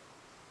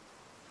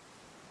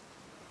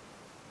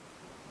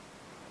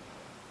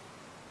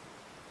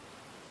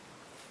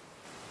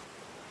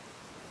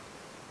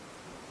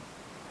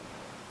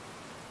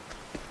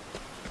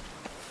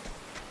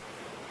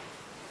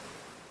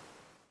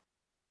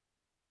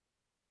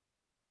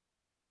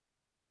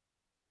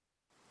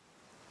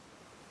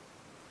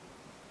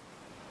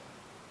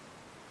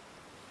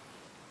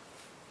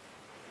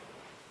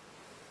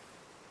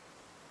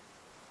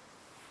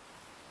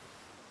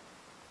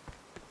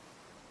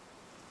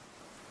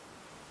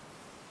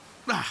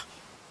 Ah!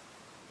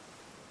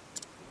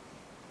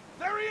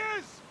 There he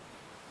is!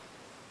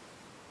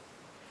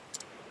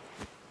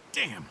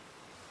 Damn!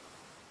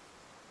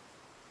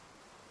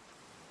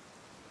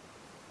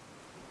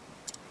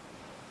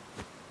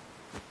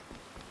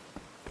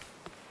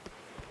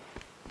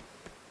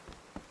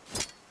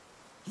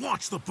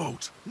 Launch the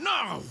boat!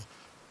 No!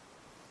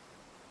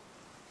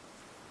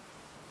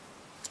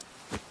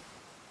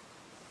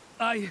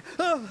 I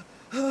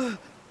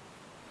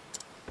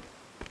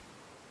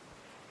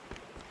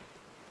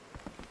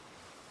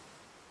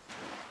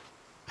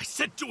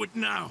said do it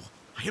now!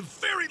 I have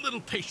very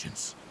little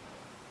patience!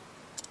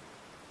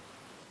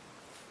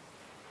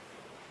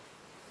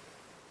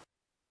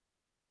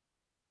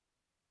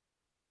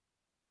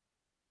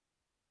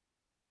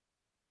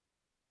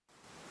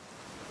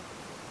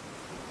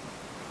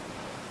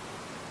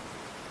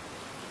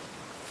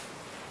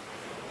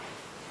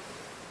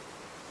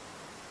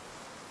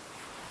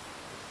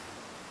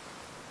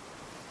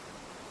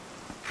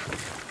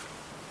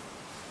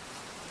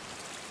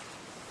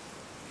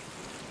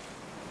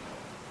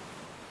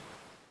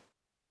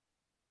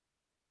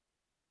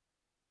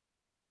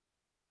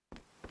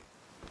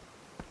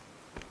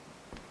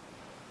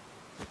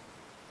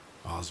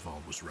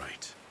 Oswald was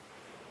right.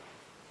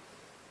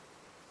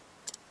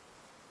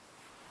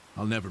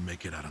 I'll never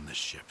make it out on this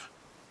ship.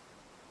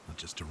 Not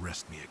just to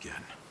arrest me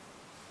again.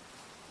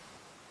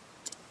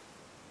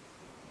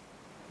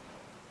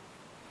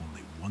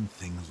 Only one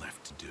thing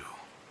left to do.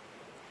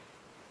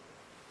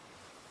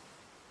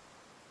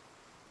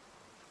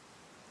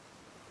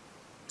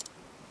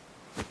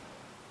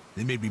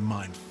 They made me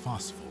mind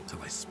phosphol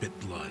till I spit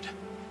blood.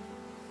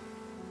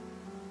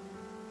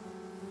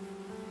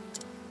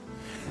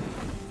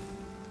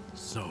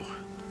 So,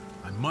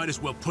 I might as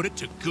well put it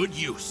to good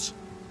use.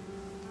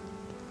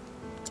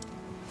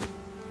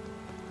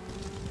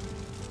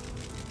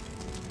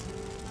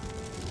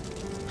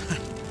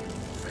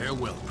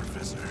 Farewell,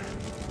 Professor.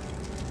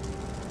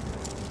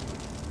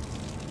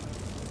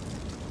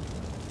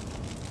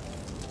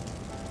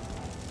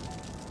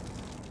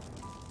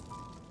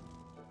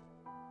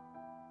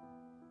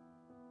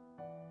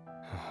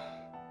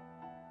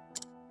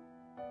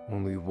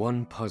 Only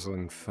one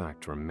puzzling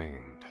fact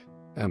remained.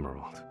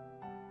 Emerald.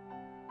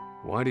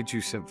 Why did you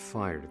set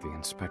fire to the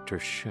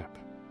Inspector's ship?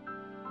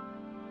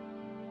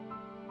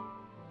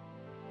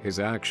 His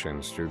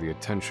actions drew the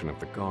attention of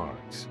the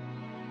guards,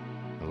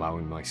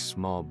 allowing my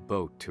small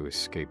boat to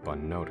escape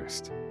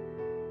unnoticed.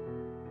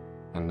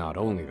 And not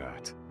only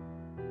that,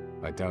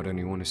 I doubt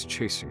anyone is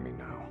chasing me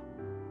now.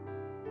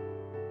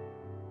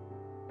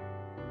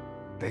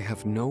 They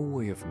have no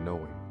way of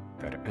knowing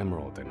that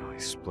Emerald and I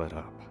split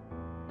up.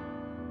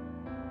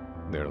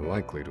 They're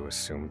likely to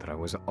assume that I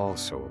was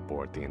also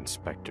aboard the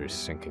Inspector's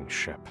sinking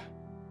ship.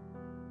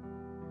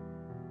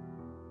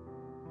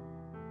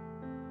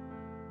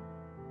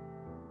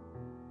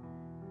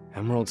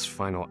 Emerald's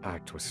final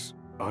act was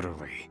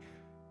utterly...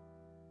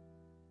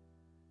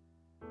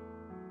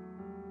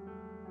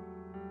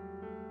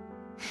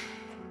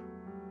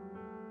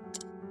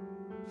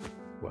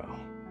 Well,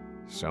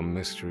 some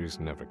mysteries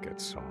never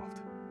get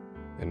solved.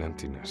 An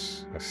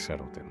emptiness has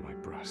settled in my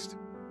breast.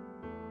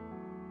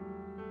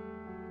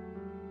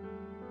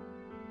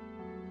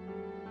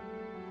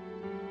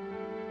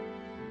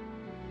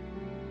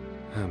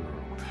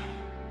 Emerald.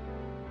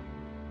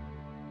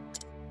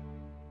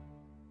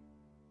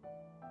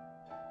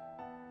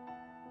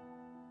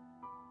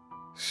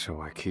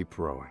 So I keep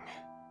rowing,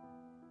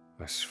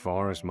 as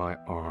far as my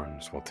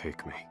arms will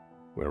take me,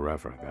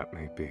 wherever that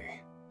may be.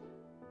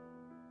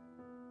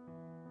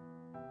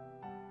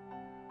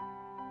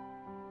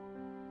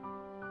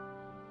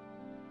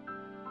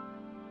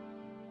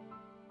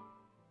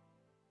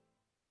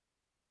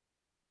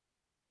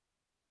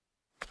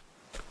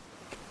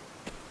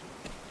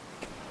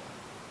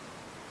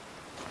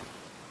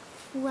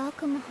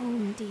 Welcome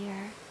home, dear.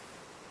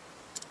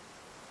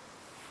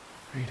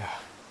 Rita.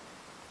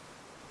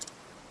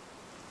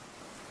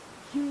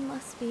 You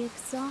must be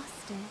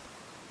exhausted.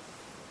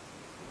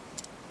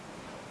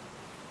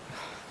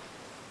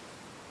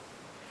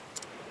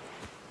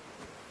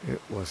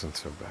 It wasn't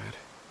so bad.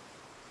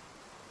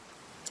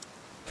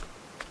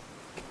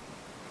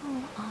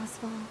 Oh,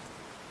 Oswald.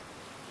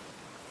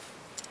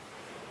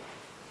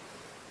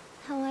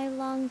 How I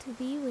long to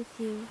be with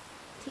you,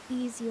 to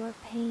ease your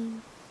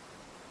pain.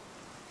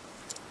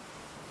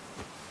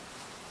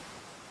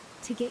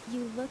 To get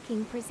you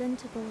looking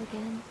presentable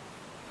again.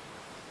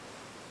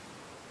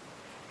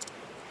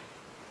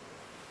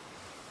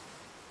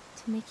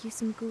 To make you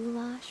some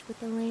goulash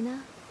with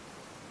Elena.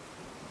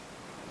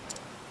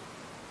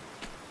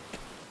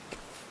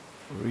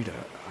 Rita,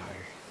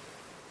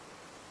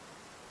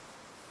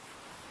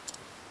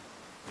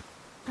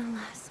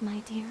 Alas, my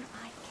dear,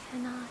 I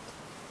cannot.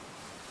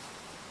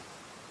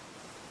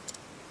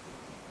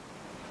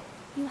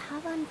 You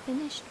have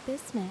unfinished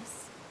business.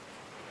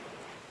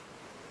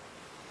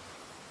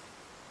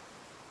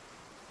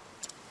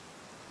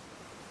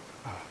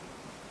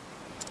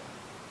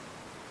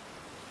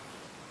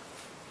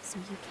 So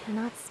you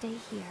cannot stay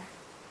here.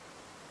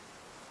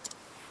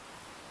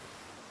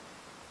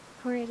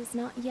 For it is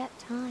not yet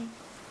time.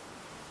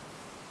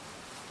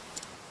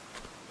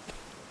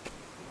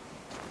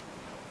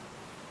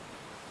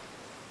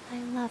 I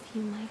love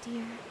you, my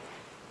dear.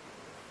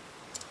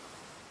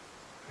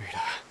 Rita.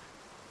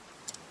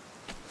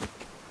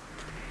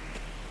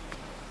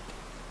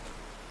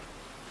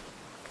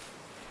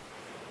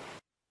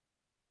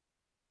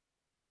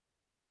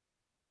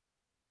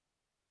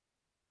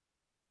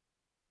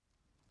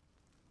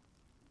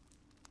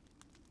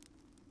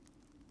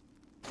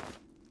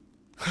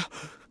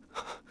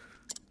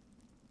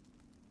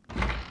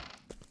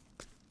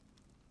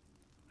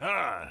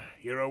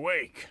 You're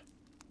awake.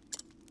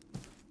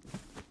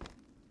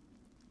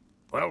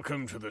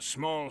 Welcome to the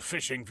small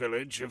fishing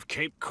village of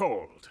Cape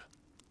Cold.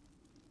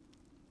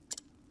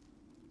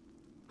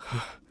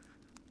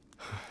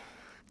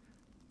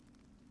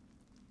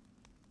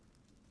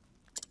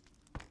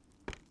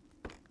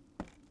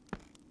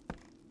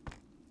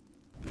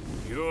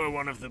 You're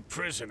one of the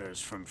prisoners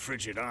from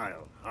Frigid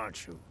Isle,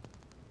 aren't you?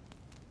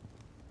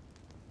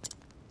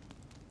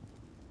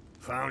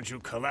 Found you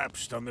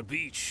collapsed on the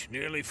beach,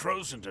 nearly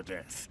frozen to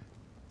death.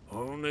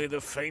 Only the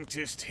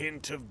faintest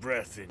hint of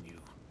breath in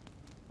you.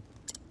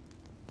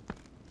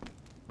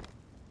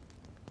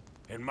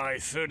 In my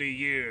 30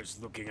 years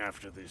looking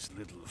after this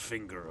little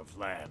finger of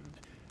land,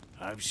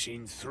 I've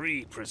seen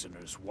 3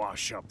 prisoners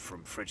wash up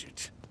from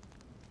Frigid.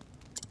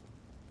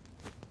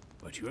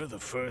 But you're the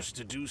first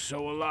to do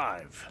so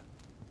alive.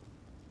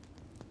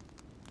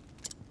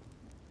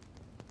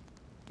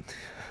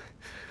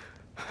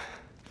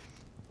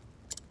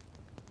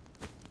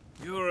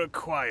 You're a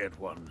quiet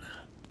one.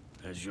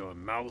 Has your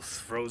mouth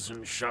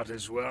frozen shut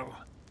as well?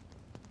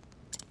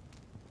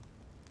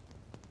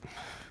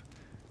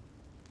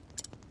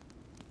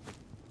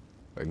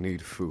 I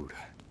need food.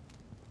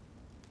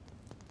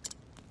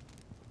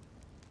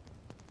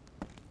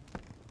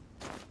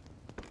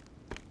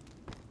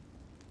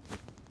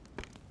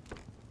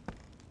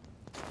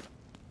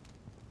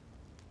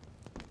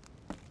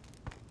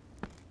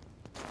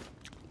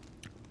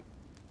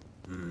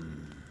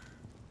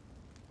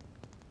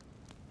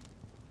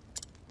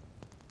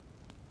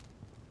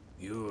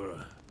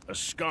 You're a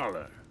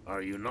scholar,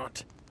 are you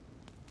not?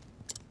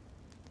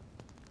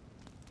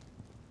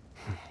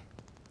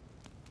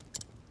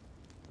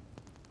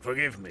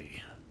 Forgive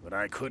me, but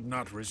I could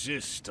not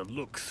resist to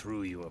look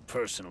through your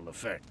personal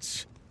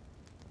effects.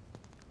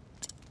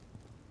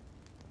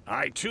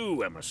 I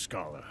too am a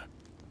scholar,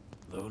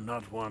 though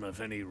not one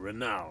of any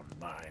renown,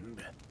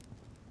 mind.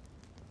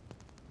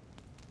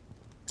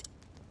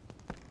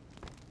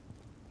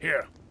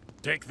 Here,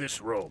 take this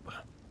robe.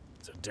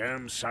 It's a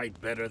damn sight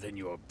better than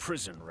your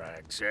prison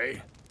rags, eh?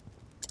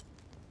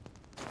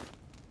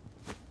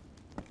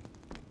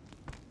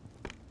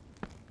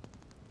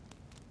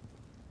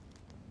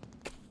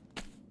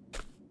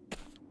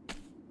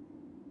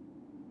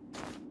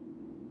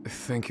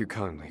 Thank you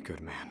kindly,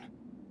 good man.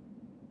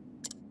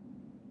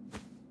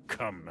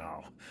 Come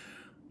now.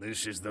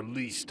 This is the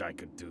least I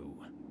could do.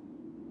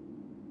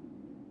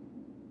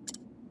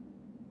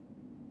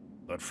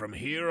 But from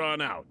here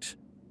on out,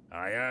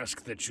 I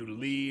ask that you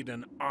lead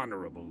an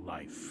honorable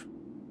life.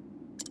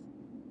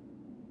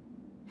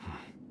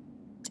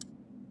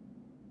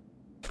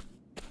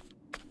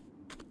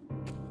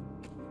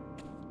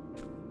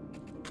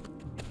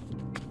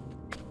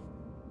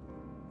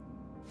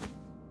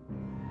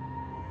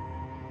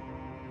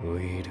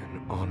 Lead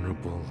an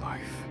honorable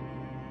life.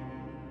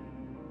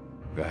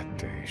 That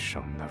day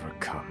shall never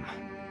come.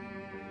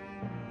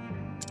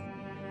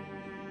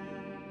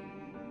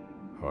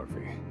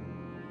 Harvey,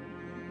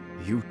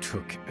 you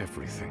took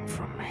everything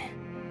from me.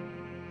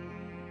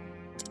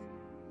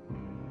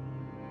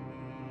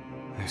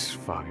 This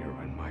fire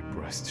in my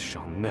breast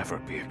shall never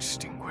be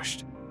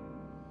extinguished.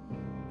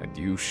 And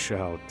you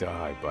shall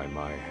die by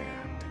my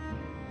hand.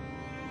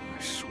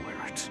 I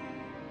swear it.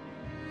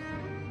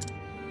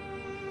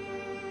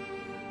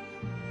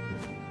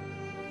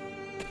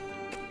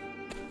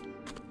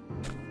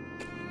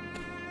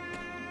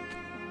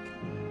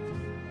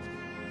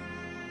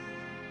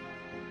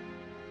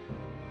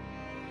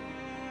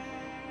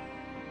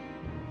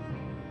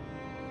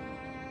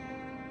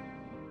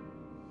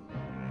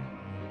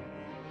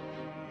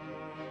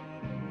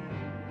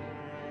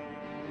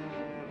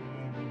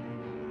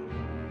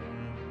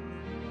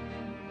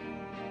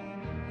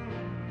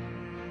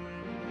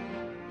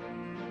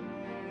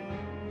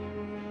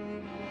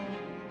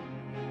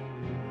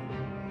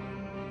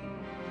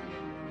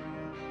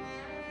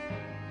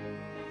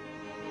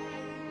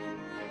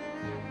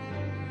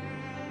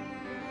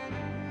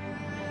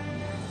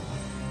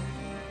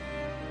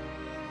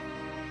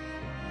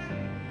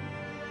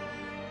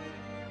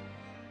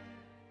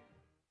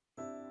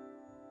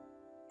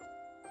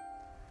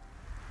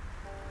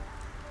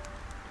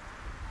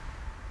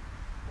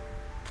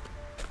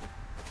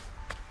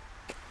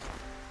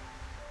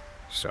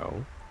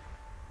 So,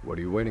 what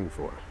are you waiting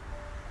for?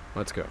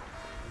 Let's go.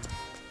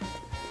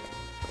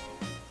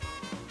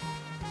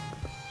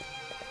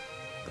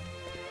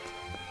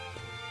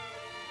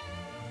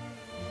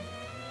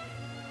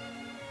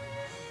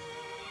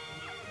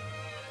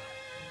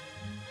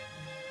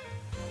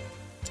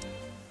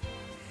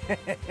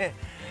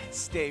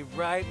 Stay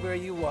right where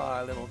you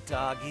are, little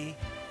doggy.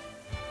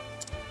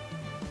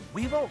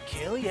 We won't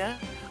kill ya.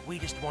 We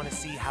just want to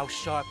see how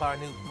sharp our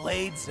new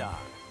blades are.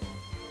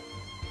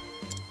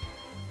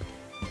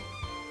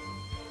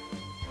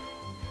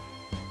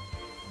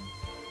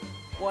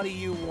 What do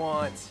you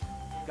want?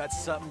 Got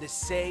something to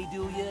say,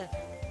 do ya?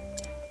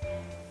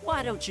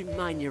 Why don't you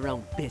mind your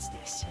own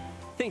business?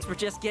 Things were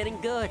just getting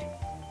good.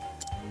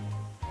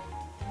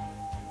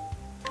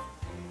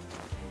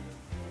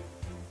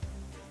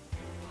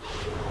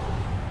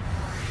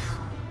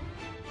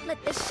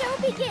 Let the show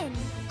begin.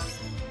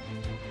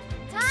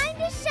 Time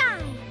to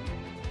shine.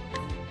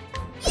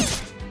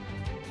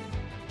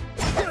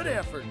 Good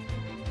effort.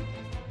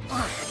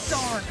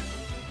 Darn.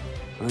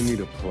 I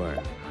need a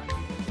plan.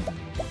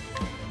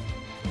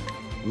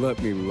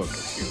 Let me look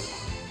at you.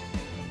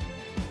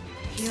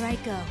 Here I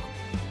go.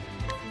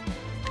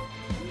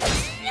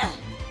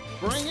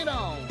 Bring it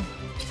on.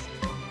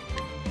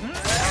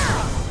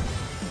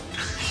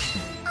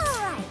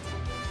 Alright.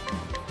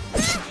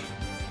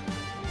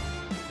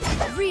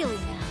 Really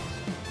now.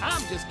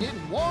 I'm just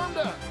getting warmed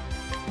up.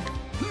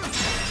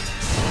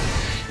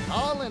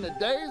 All in a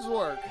day's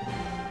work.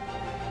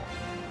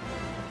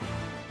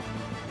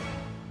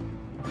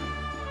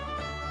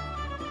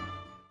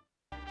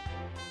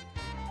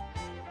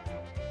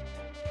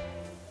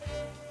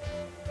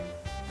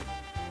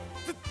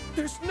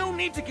 There's no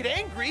need to get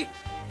angry.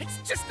 It's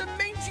just a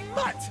mangy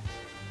mutt.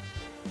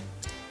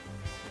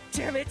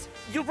 Damn it,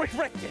 you'll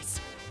regret this.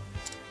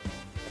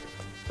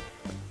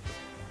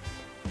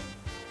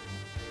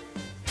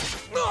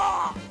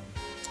 Ah!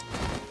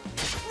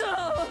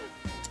 Ah!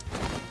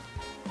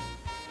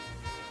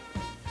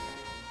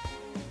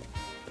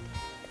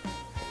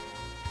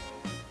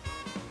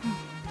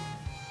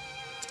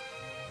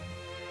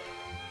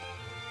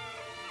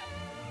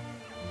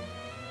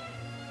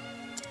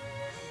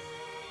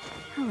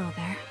 Hello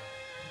there.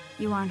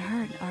 You aren't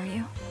hurt, are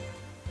you?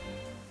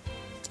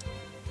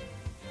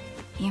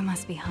 You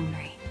must be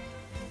hungry.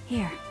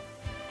 Here,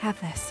 have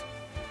this.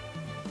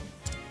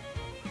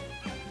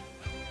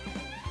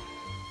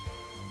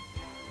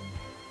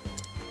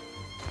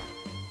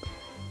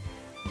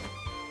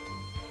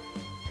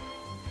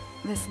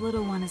 This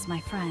little one is my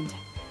friend.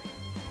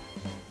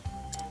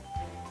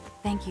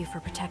 Thank you for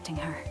protecting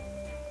her.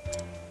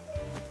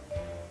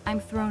 I'm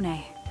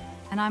Throne,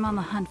 and I'm on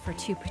the hunt for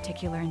two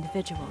particular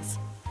individuals.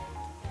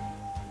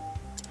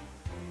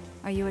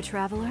 Are you a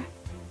traveler?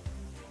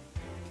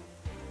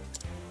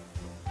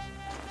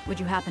 Would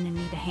you happen to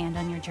need a hand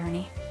on your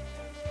journey?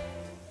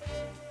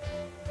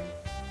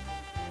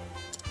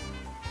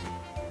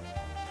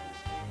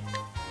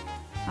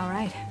 All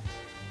right.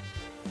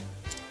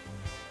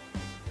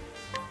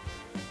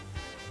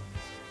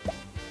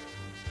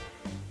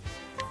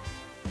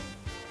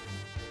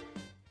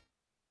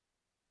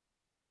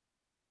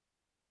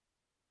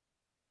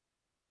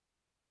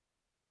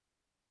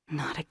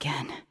 Not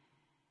again.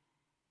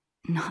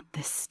 Not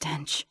this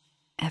stench.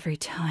 Every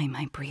time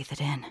I breathe it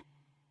in,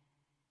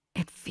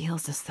 it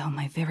feels as though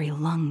my very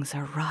lungs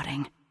are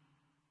rotting.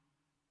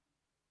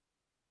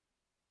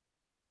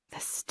 The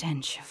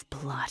stench of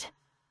blood.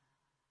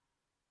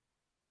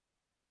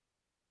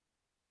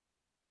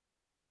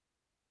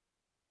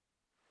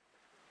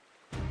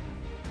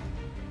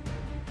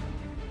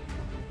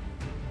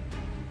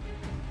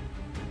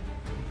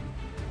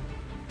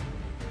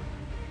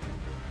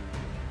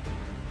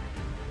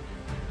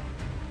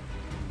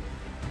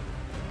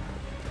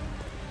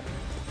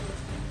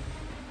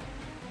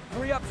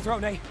 Hurry up,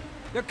 Throne.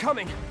 They're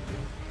coming.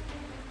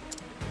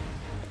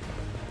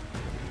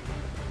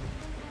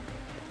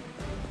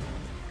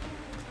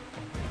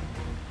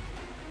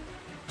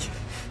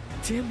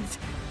 Damn it.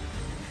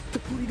 The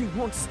bleeding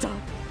won't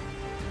stop.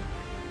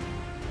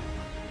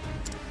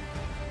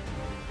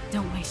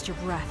 Don't waste your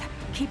breath.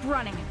 Keep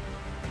running.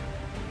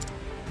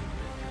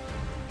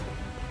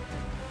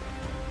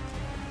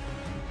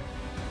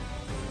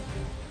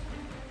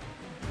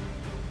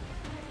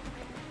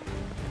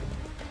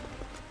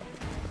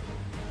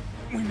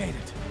 We made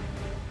it.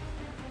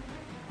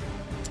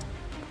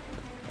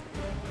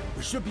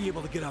 We should be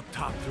able to get up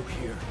top through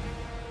here.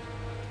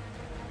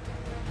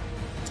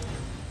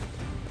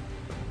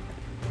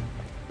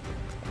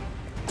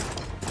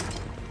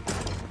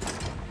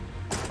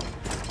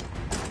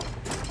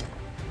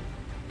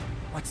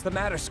 What's the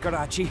matter,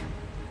 Scarachi?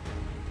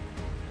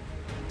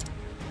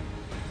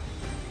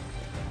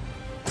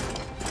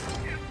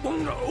 It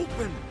won't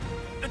open!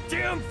 The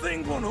damn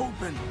thing won't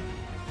open!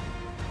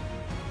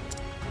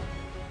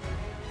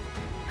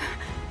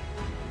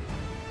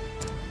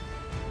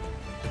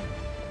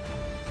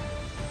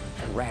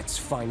 The rats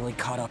finally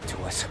caught up to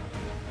us.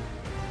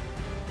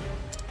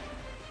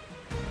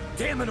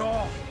 Damn it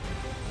all!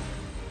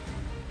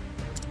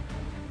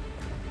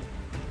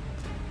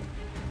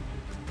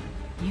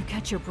 You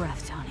catch your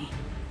breath, Tawny.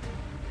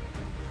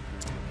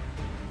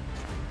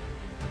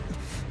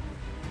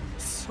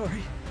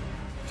 Sorry,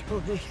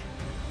 Tony.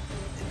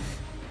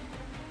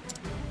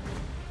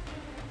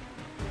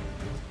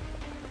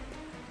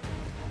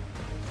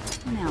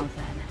 Now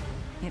then,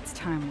 it's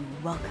time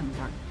we welcomed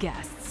our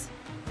guests.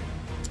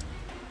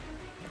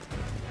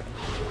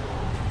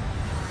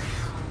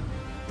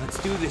 Let's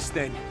do this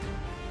then.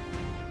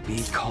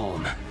 Be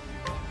calm.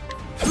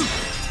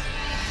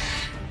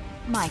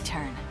 My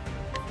turn.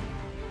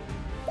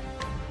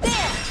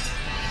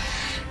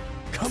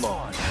 Come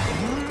on!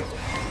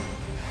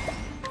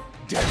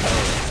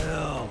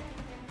 Hell!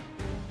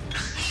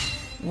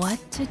 What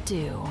to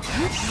do?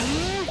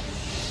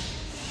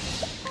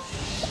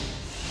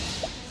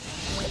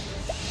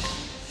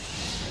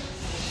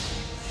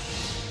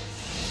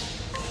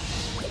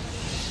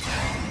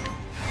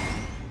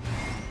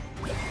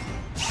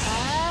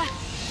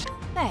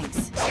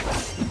 Thanks.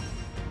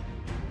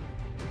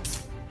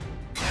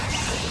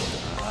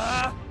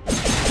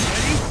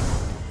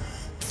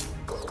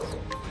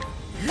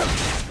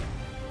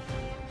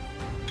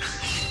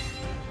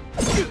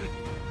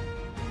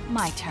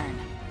 My turn.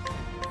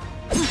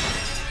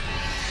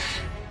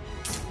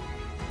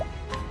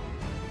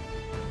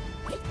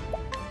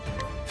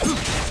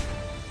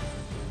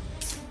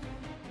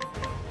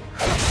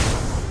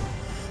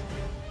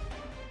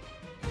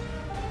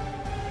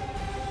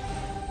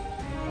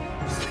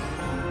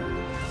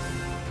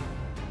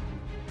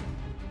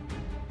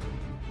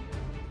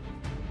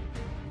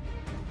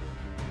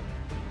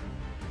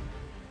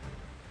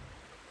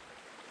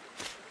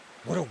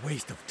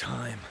 waste of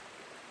time.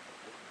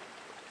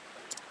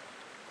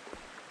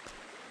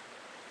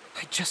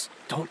 I just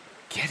don't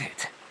get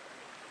it.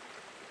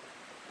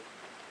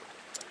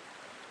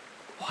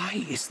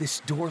 Why is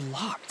this door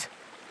locked?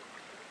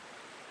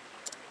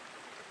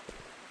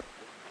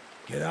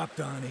 Get up,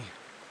 Donnie.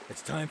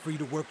 It's time for you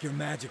to work your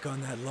magic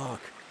on that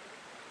lock.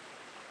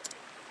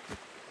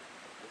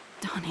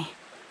 Donnie.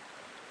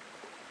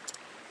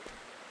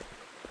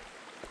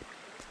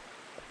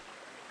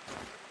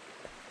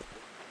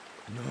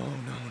 No.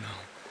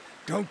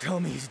 Don't tell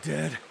me he's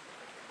dead.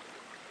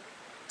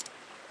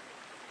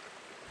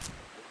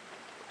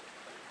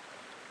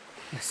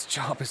 This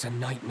job is a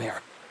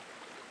nightmare.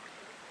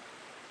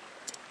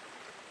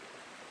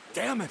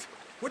 Damn it!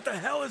 What the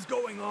hell is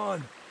going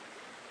on?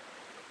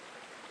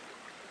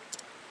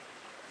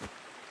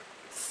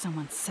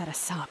 Someone set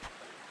us up.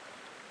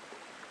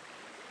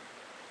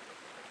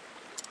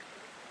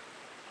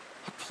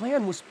 Our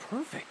plan was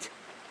perfect.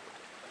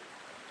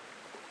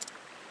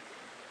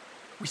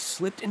 We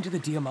slipped into the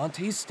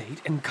Diamante estate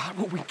and got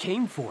what we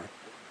came for.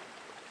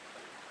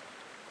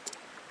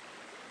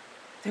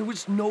 There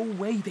was no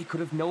way they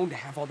could have known to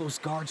have all those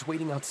guards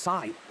waiting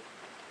outside.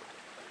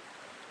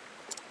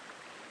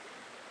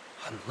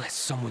 Unless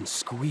someone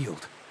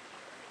squealed.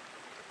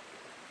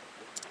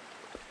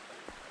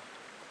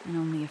 And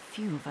only a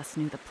few of us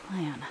knew the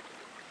plan.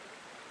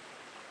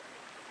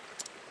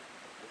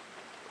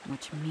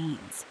 Which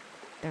means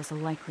there's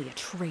likely a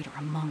traitor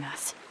among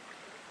us.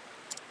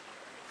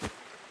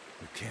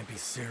 You can't be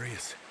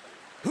serious.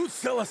 Who'd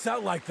sell us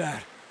out like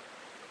that?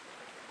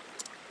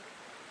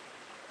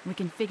 We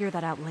can figure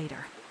that out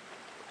later.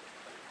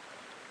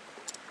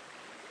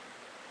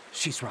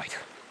 She's right.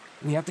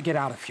 We have to get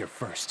out of here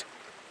first.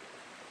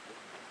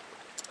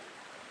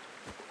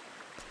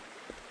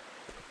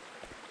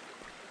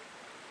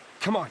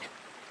 Come on.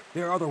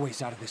 There are other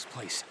ways out of this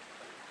place.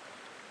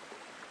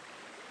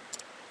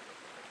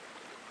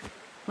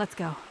 Let's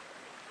go.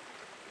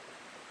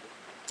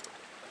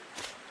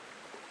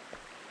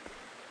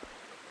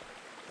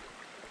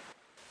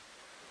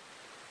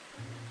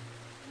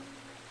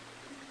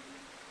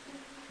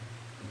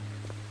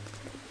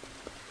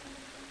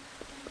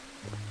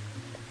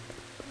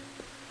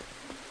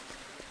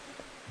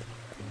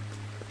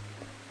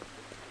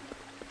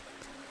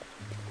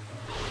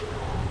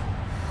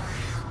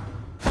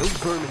 No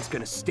vermin's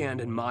gonna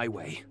stand in my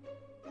way.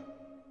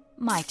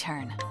 My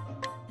turn.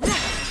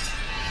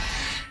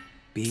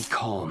 Be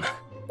calm.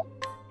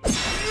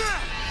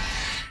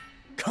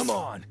 Come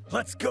on,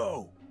 let's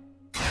go!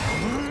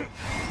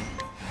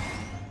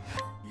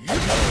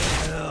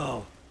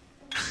 Hell.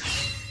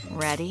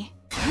 Ready?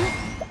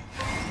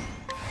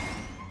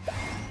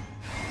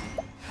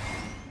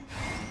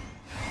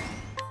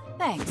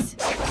 Thanks.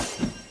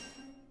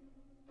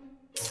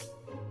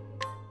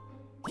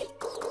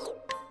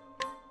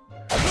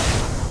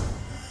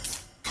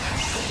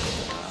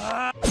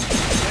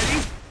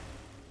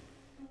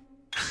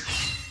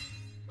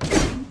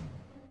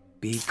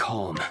 Be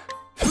calm.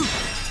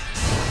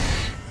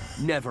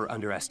 Never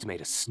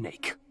underestimate a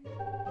snake.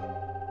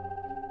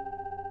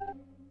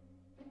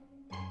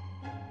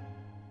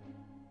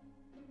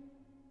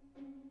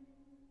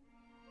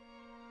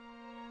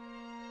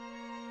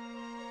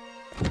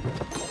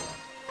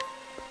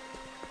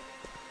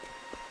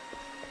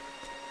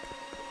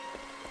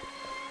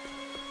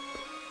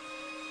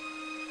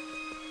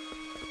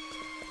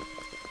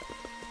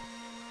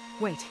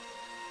 Wait.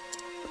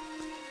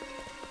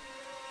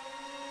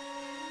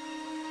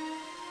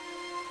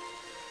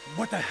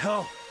 What the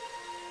hell?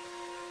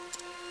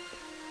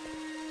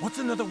 What's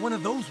another one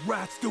of those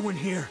rats doing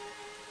here?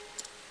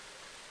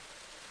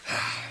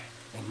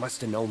 They must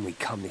have known we'd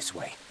come this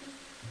way.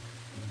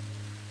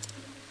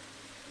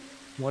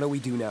 What do we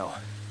do now?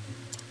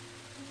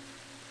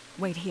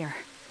 Wait here.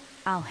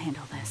 I'll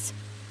handle this.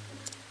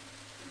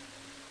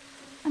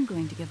 I'm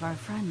going to give our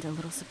friend a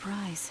little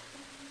surprise.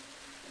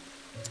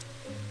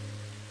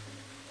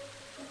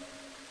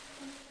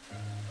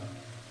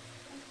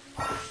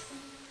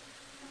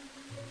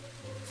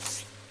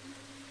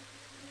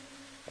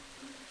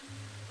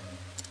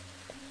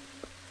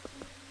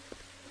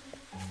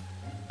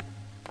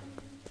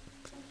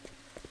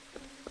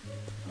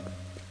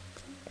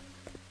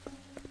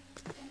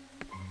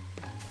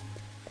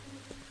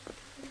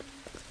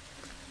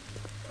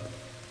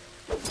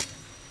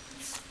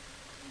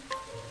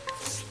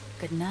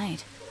 Good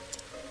night.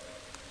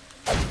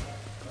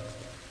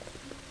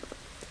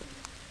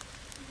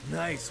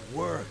 Nice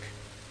work.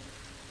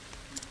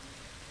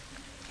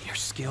 Your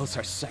skills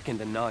are second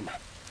to none.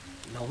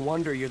 No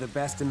wonder you're the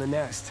best in the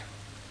nest.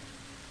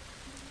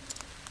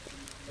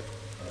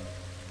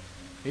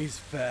 He's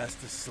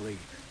fast asleep.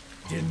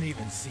 Didn't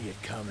even see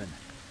it coming.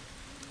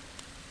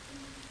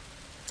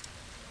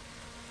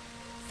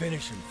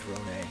 Finish him,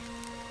 Throne.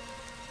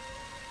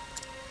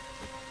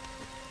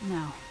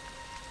 No.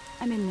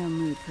 I'm in no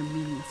mood for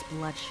meaningless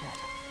bloodshed.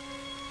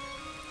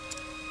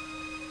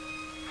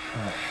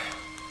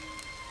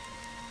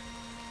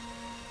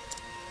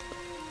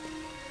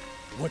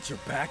 What's your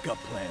backup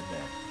plan,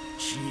 then?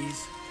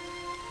 Cheese?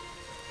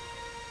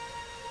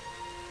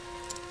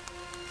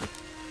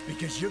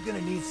 Because you're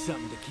gonna need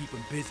something to keep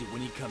him busy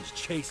when he comes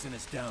chasing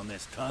us down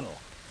this tunnel.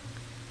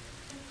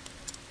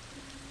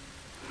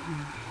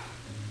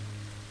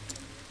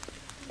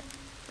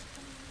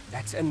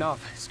 That's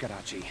enough,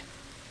 Scarachi.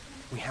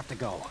 We have to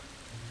go.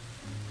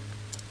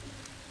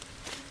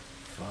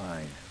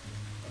 Fine.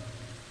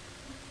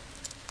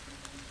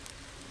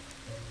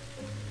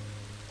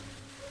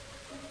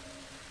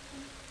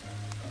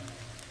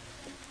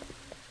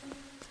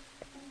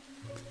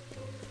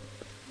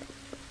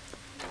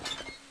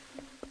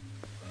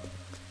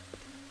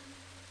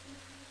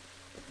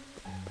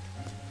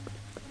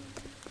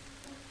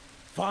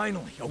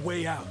 Finally, a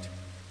way out.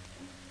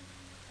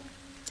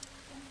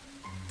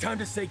 Time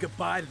to say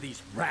goodbye to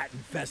these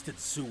rat-infested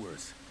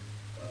sewers.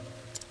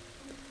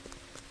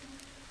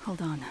 Hold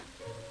on.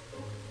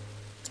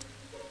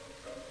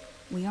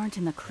 We aren't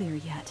in the clear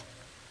yet.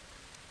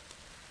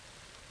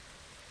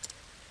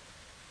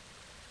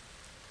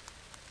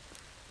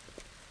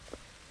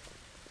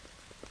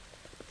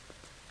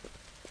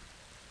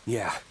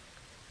 Yeah,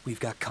 we've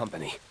got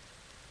company.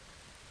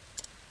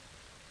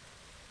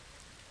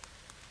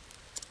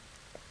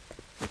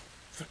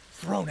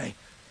 Throne,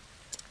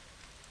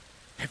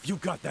 if you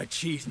got that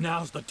cheese,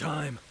 now's the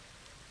time.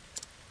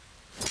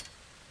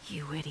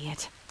 You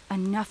idiot.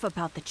 Enough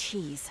about the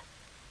cheese.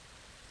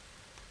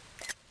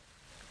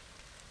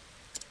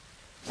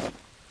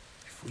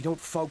 If we don't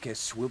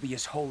focus, we'll be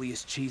as holy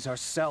as cheese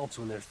ourselves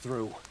when they're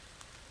through.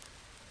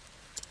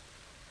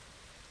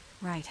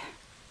 Right.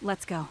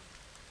 Let's go.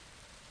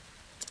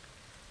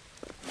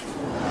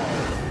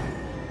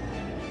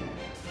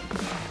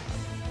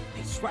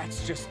 These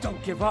rats just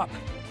don't give up.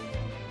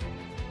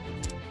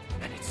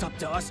 And it's up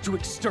to us to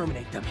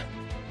exterminate them.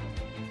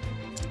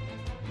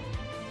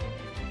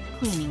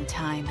 Cleaning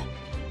time.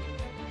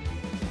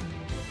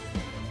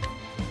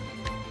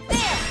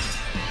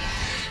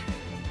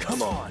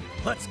 Come on,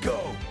 let's go!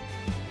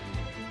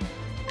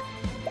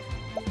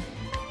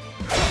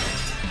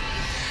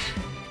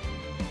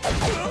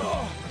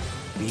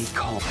 Be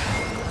calm.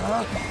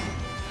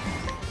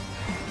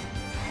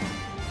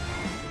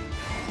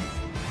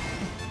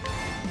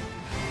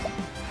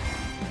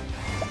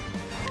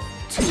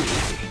 Too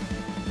easy.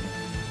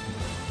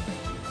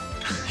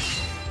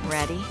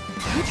 Ready?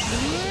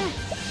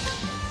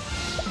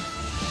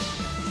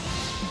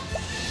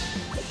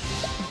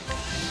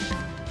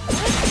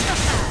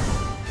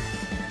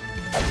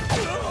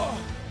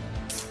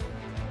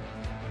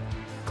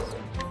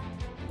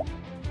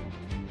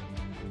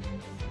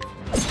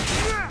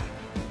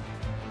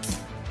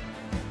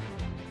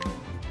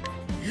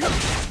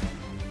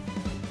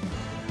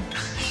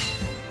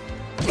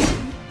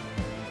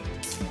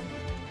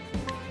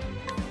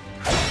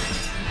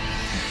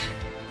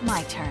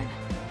 My turn.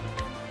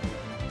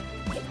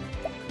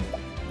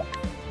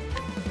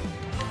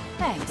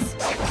 Thanks.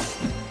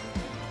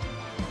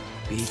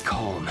 Be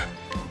calm.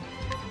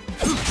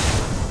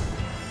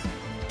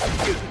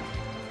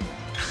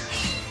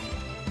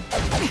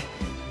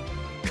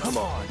 Come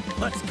on,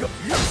 let's go.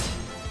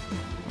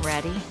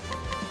 Ready?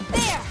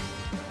 There!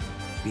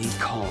 Be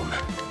calm.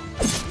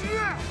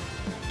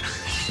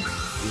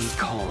 Be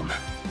calm.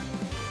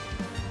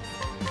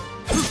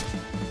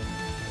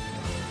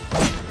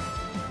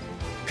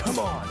 Come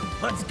on,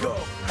 let's go.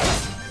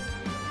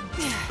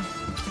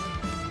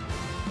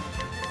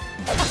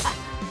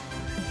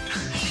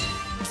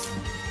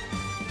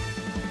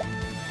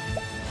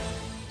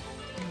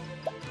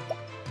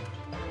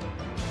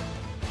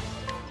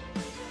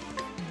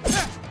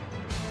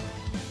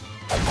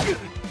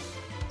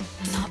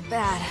 Not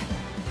bad.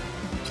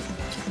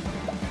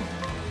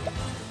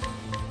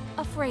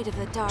 Afraid of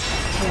the dark.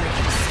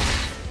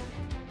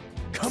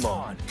 Come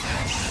on.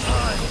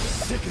 I'm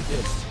sick of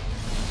this.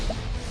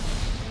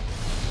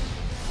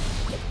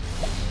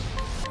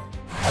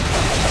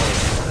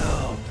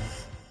 Oh.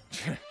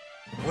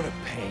 What a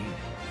pain.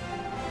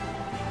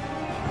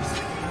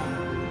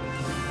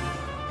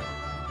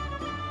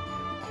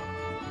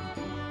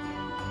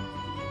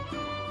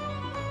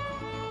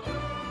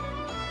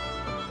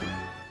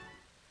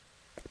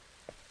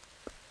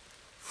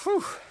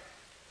 Whew.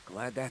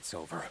 Glad that's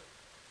over.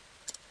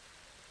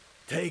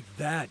 Take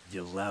that,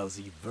 you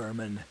lousy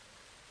vermin.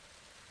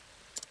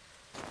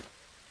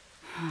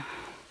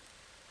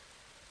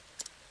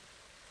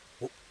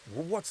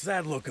 What's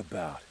that look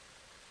about?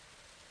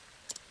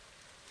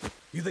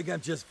 You think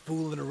I'm just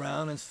fooling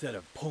around instead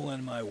of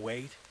pulling my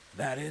weight?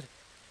 That it?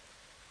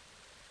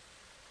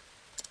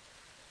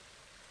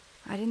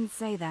 I didn't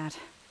say that.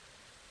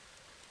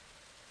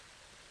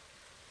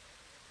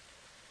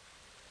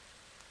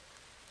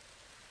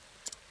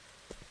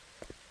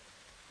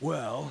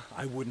 Well,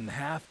 I wouldn't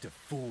have to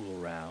fool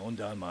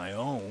around on my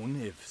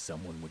own if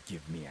someone would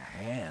give me a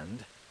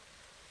hand.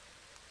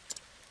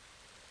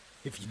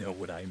 If you know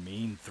what I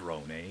mean,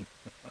 Throne.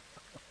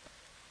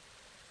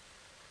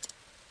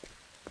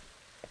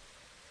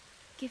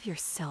 Give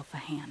yourself a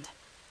hand.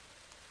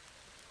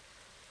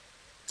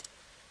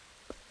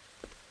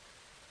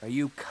 Are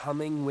you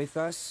coming with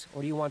us,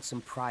 or do you want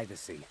some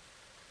privacy?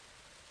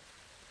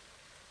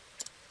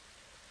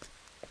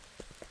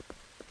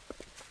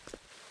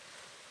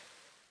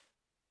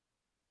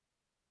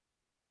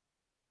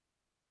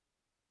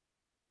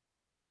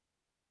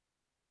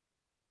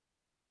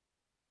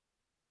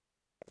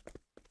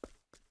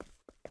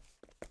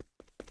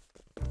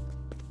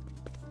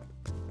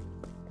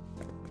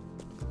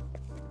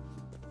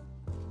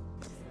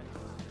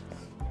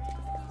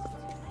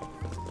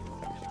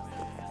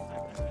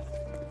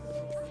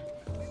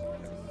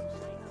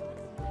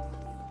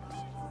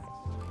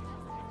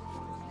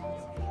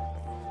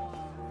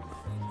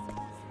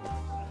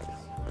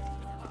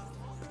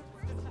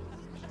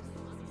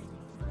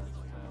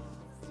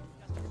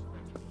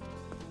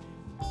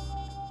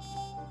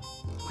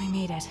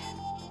 made it.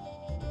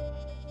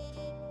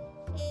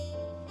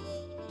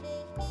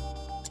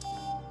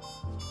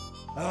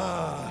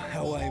 Ah,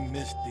 how I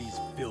missed these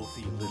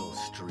filthy little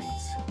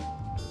streets.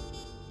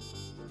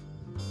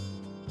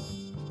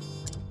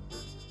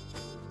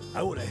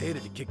 I would have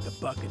hated to kick the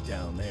bucket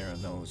down there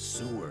in those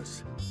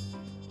sewers.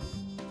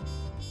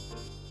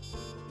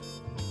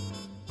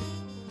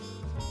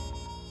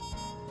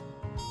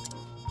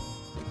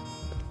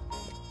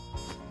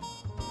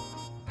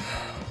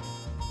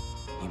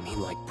 You mean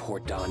like poor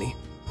Donnie?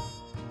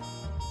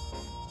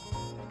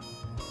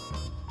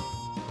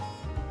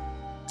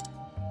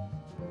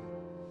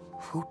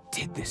 Who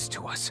did this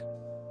to us?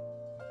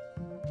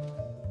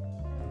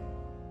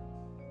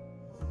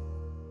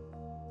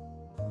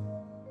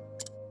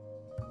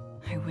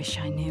 I wish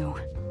I knew.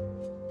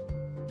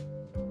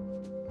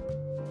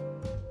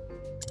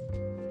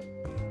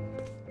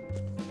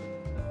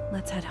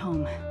 Let's head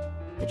home.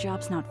 The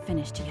job's not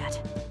finished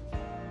yet.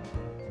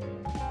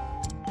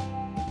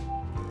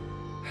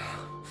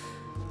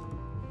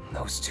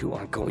 Those two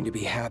aren't going to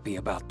be happy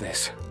about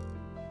this.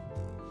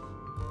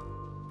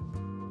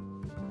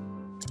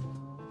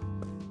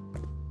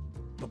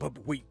 But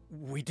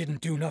we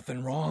didn't do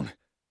nothing wrong.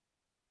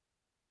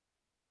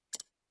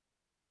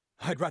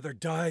 I'd rather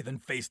die than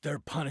face their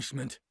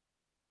punishment.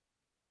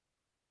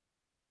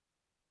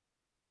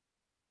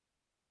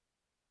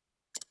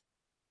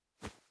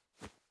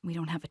 We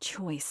don't have a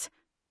choice.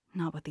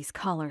 Not with these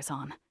collars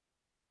on.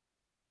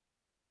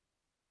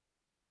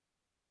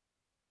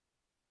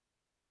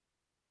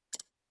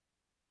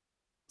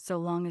 So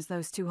long as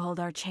those two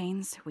hold our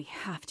chains, we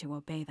have to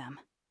obey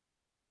them.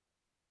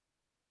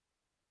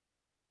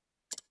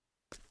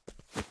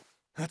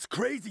 That's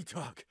crazy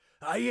talk.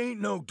 I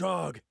ain't no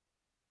dog.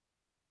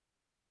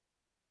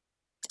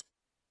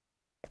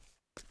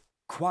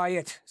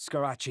 Quiet,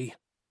 Scarachi.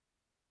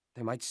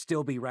 There might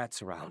still be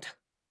rats around.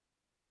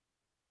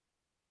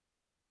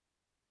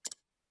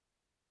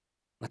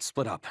 Let's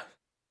split up.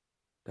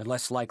 They're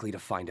less likely to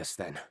find us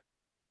then.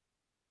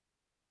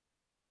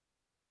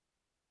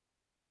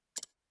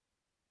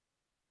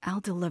 I'll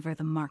deliver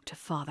the mark to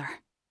Father.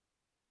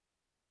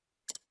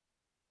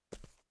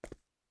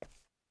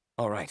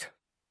 All right.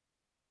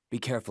 Be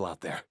careful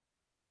out there.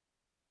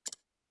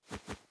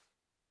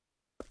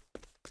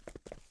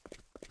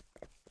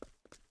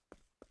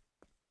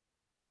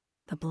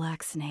 The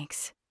Black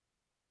Snakes.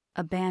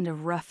 A band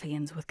of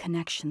ruffians with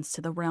connections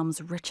to the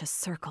realm's richest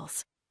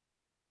circles.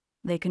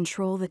 They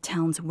control the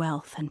town's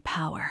wealth and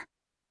power.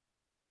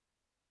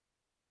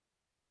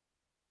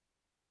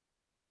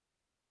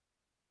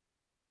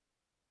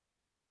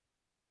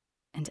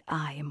 And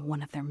I am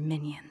one of their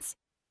minions.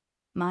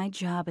 My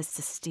job is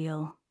to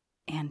steal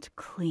and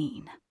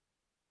clean.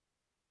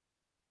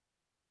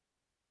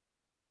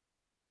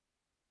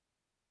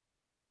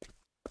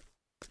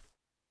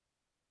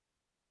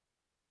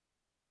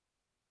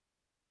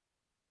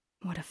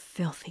 What a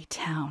filthy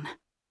town.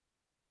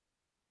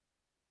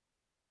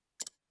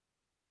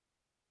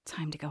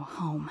 Time to go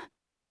home.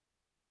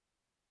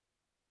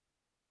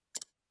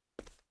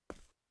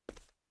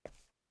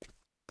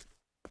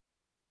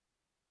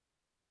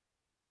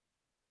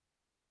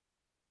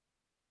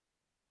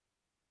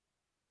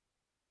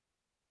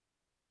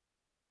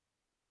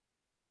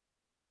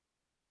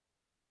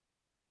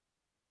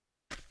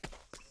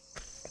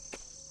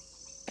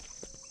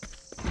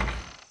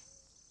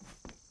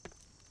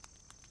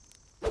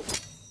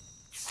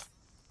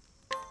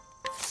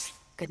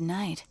 Good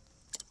night.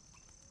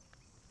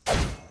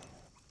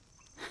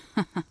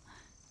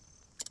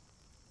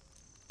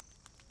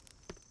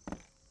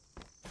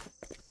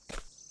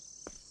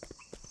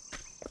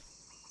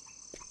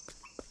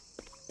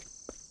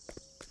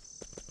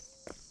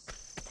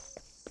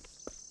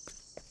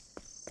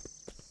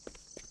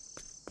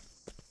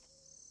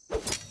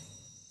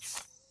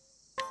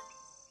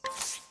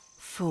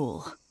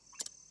 Fool.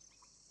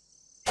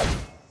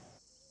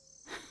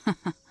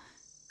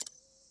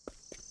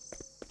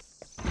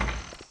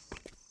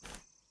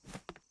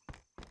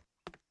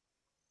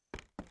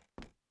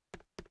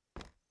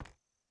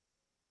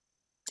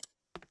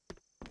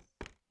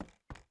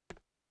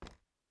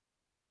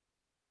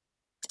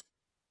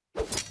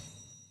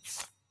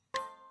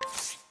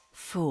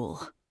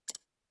 Fool.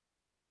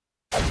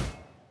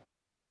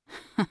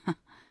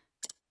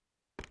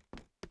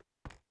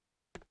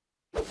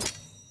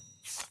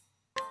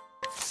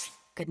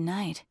 Good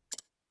night.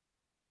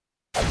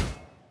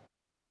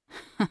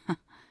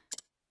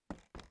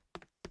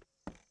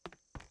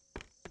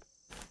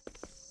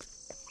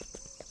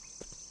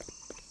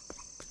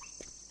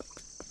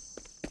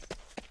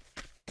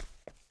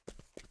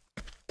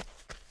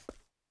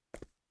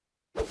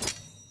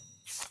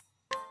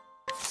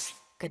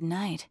 Good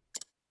night.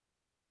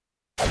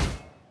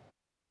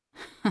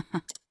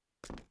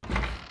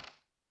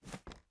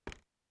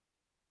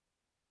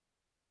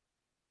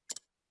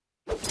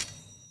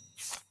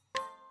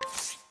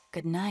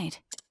 Good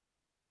night.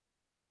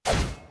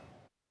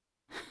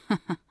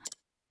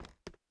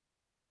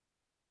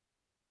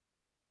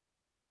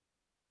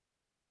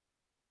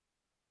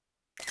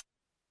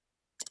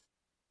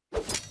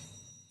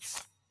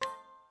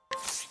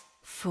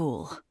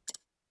 fool.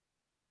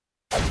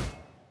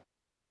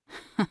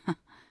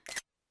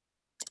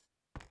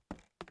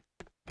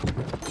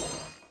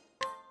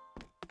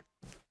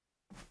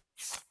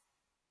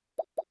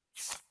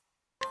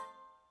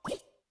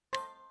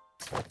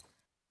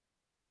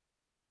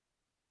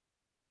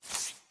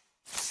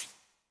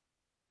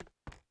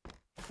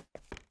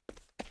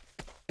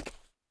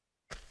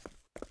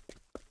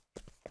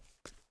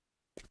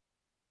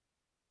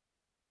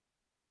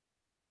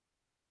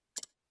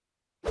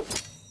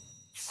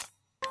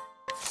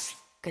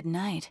 Good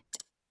night.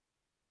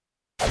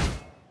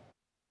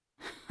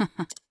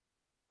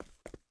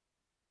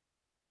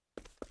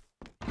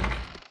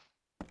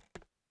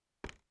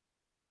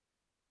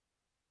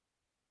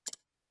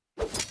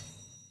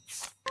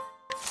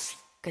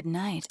 Good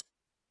night.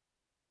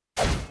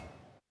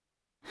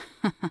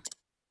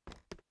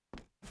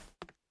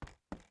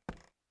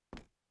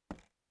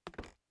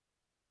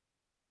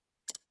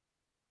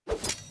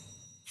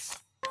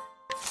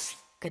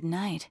 Good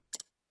night.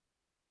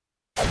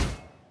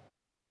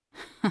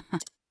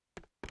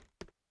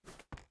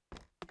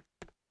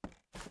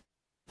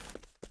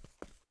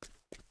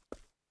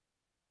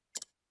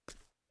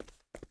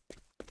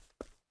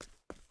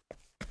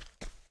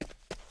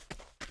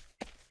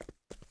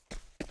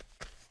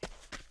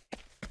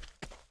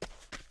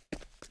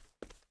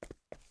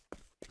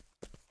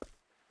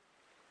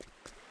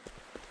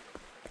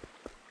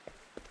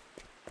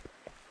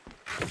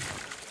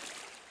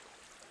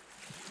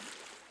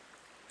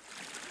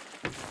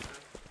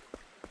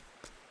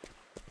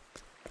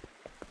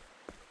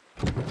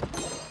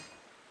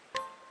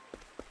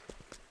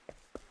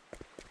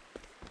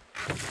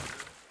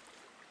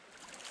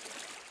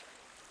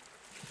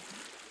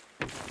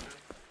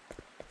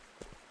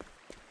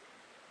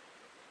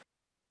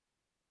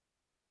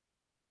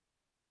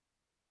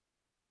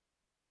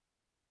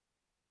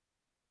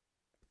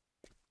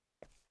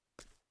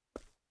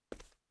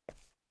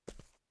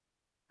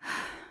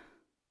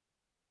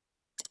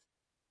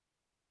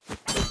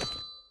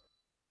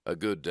 A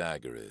good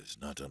dagger is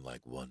not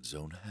unlike one's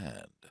own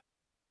hand.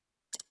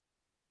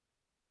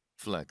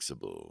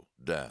 Flexible,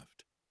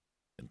 deft,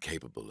 and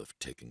capable of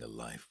taking a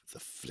life with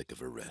the flick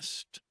of a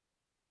wrist.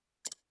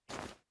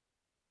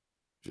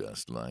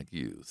 Just like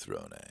you,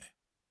 Throne.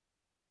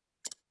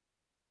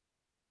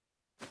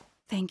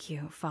 Thank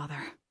you,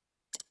 Father.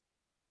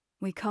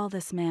 We call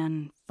this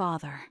man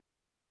Father.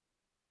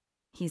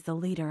 He's the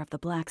leader of the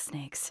Black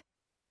Snakes.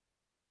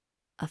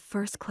 A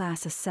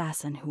first-class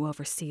assassin who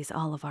oversees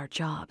all of our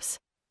jobs.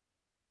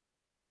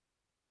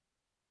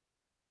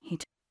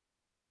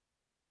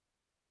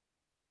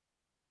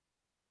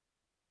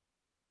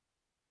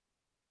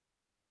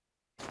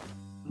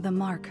 The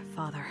mark,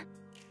 Father.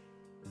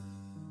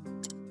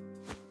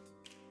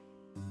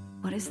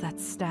 What is that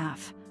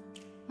staff?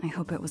 I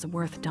hope it was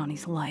worth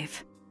Donnie's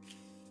life.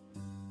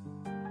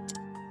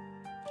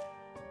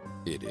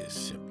 It is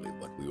simply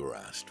what we were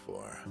asked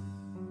for.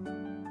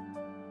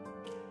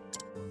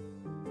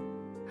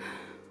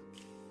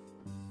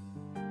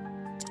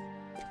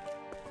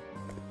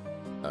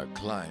 Our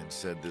client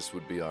said this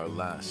would be our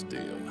last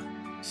deal,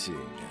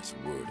 seeing as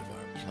word of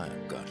our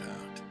plan got out.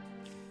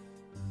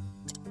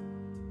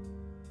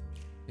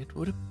 It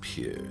would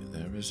appear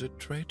there is a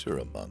traitor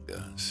among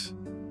us.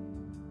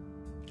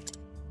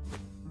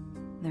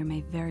 There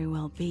may very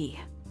well be.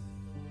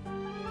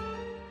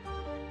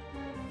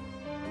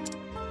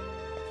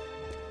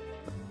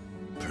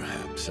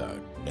 Perhaps our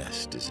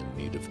nest is in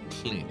need of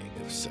cleaning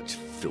if such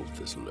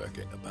filth is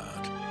lurking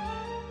about.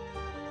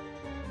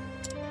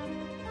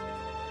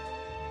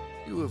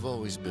 You have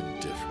always been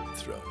different,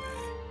 Throne.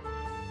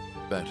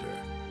 Better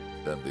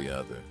than the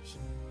others.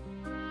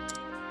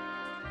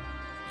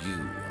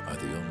 You are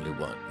the only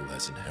one who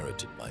has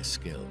inherited my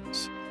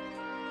skills.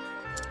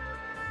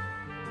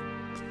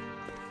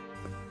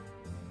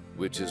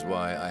 Which is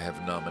why I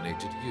have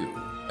nominated you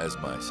as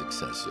my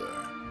successor.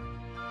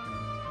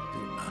 Do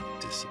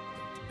not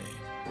disappoint me.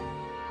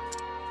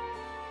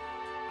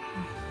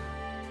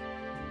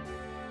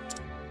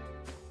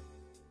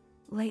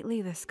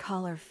 Lately, this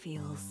collar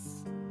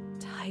feels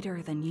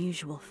tighter than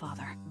usual,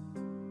 Father.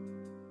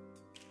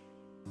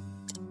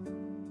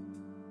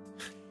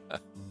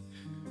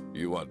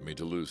 You want me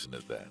to loosen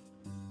it then?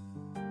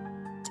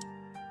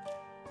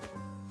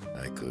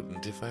 I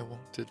couldn't if I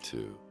wanted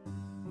to.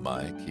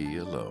 My key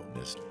alone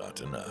is not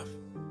enough.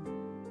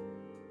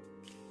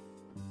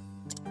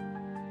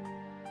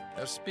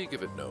 Now speak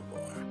of it no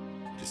more.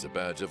 It is a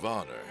badge of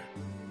honor,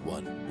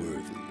 one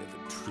worthy of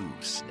a true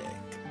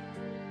snake.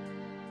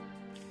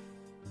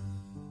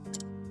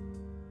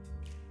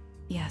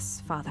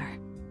 Yes, Father.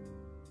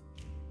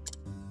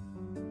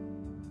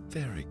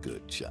 Very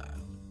good, child.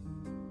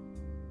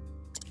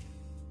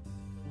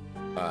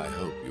 I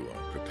hope you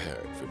are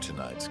prepared for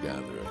tonight's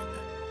gathering.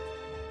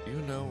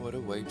 You know what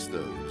awaits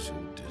those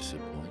who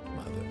disappoint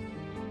Mother.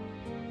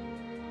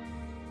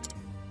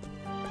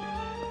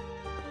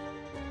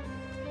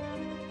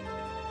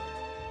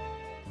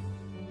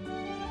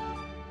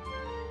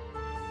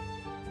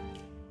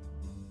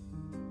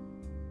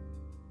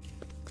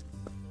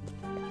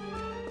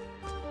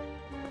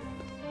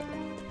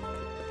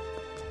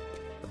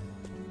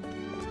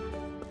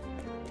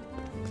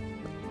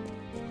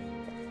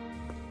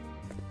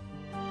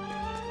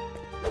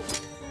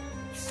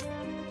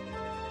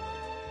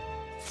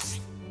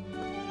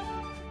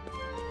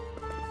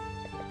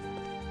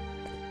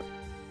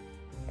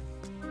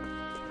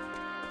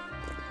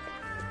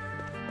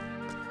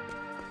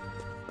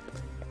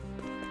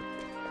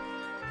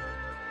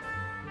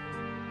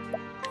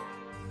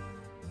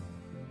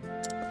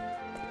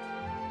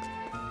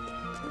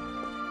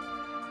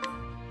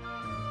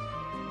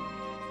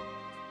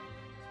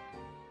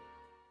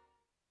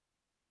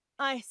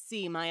 I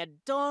see my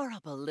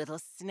adorable little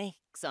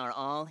snakes are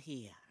all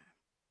here.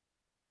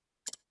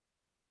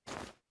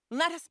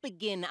 Let us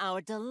begin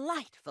our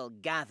delightful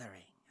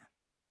gathering.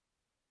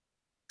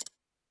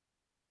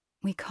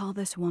 We call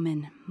this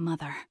woman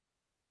Mother.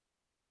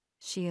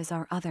 She is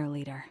our other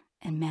leader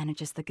and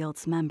manages the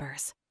guild's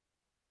members.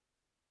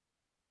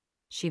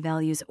 She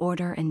values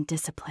order and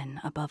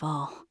discipline above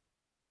all.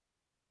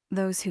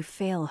 Those who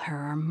fail her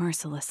are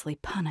mercilessly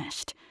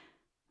punished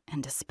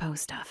and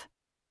disposed of.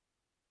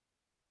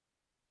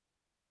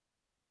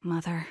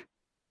 Mother,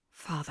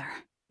 Father,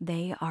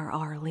 they are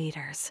our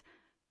leaders,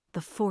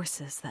 the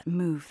forces that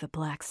move the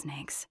Black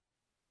Snakes.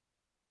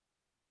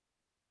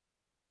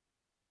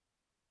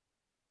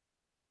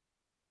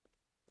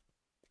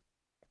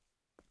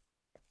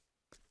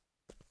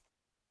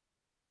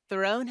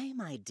 Throne,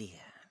 my dear.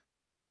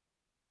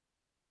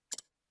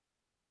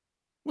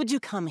 Would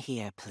you come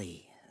here,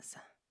 please?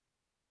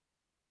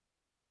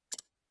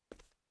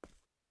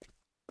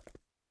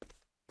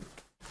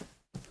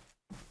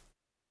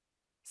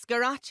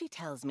 Scarachi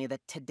tells me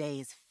that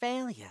today's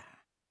failure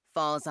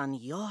falls on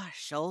your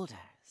shoulders.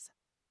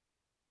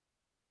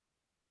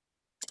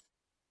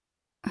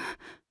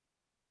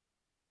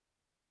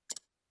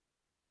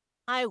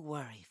 I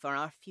worry for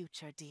our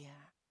future,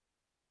 dear.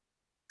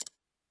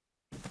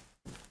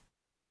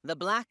 The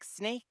Black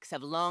Snakes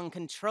have long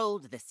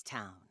controlled this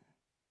town,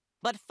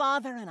 but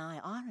Father and I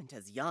aren't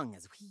as young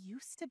as we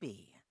used to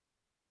be.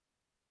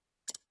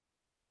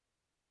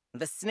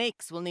 The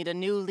Snakes will need a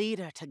new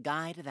leader to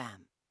guide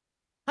them.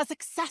 A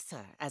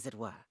successor, as it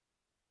were.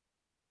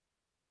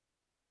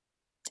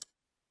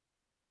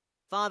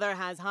 Father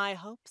has high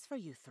hopes for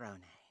you,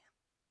 Throne.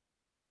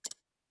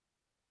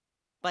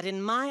 But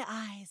in my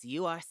eyes,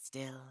 you are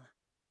still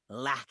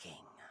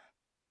lacking.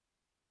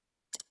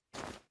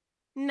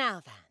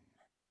 Now then,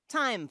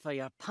 time for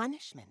your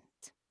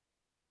punishment.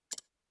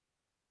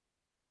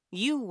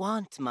 You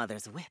want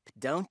Mother's whip,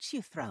 don't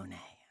you, Throne?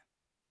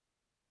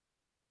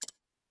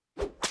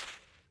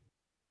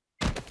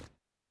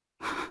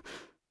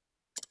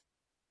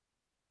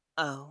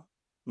 Oh,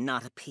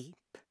 not a peep?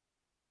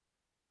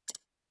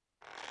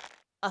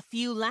 A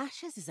few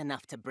lashes is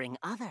enough to bring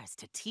others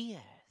to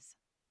tears.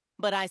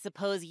 But I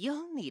suppose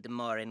you'll need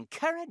more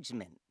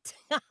encouragement.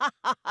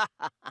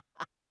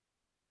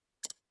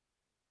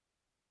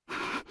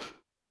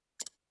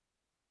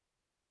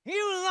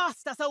 You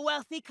lost us a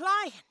wealthy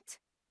client!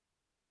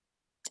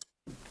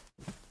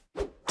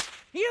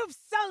 You've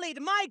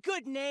sullied my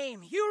good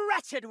name, you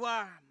wretched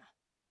worm!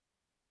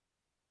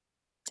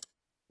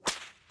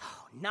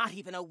 Oh, not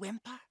even a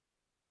whimper?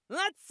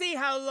 Let's see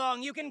how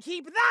long you can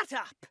keep that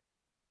up!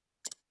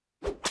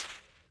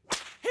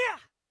 Here!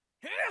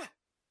 Here!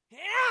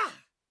 Here!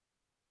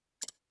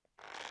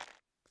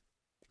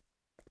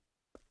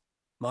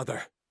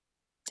 Mother.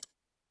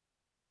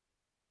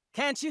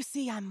 Can't you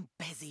see I'm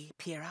busy,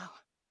 Piero?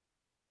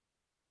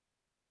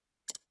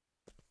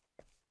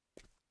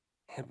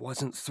 It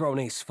wasn't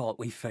Throne's fault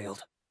we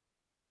failed.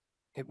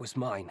 It was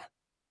mine.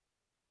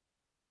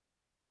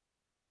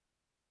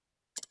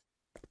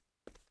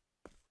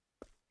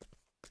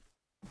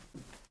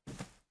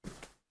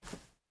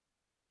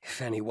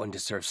 If anyone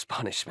deserves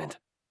punishment,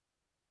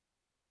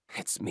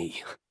 it's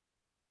me.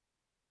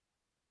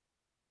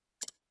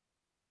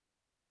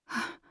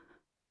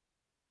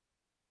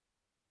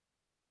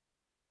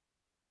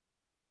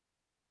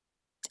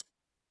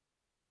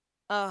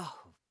 Oh,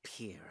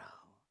 Piero.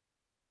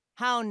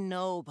 How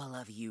noble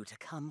of you to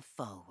come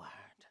forward.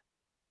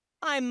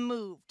 I'm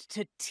moved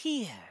to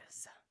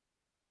tears.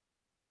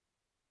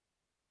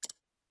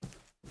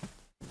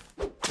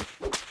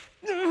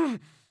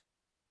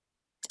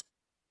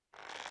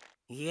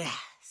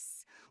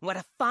 Yes, what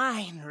a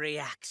fine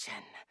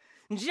reaction.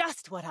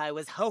 Just what I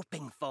was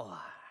hoping for.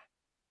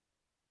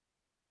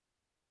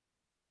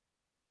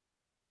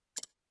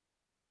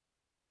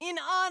 In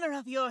honor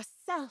of your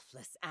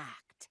selfless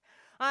act,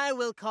 I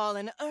will call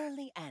an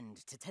early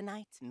end to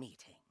tonight's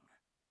meeting.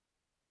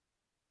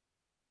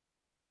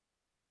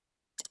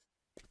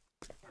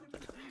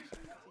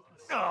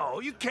 No,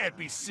 you can't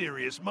be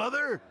serious,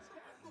 Mother.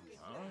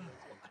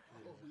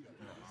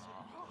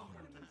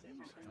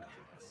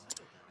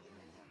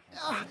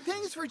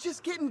 Things were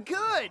just getting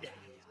good.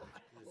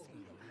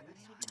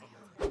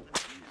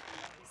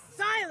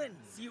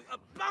 Silence, you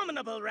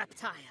abominable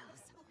reptiles!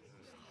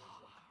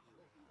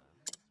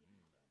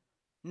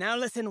 Now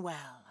listen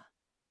well.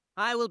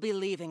 I will be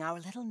leaving our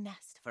little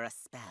nest for a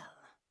spell.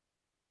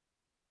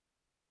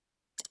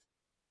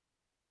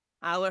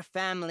 Our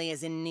family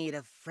is in need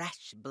of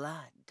fresh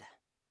blood.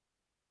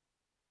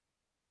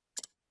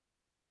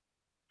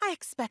 I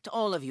expect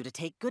all of you to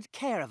take good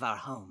care of our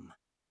home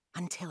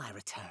until I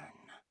return.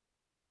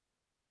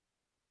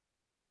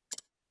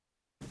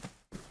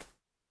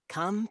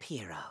 Come,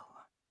 Piero.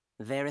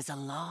 There is a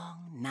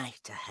long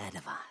night ahead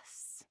of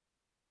us.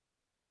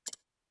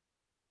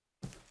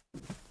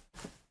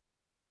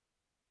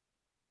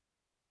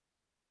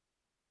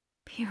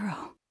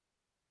 Piero.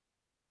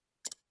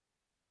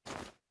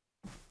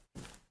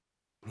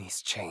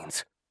 These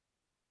chains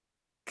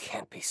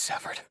can't be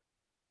severed.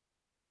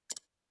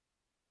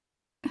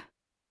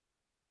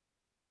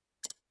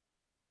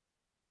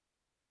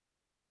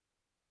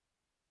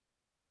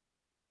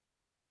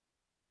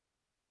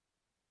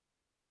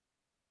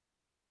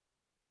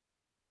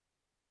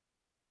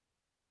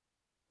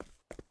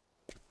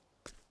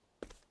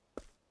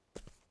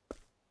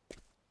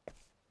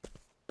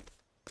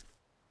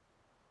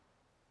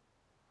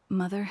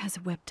 Mother has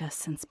whipped us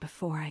since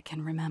before I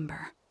can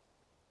remember.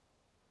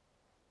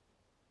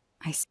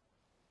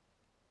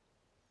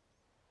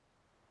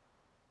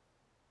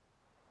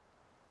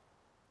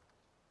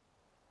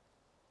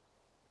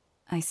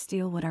 I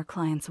steal what our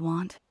clients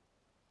want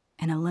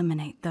and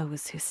eliminate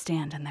those who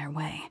stand in their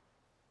way.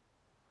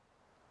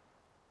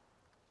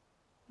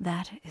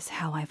 That is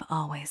how I've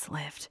always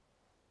lived.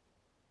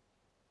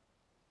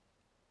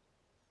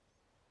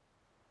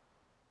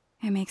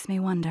 It makes me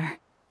wonder,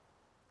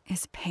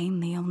 is pain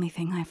the only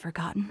thing I've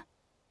forgotten?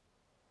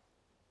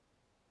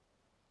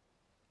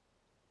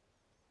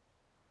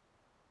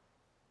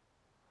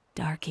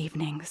 Dark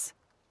evenings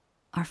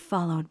are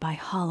followed by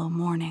hollow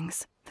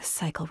mornings. The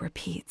cycle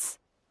repeats.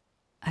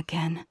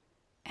 Again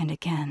and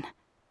again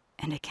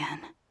and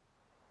again.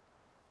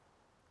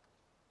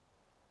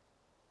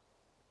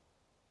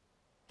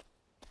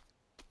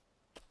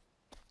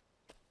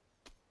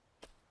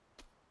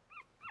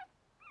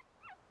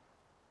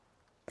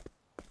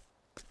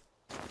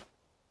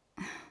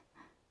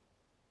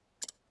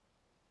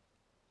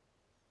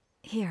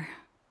 Here,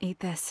 eat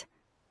this.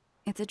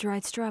 It's a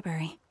dried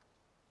strawberry.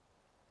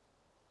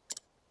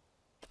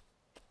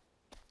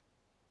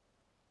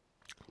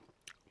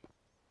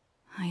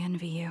 I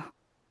envy you.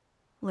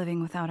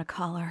 Living without a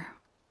collar,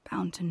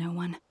 bound to no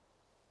one.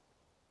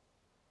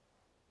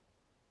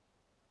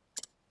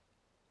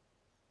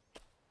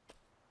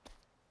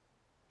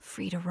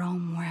 Free to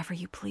roam wherever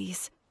you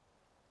please.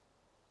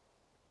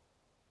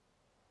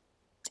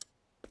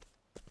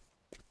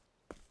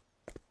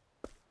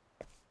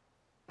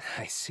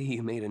 I see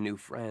you made a new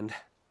friend.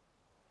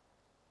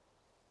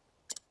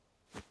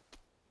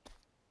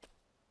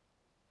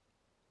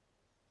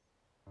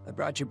 I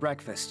brought you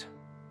breakfast.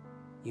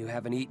 You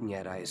haven't eaten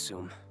yet, I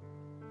assume.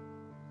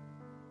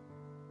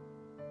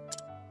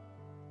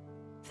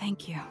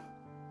 Thank you.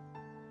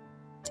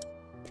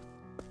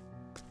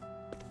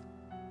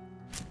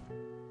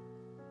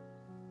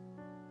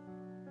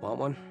 Want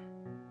one?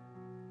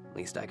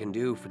 Least I can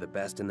do for the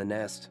best in the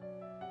nest.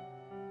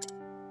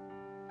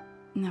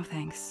 No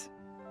thanks.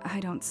 I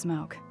don't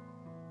smoke.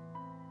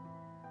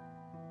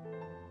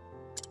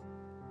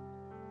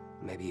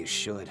 Maybe you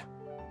should.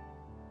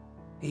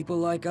 People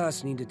like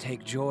us need to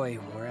take joy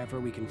wherever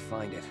we can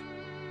find it.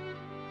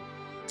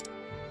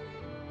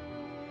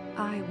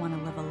 I want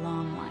to live a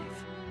long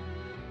life.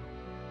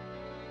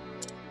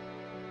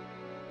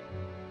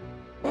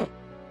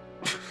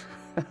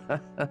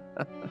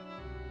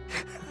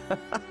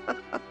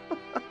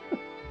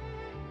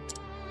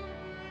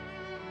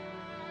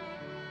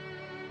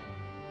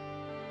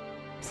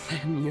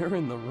 Then you're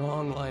in the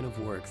wrong line of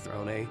work,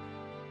 Throne.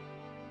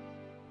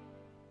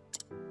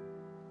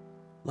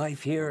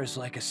 Life here is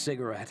like a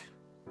cigarette,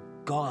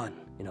 gone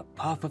in a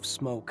puff of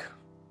smoke.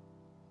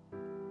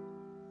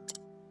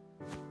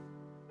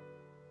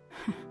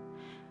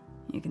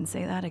 You can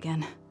say that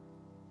again.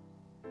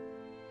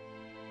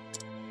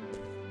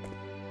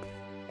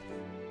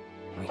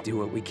 We do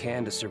what we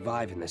can to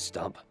survive in this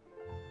stump.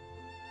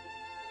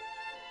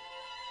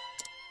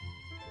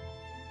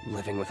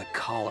 Living with a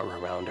collar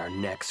around our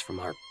necks from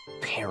our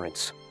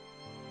parents.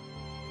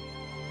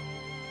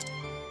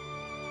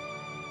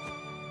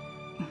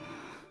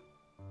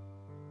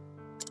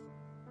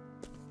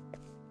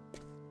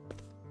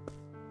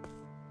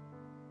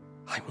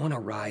 I want to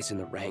rise in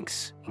the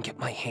ranks and get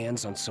my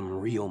hands on some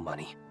real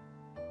money.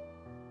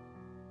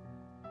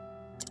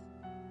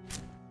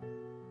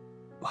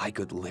 Buy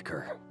good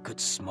liquor, good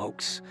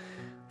smokes,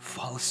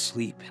 fall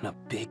asleep in a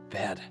big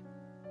bed.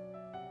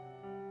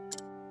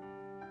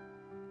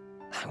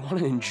 I want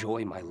to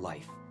enjoy my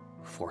life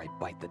before I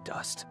bite the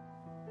dust.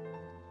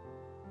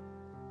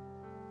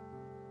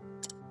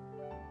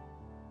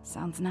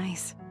 Sounds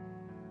nice.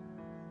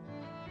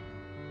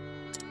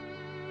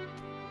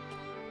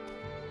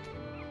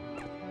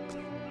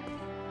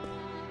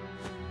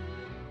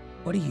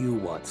 What do you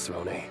want,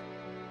 Throne?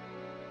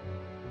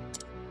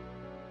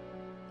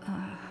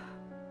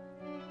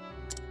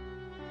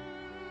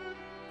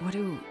 What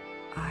do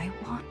I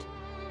want?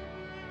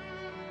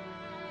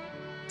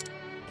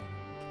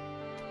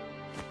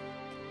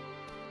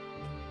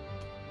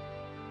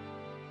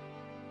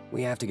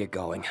 We have to get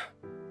going.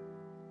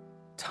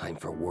 Time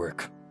for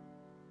work.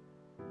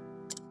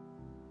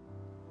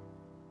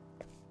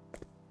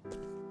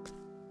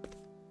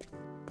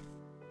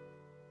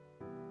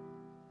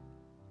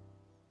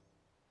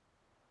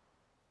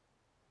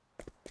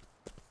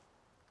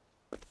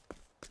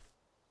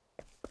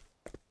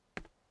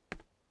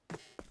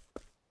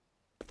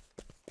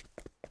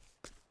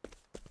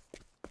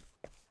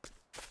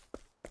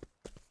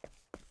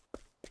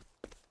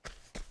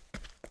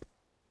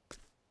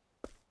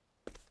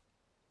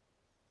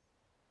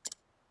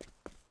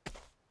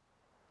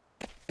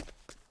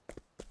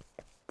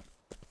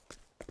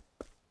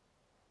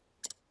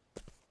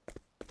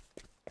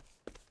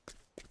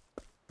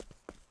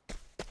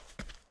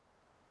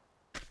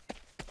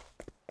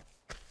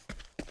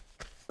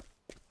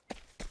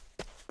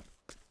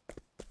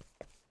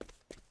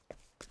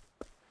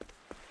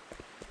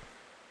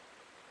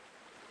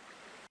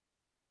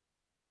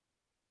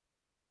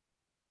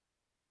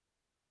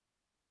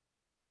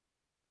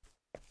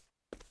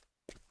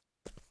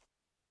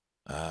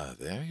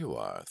 There you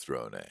are,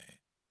 Throne.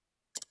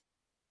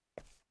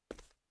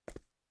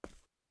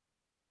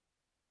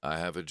 I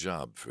have a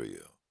job for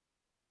you,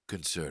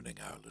 concerning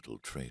our little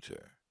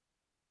traitor.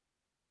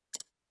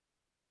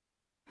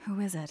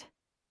 Who is it?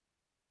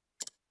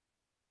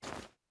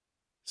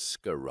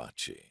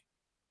 Scarachi.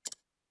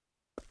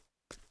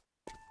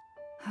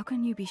 How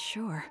can you be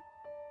sure?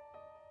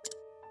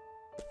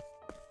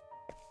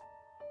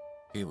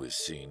 He was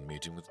seen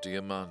meeting with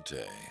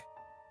Diamante.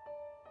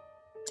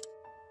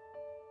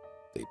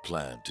 They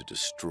planned to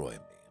destroy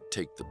me and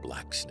take the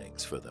Black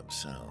Snakes for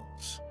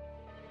themselves.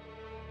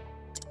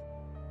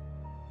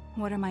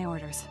 What are my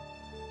orders?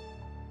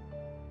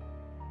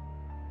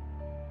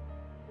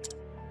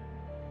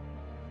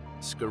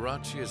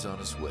 Scarachi is on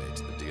his way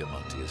to the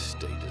Diamante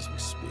estate as we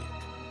speak.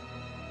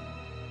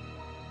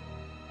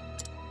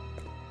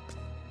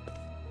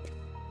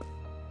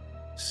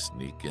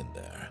 Sneak in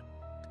there,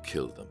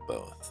 kill them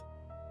both.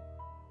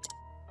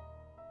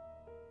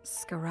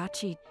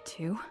 Scarachi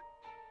too?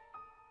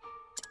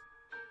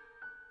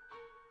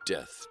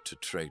 Death to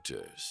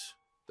traitors.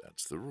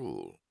 That's the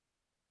rule.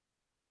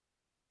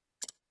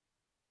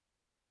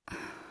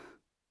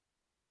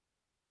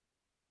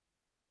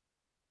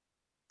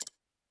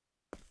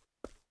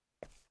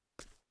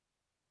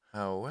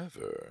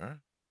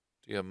 However,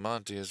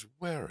 Diamante is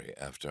wary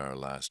after our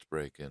last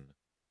break-in.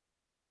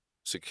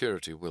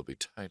 Security will be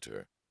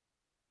tighter.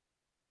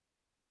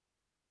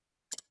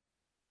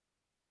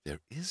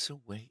 There is a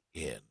way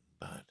in,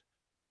 but...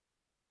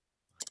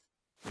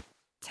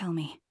 Tell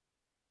me.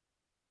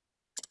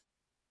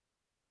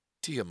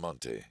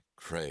 Diamante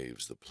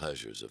craves the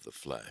pleasures of the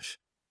flesh,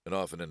 and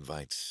often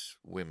invites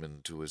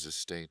women to his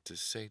estate to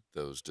sate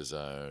those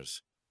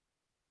desires.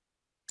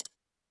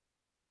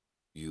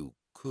 You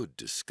could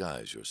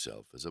disguise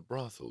yourself as a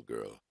brothel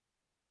girl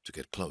to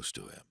get close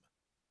to him.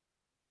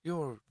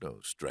 You're no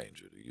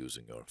stranger to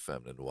using your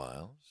feminine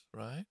wiles,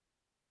 right?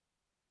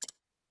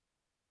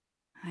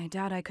 I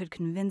doubt I could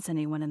convince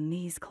anyone in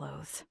these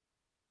clothes.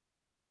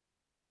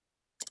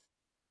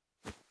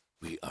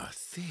 We are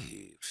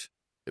thieves.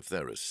 If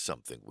there is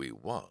something we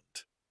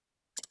want...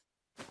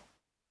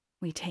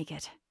 We take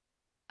it.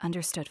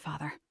 Understood,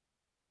 Father.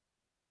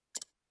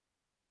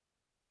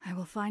 I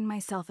will find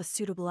myself a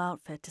suitable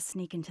outfit to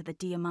sneak into the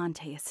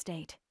Diamante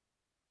estate.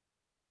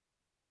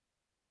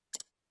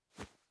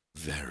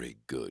 Very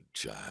good,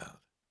 child.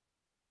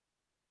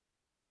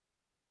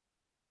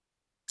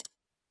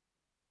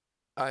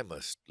 I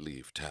must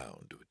leave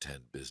town to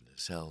attend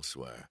business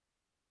elsewhere.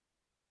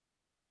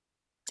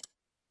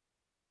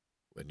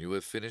 When you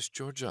have finished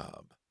your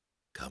job,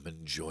 come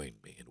and join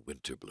me in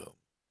Winterbloom.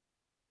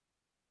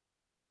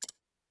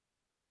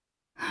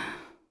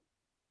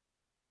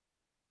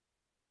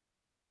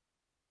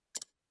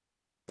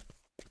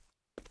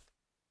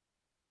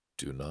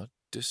 Do not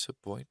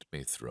disappoint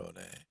me, Throne.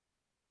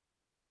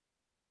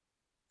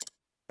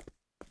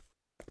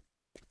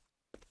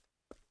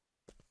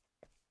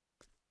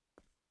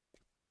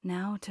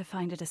 Now to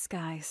find a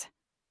disguise.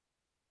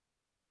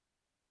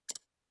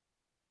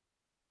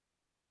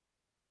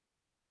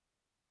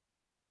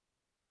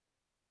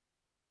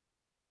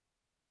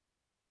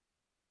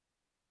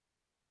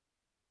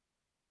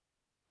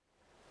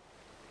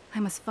 I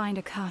must find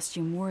a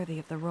costume worthy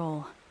of the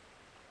role.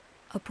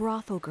 A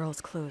brothel girl's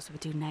clothes would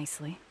do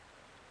nicely.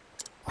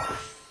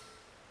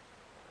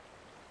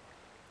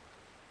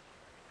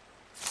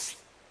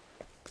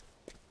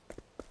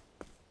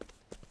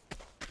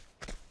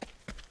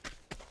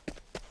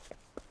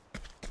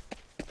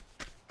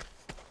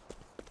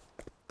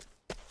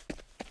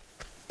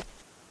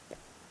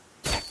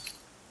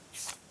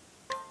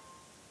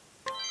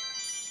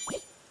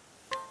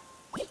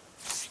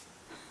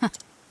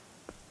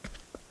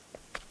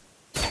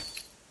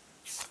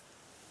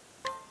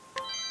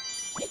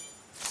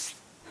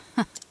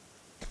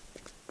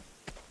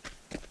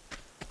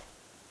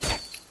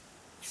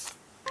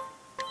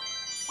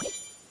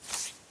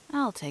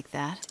 I'll take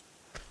that.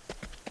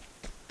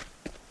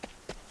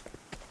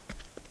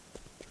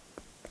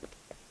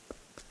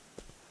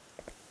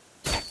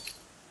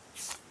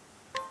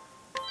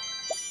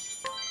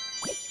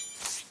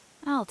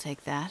 I'll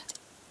take that.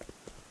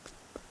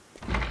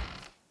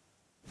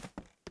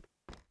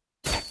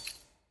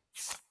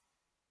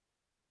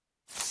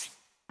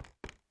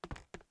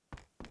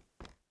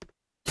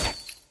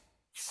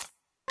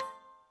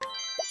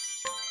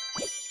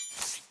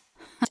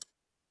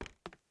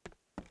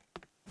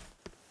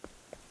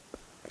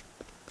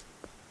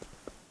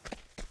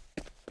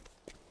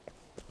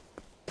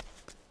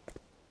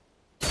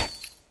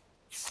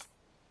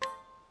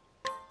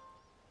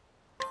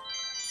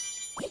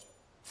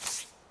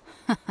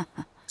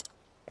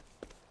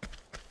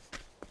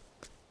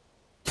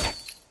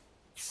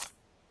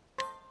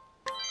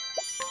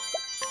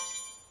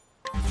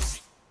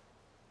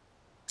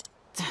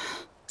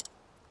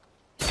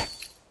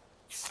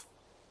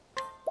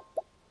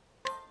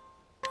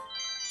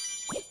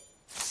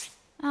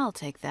 I'll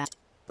take that.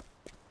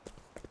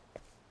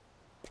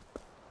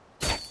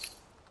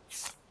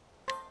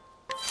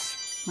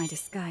 My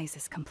disguise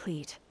is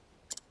complete.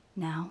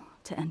 Now,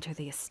 to enter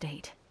the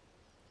estate.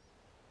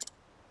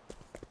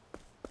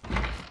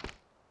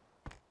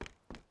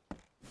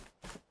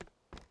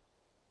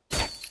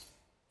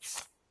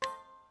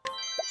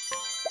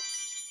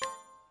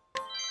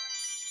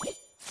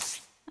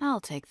 I'll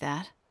take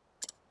that.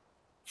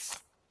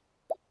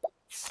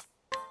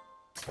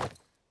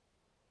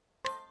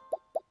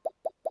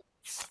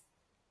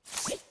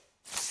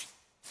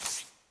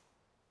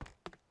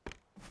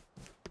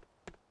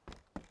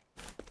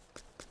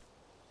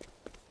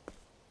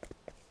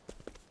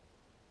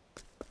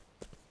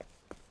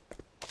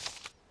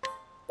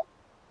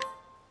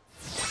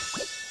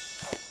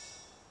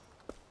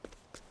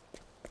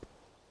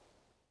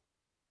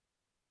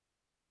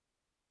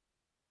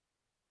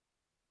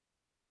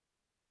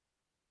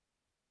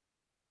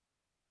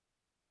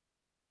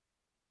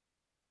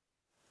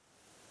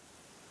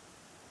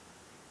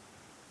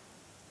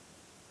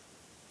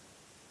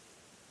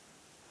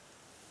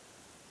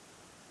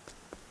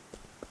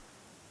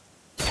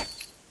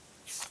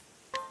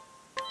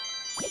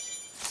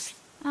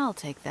 I'll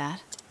take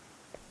that.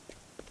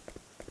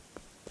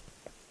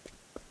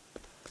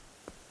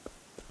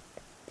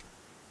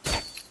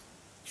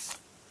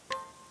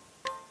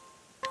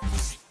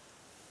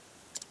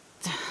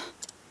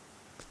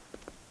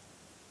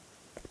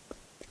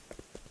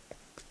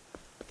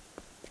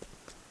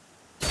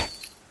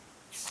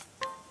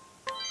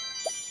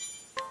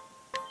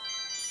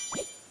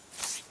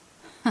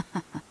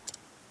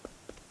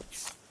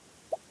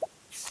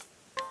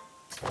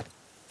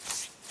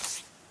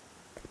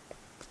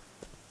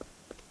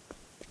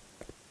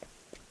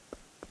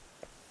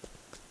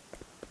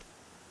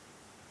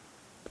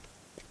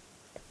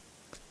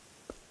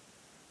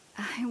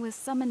 I was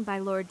summoned by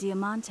Lord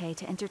Diamante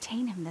to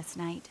entertain him this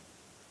night.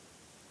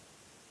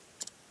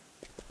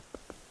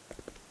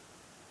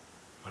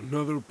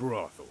 Another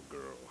brothel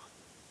girl.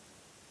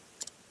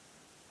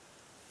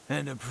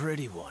 And a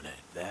pretty one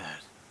at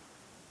that.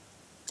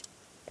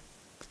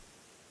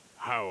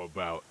 How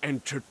about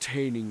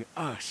entertaining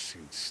us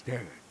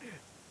instead?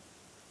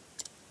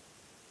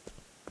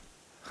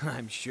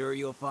 I'm sure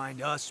you'll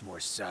find us more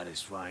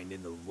satisfying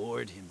than the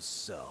Lord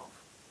himself.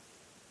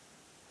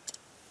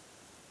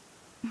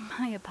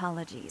 My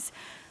apologies,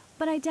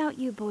 but I doubt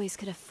you boys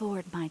could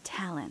afford my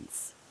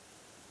talents.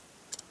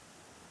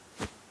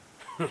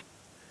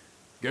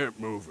 Get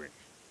moving.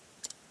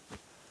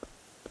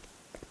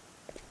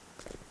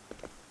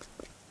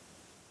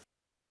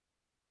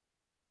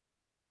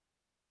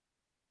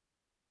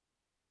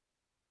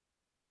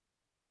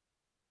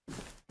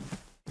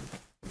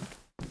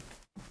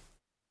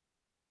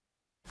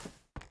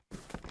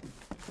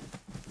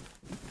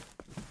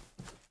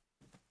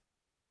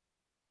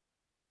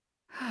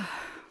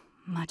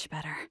 Much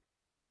better.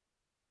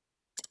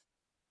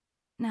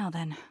 Now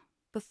then,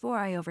 before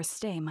I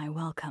overstay my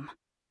welcome.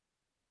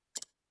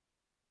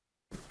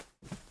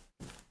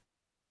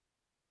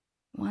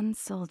 One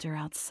soldier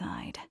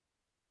outside.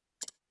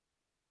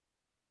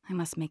 I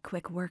must make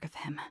quick work of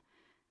him.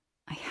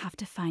 I have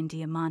to find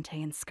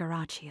Diamante and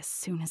Scarachi as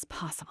soon as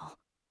possible.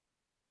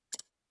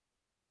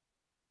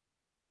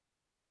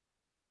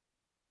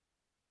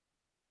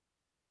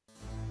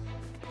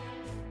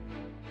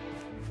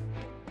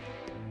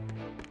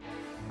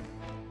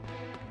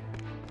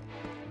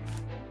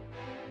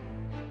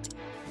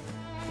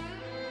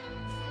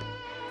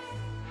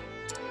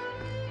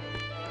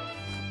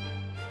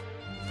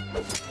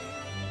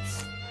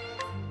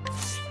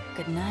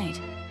 Good night.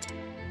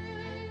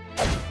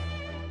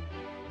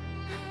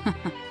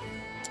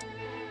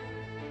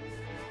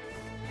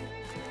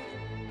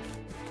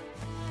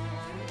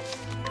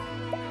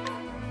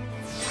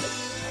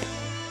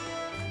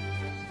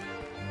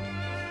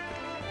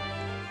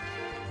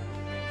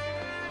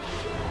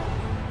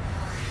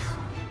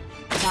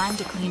 Time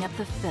to clean up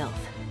the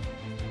filth.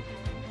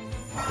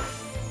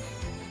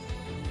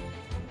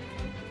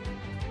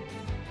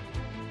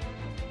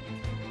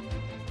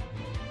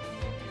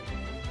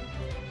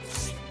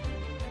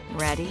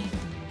 Ready?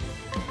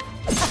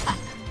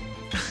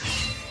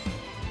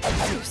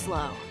 Too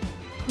slow.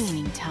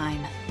 Cleaning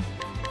time.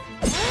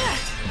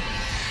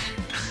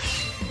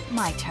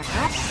 My turn.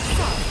 Sorry,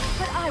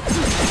 but I...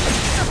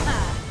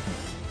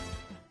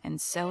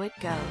 And so it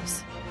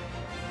goes.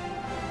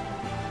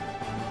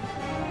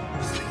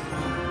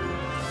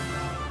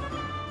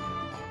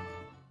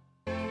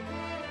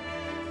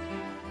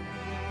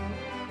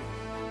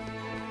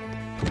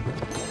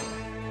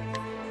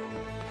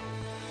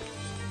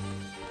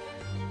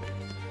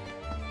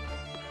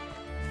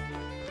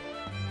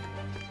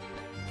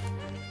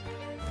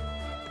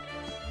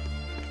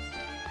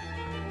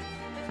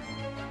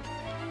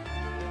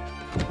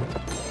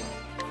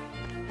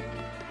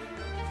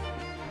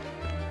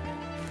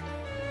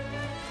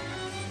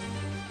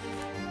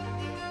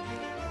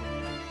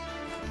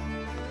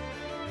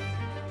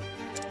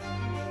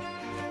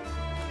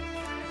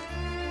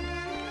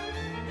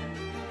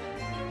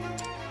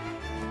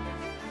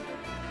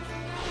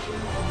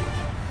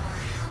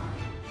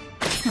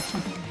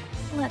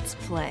 Let's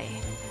play.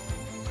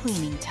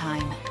 Cleaning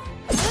time.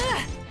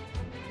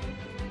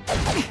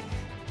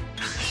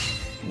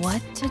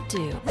 What to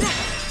do?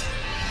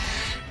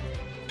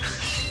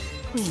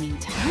 Cleaning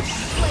time.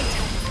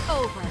 Playtime is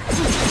over.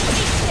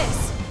 Eat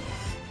this!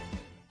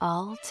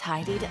 All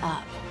tidied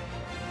up.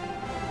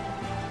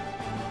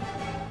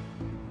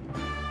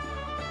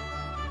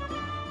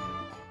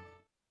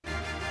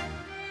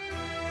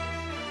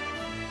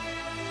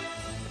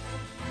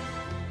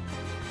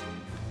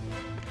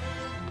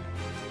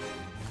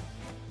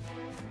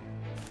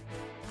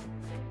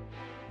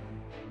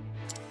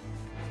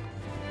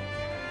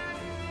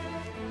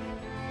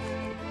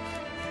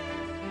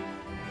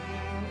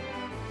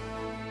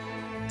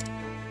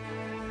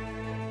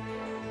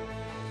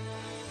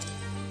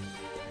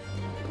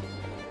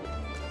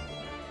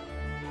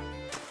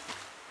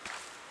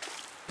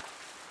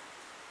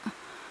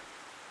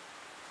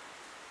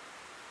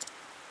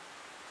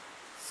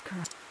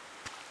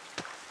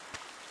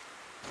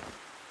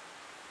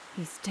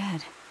 He's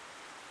dead.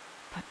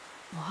 But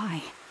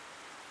why?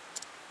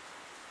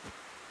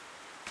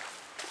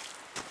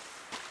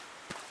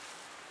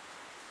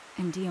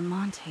 And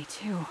Diamante,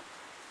 too.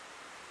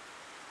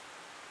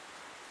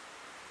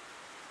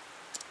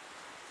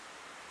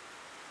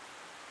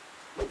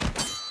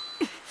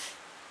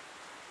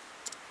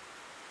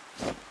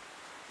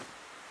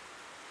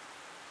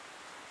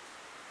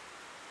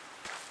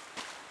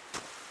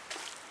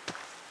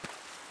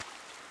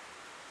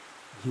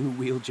 You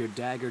wield your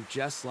dagger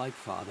just like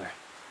Father.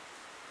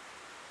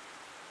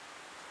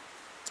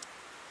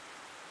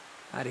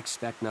 I'd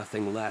expect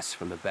nothing less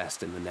from the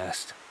best in the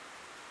nest.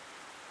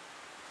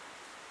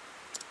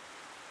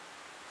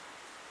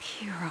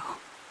 Hero.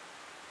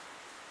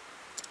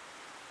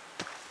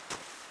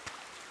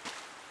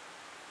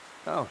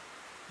 Oh,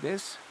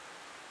 this?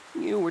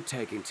 You were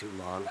taking too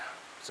long,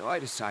 so I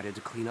decided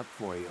to clean up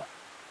for you.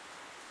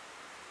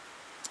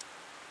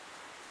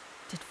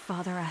 Did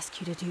Father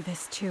ask you to do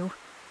this too?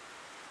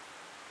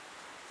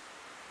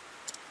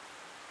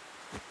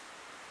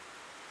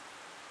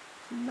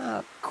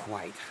 Not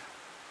quite.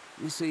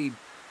 You see,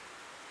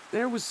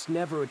 there was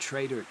never a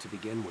traitor to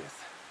begin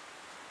with.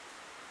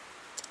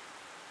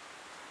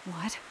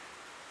 What?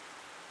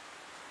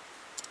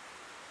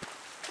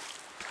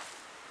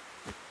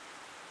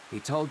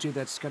 He told you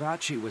that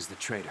Scarachi was the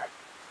traitor,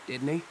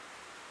 didn't he?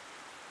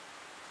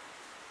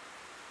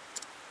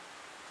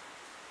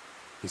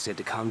 He said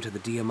to come to the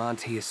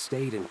Diamante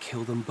estate and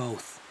kill them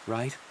both,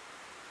 right?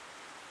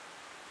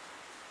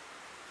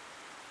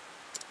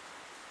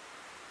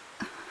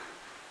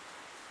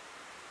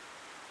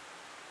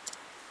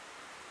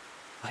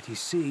 But you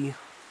see,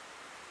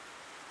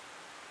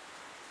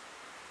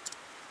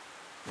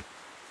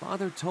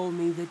 Father told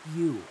me that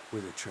you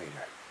were the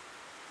traitor.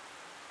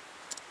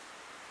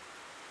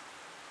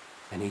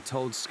 And he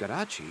told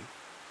Scarachi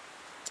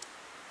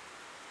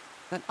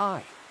that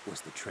I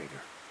was the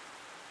traitor.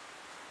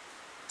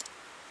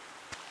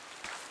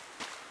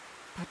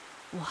 But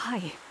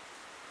why?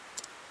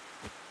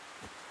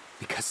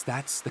 Because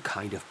that's the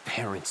kind of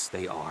parents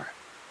they are.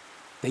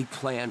 They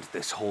planned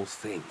this whole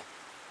thing.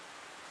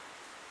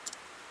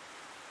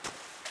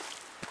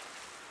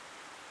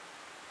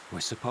 We're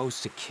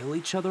supposed to kill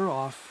each other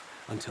off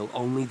until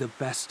only the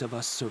best of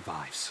us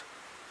survives.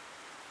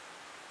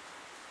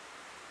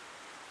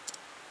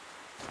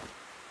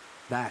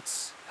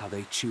 That's how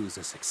they choose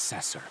a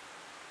successor.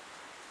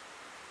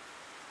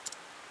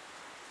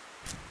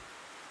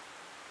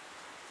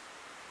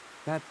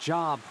 That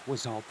job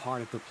was all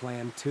part of the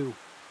plan, too.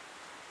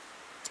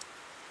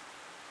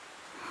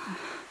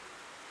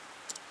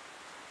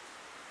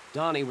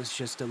 Donnie was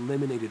just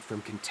eliminated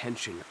from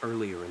contention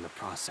earlier in the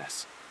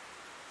process.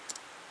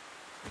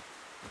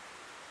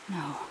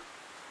 No.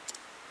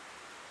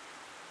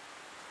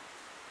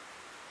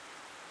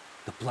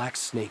 The Black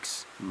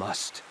Snakes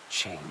must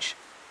change.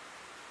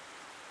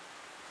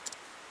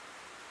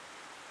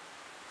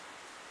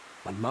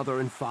 When Mother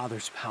and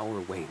Father's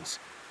power wanes,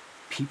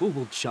 people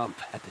will jump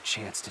at the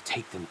chance to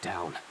take them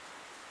down.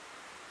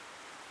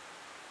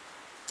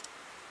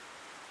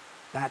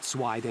 That's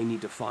why they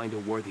need to find a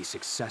worthy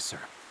successor,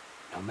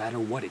 no matter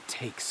what it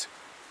takes.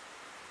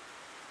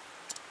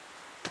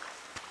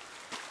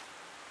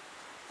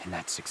 And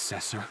that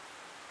successor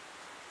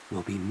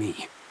will be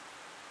me,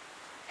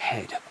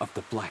 head of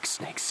the Black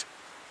Snakes.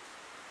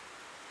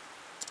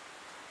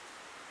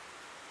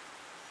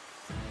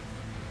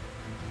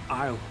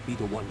 I'll be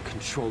the one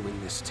controlling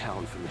this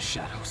town from the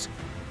shadows.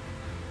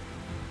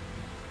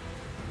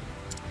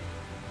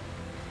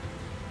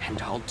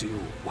 And I'll do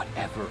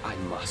whatever I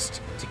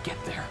must to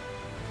get there.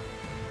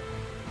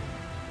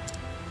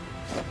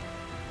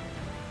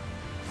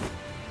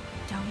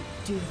 Don't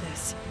do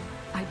this.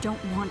 I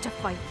don't want to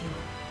fight you.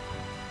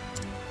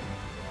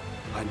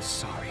 I'm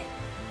sorry,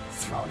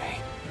 Throne.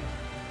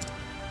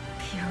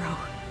 Hero.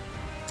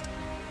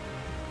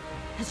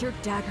 Has your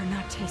dagger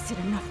not tasted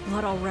enough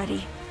blood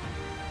already?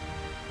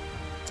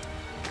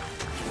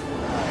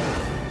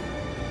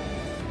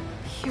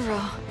 Hero.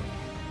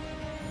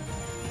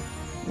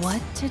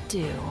 What to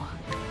do?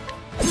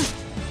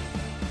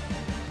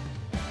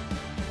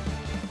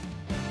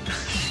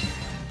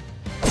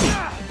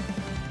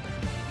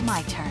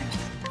 My turn.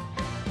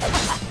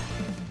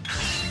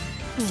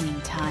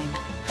 Cleaning time.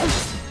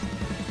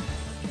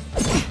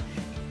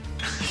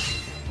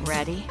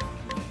 Ready?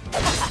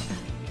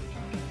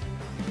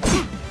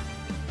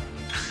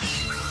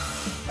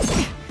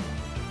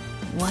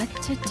 What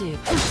to do?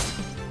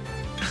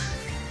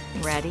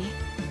 Ready?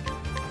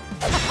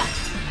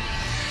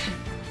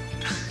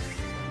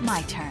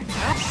 My turn.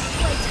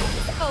 Playtime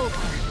is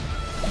over.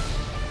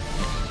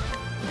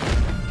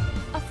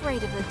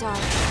 Afraid of the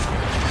dark.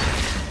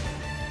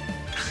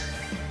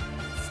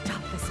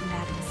 Stop this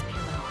madness,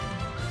 Pillow.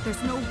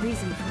 There's no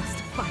reason for us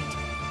to fight.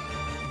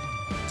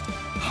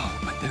 Oh,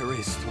 but there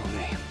is,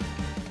 Thorne.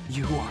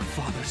 You are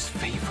Father's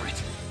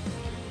favorite.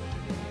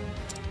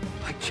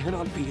 I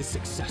cannot be his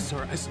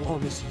successor as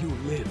long as you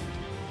live.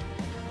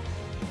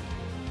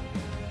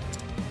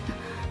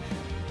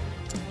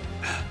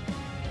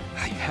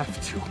 I have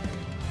to.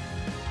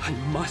 I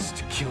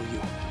must kill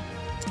you.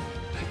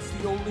 It's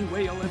the only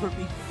way I'll ever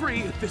be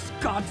free of this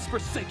God's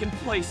forsaken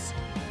place.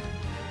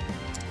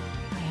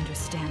 I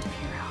understand,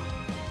 Piero.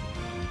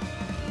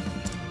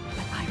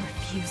 But I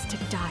refuse to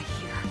die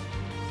here.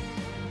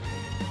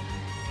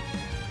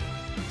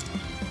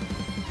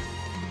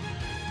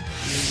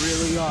 You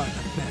really are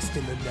the best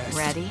in the nest.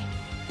 Ready?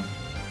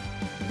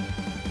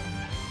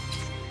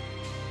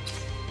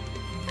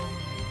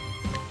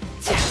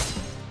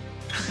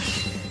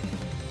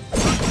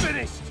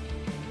 Finished!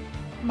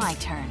 My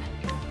turn.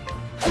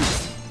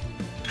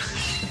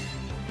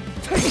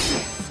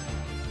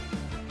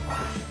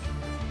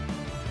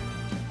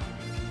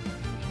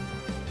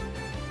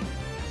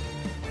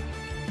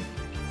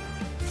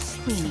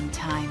 Cleaning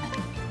time.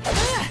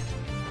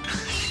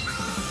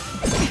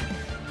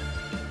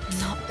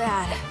 Not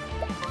bad.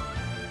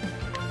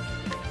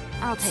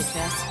 I'll take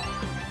this.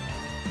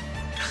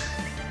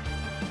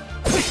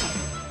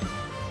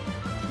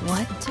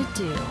 What to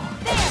do?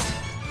 There!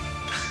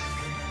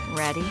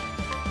 Ready?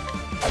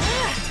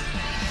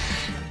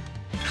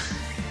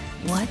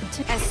 What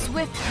to... As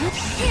swift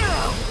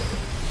hero!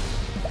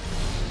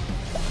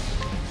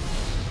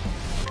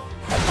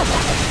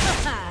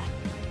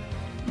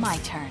 My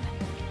turn.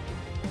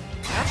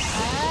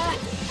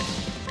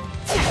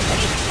 Take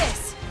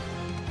this!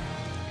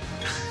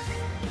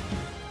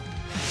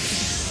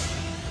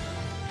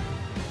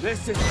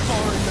 This is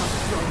far enough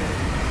from it.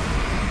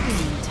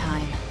 Cleaning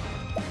time.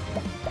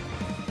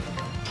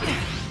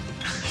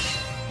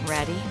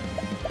 Ready?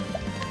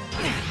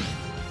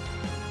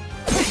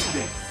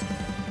 This!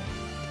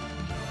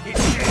 It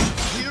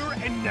ends here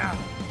and now!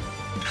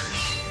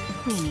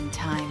 Cleaning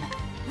time.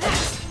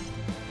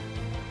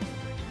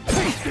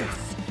 Take this!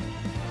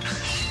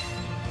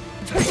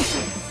 Take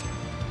this!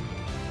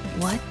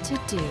 What to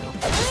do?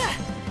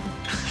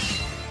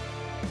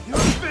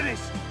 You're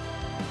finished!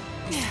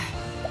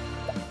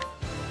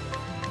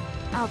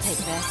 I'll take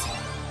this.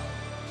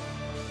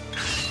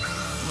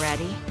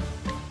 Ready?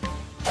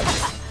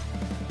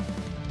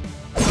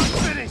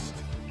 You're finished!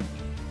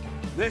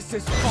 This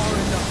is far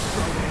enough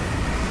from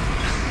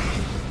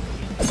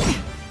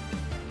it.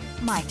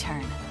 My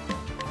turn.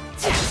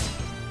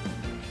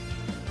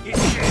 It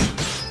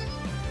ends!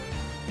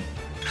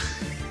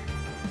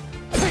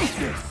 Take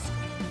this!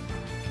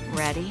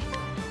 Ready?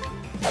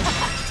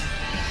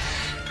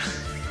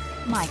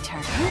 My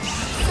turn. Sorry,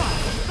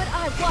 but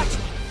I watch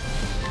me.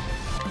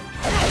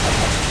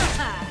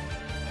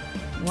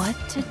 What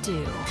to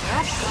do?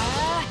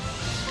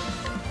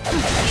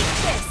 Eat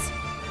this!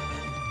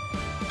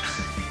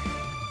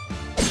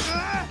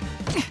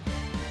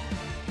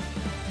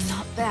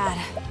 Not bad.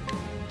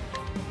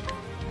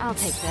 I'll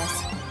take this.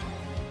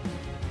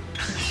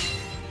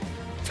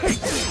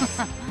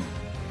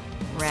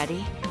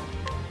 Ready?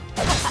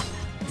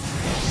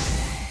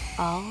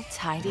 All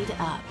tidied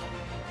up.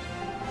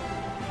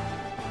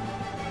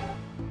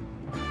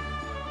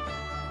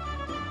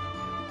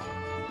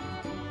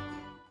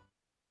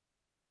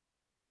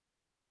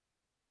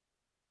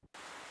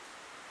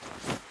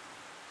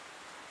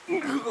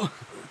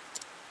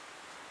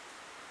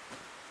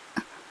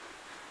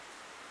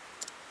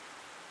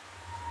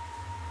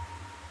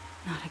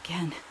 Not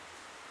again.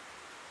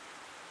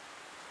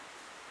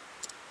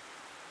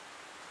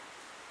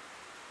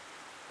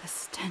 The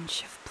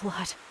stench of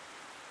blood.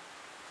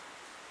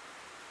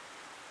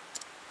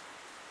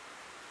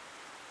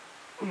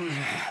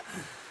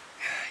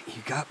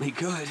 You got me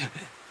good.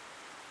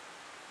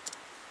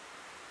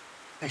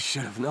 I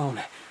should have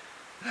known.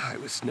 I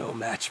was no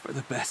match for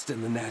the best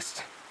in the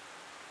nest.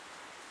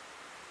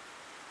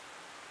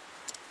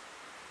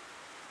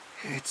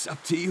 It's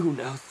up to you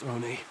now,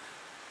 Throne.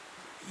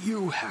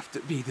 You have to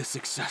be the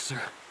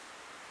successor.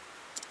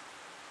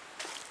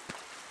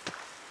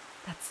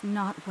 That's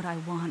not what I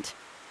want.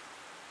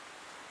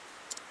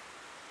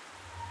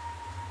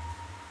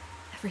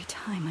 Every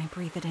time I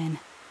breathe it in,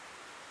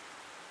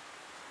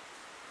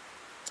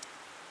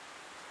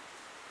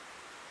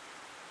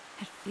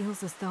 it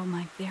feels as though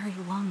my very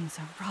lungs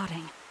are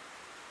rotting.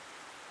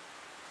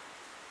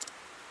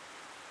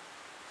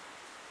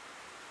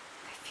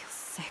 I feel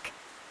sick.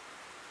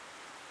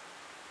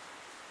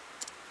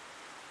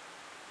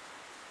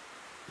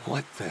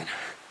 What then?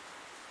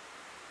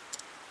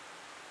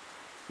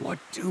 What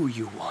do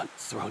you want,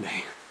 Throne?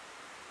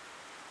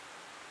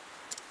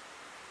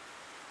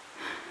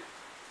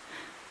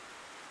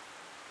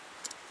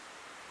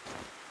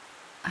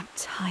 I'm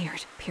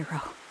tired,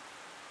 Piro.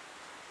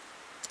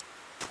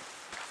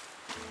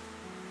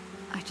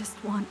 I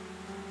just want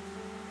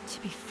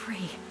to be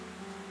free.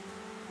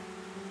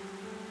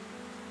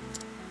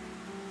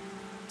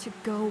 To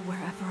go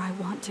wherever I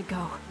want to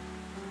go.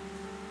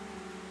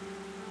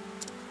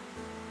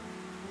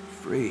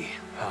 Free,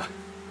 huh?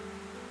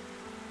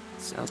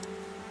 Sounds...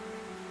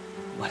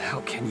 But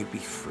how can you be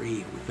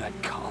free with that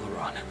collar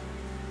on?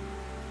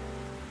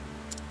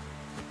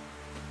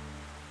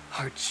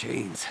 Our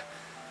chains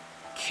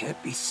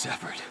can't be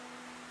severed.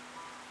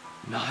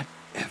 Not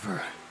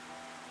ever.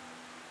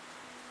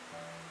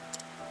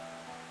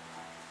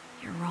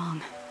 You're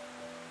wrong.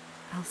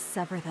 I'll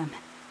sever them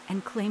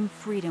and claim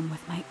freedom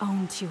with my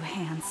own 2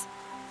 hands.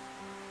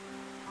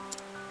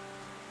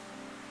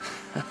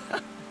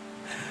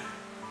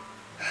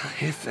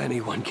 If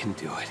anyone can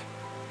do it,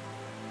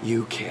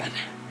 you can.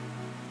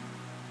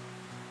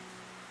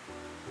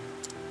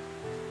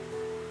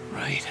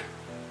 Right?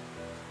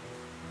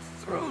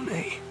 Throne.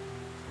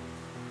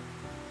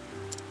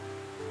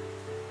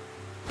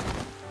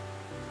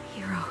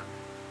 Piro.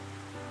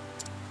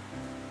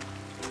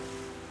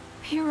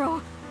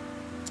 Piro!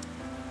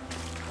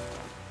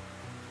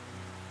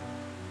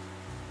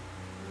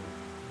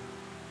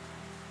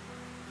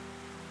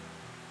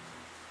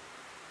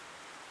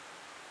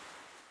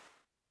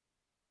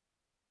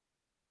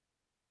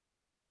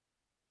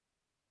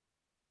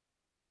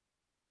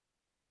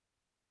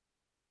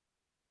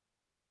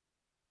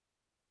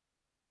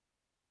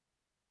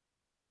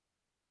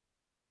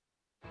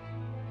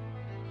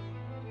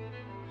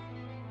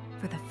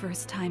 For the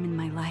first time in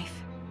my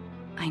life,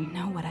 I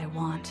know what I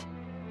want.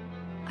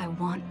 I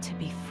want to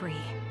be free.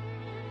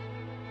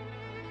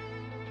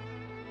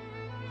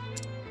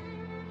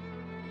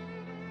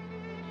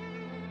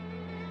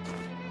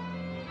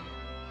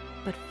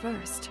 But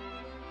first,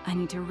 I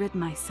need to rid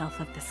myself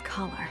of this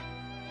collar.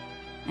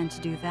 And to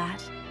do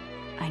that,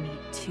 I need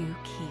 2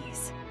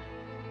 keys.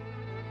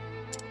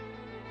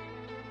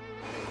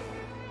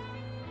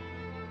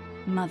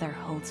 Mother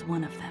holds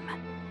one of them.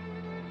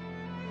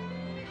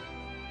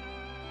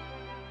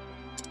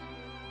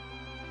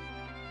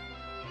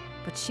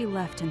 But she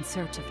left in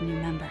search of new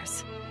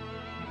members.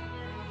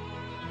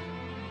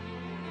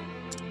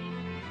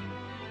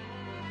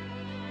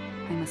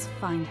 I must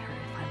find her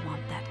if I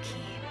want that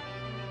key.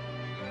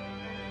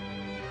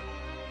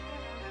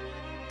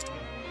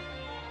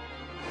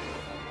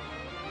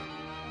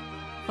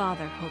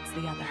 Father holds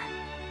the other.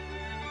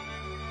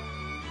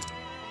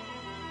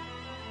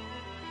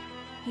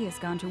 He has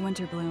gone to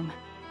Winterbloom.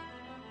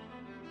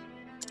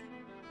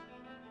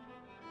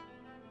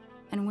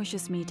 And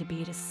wishes me to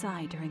be at his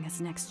side during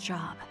his next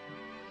job.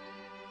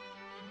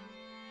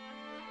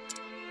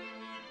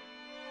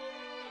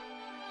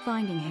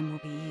 Finding him will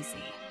be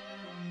easy.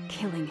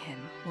 Killing him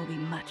will be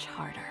much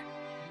harder.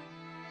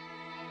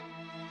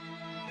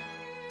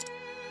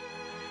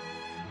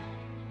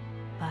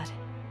 But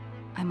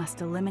I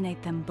must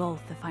eliminate them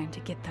both if I'm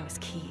to get those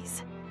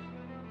keys.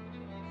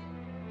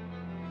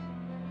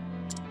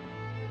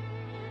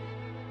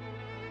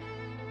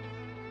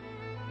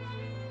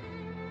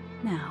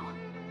 Now,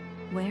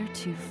 where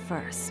to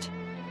first?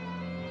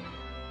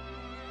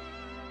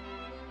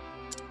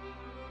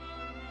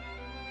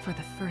 For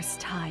the first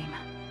time,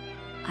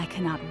 I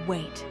cannot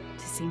wait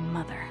to see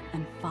Mother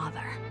and Father.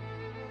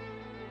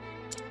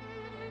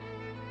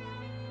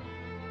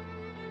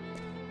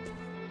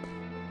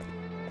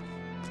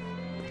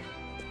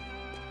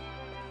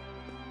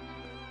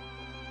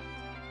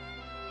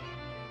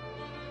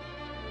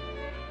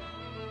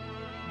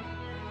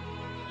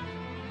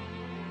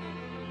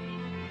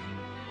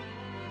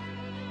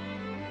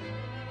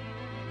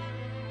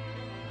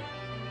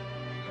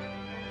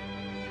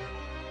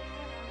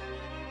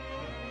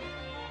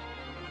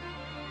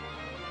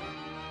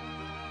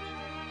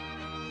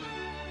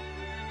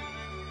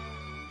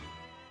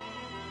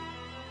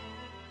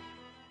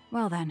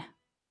 Well then,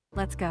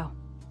 let's go.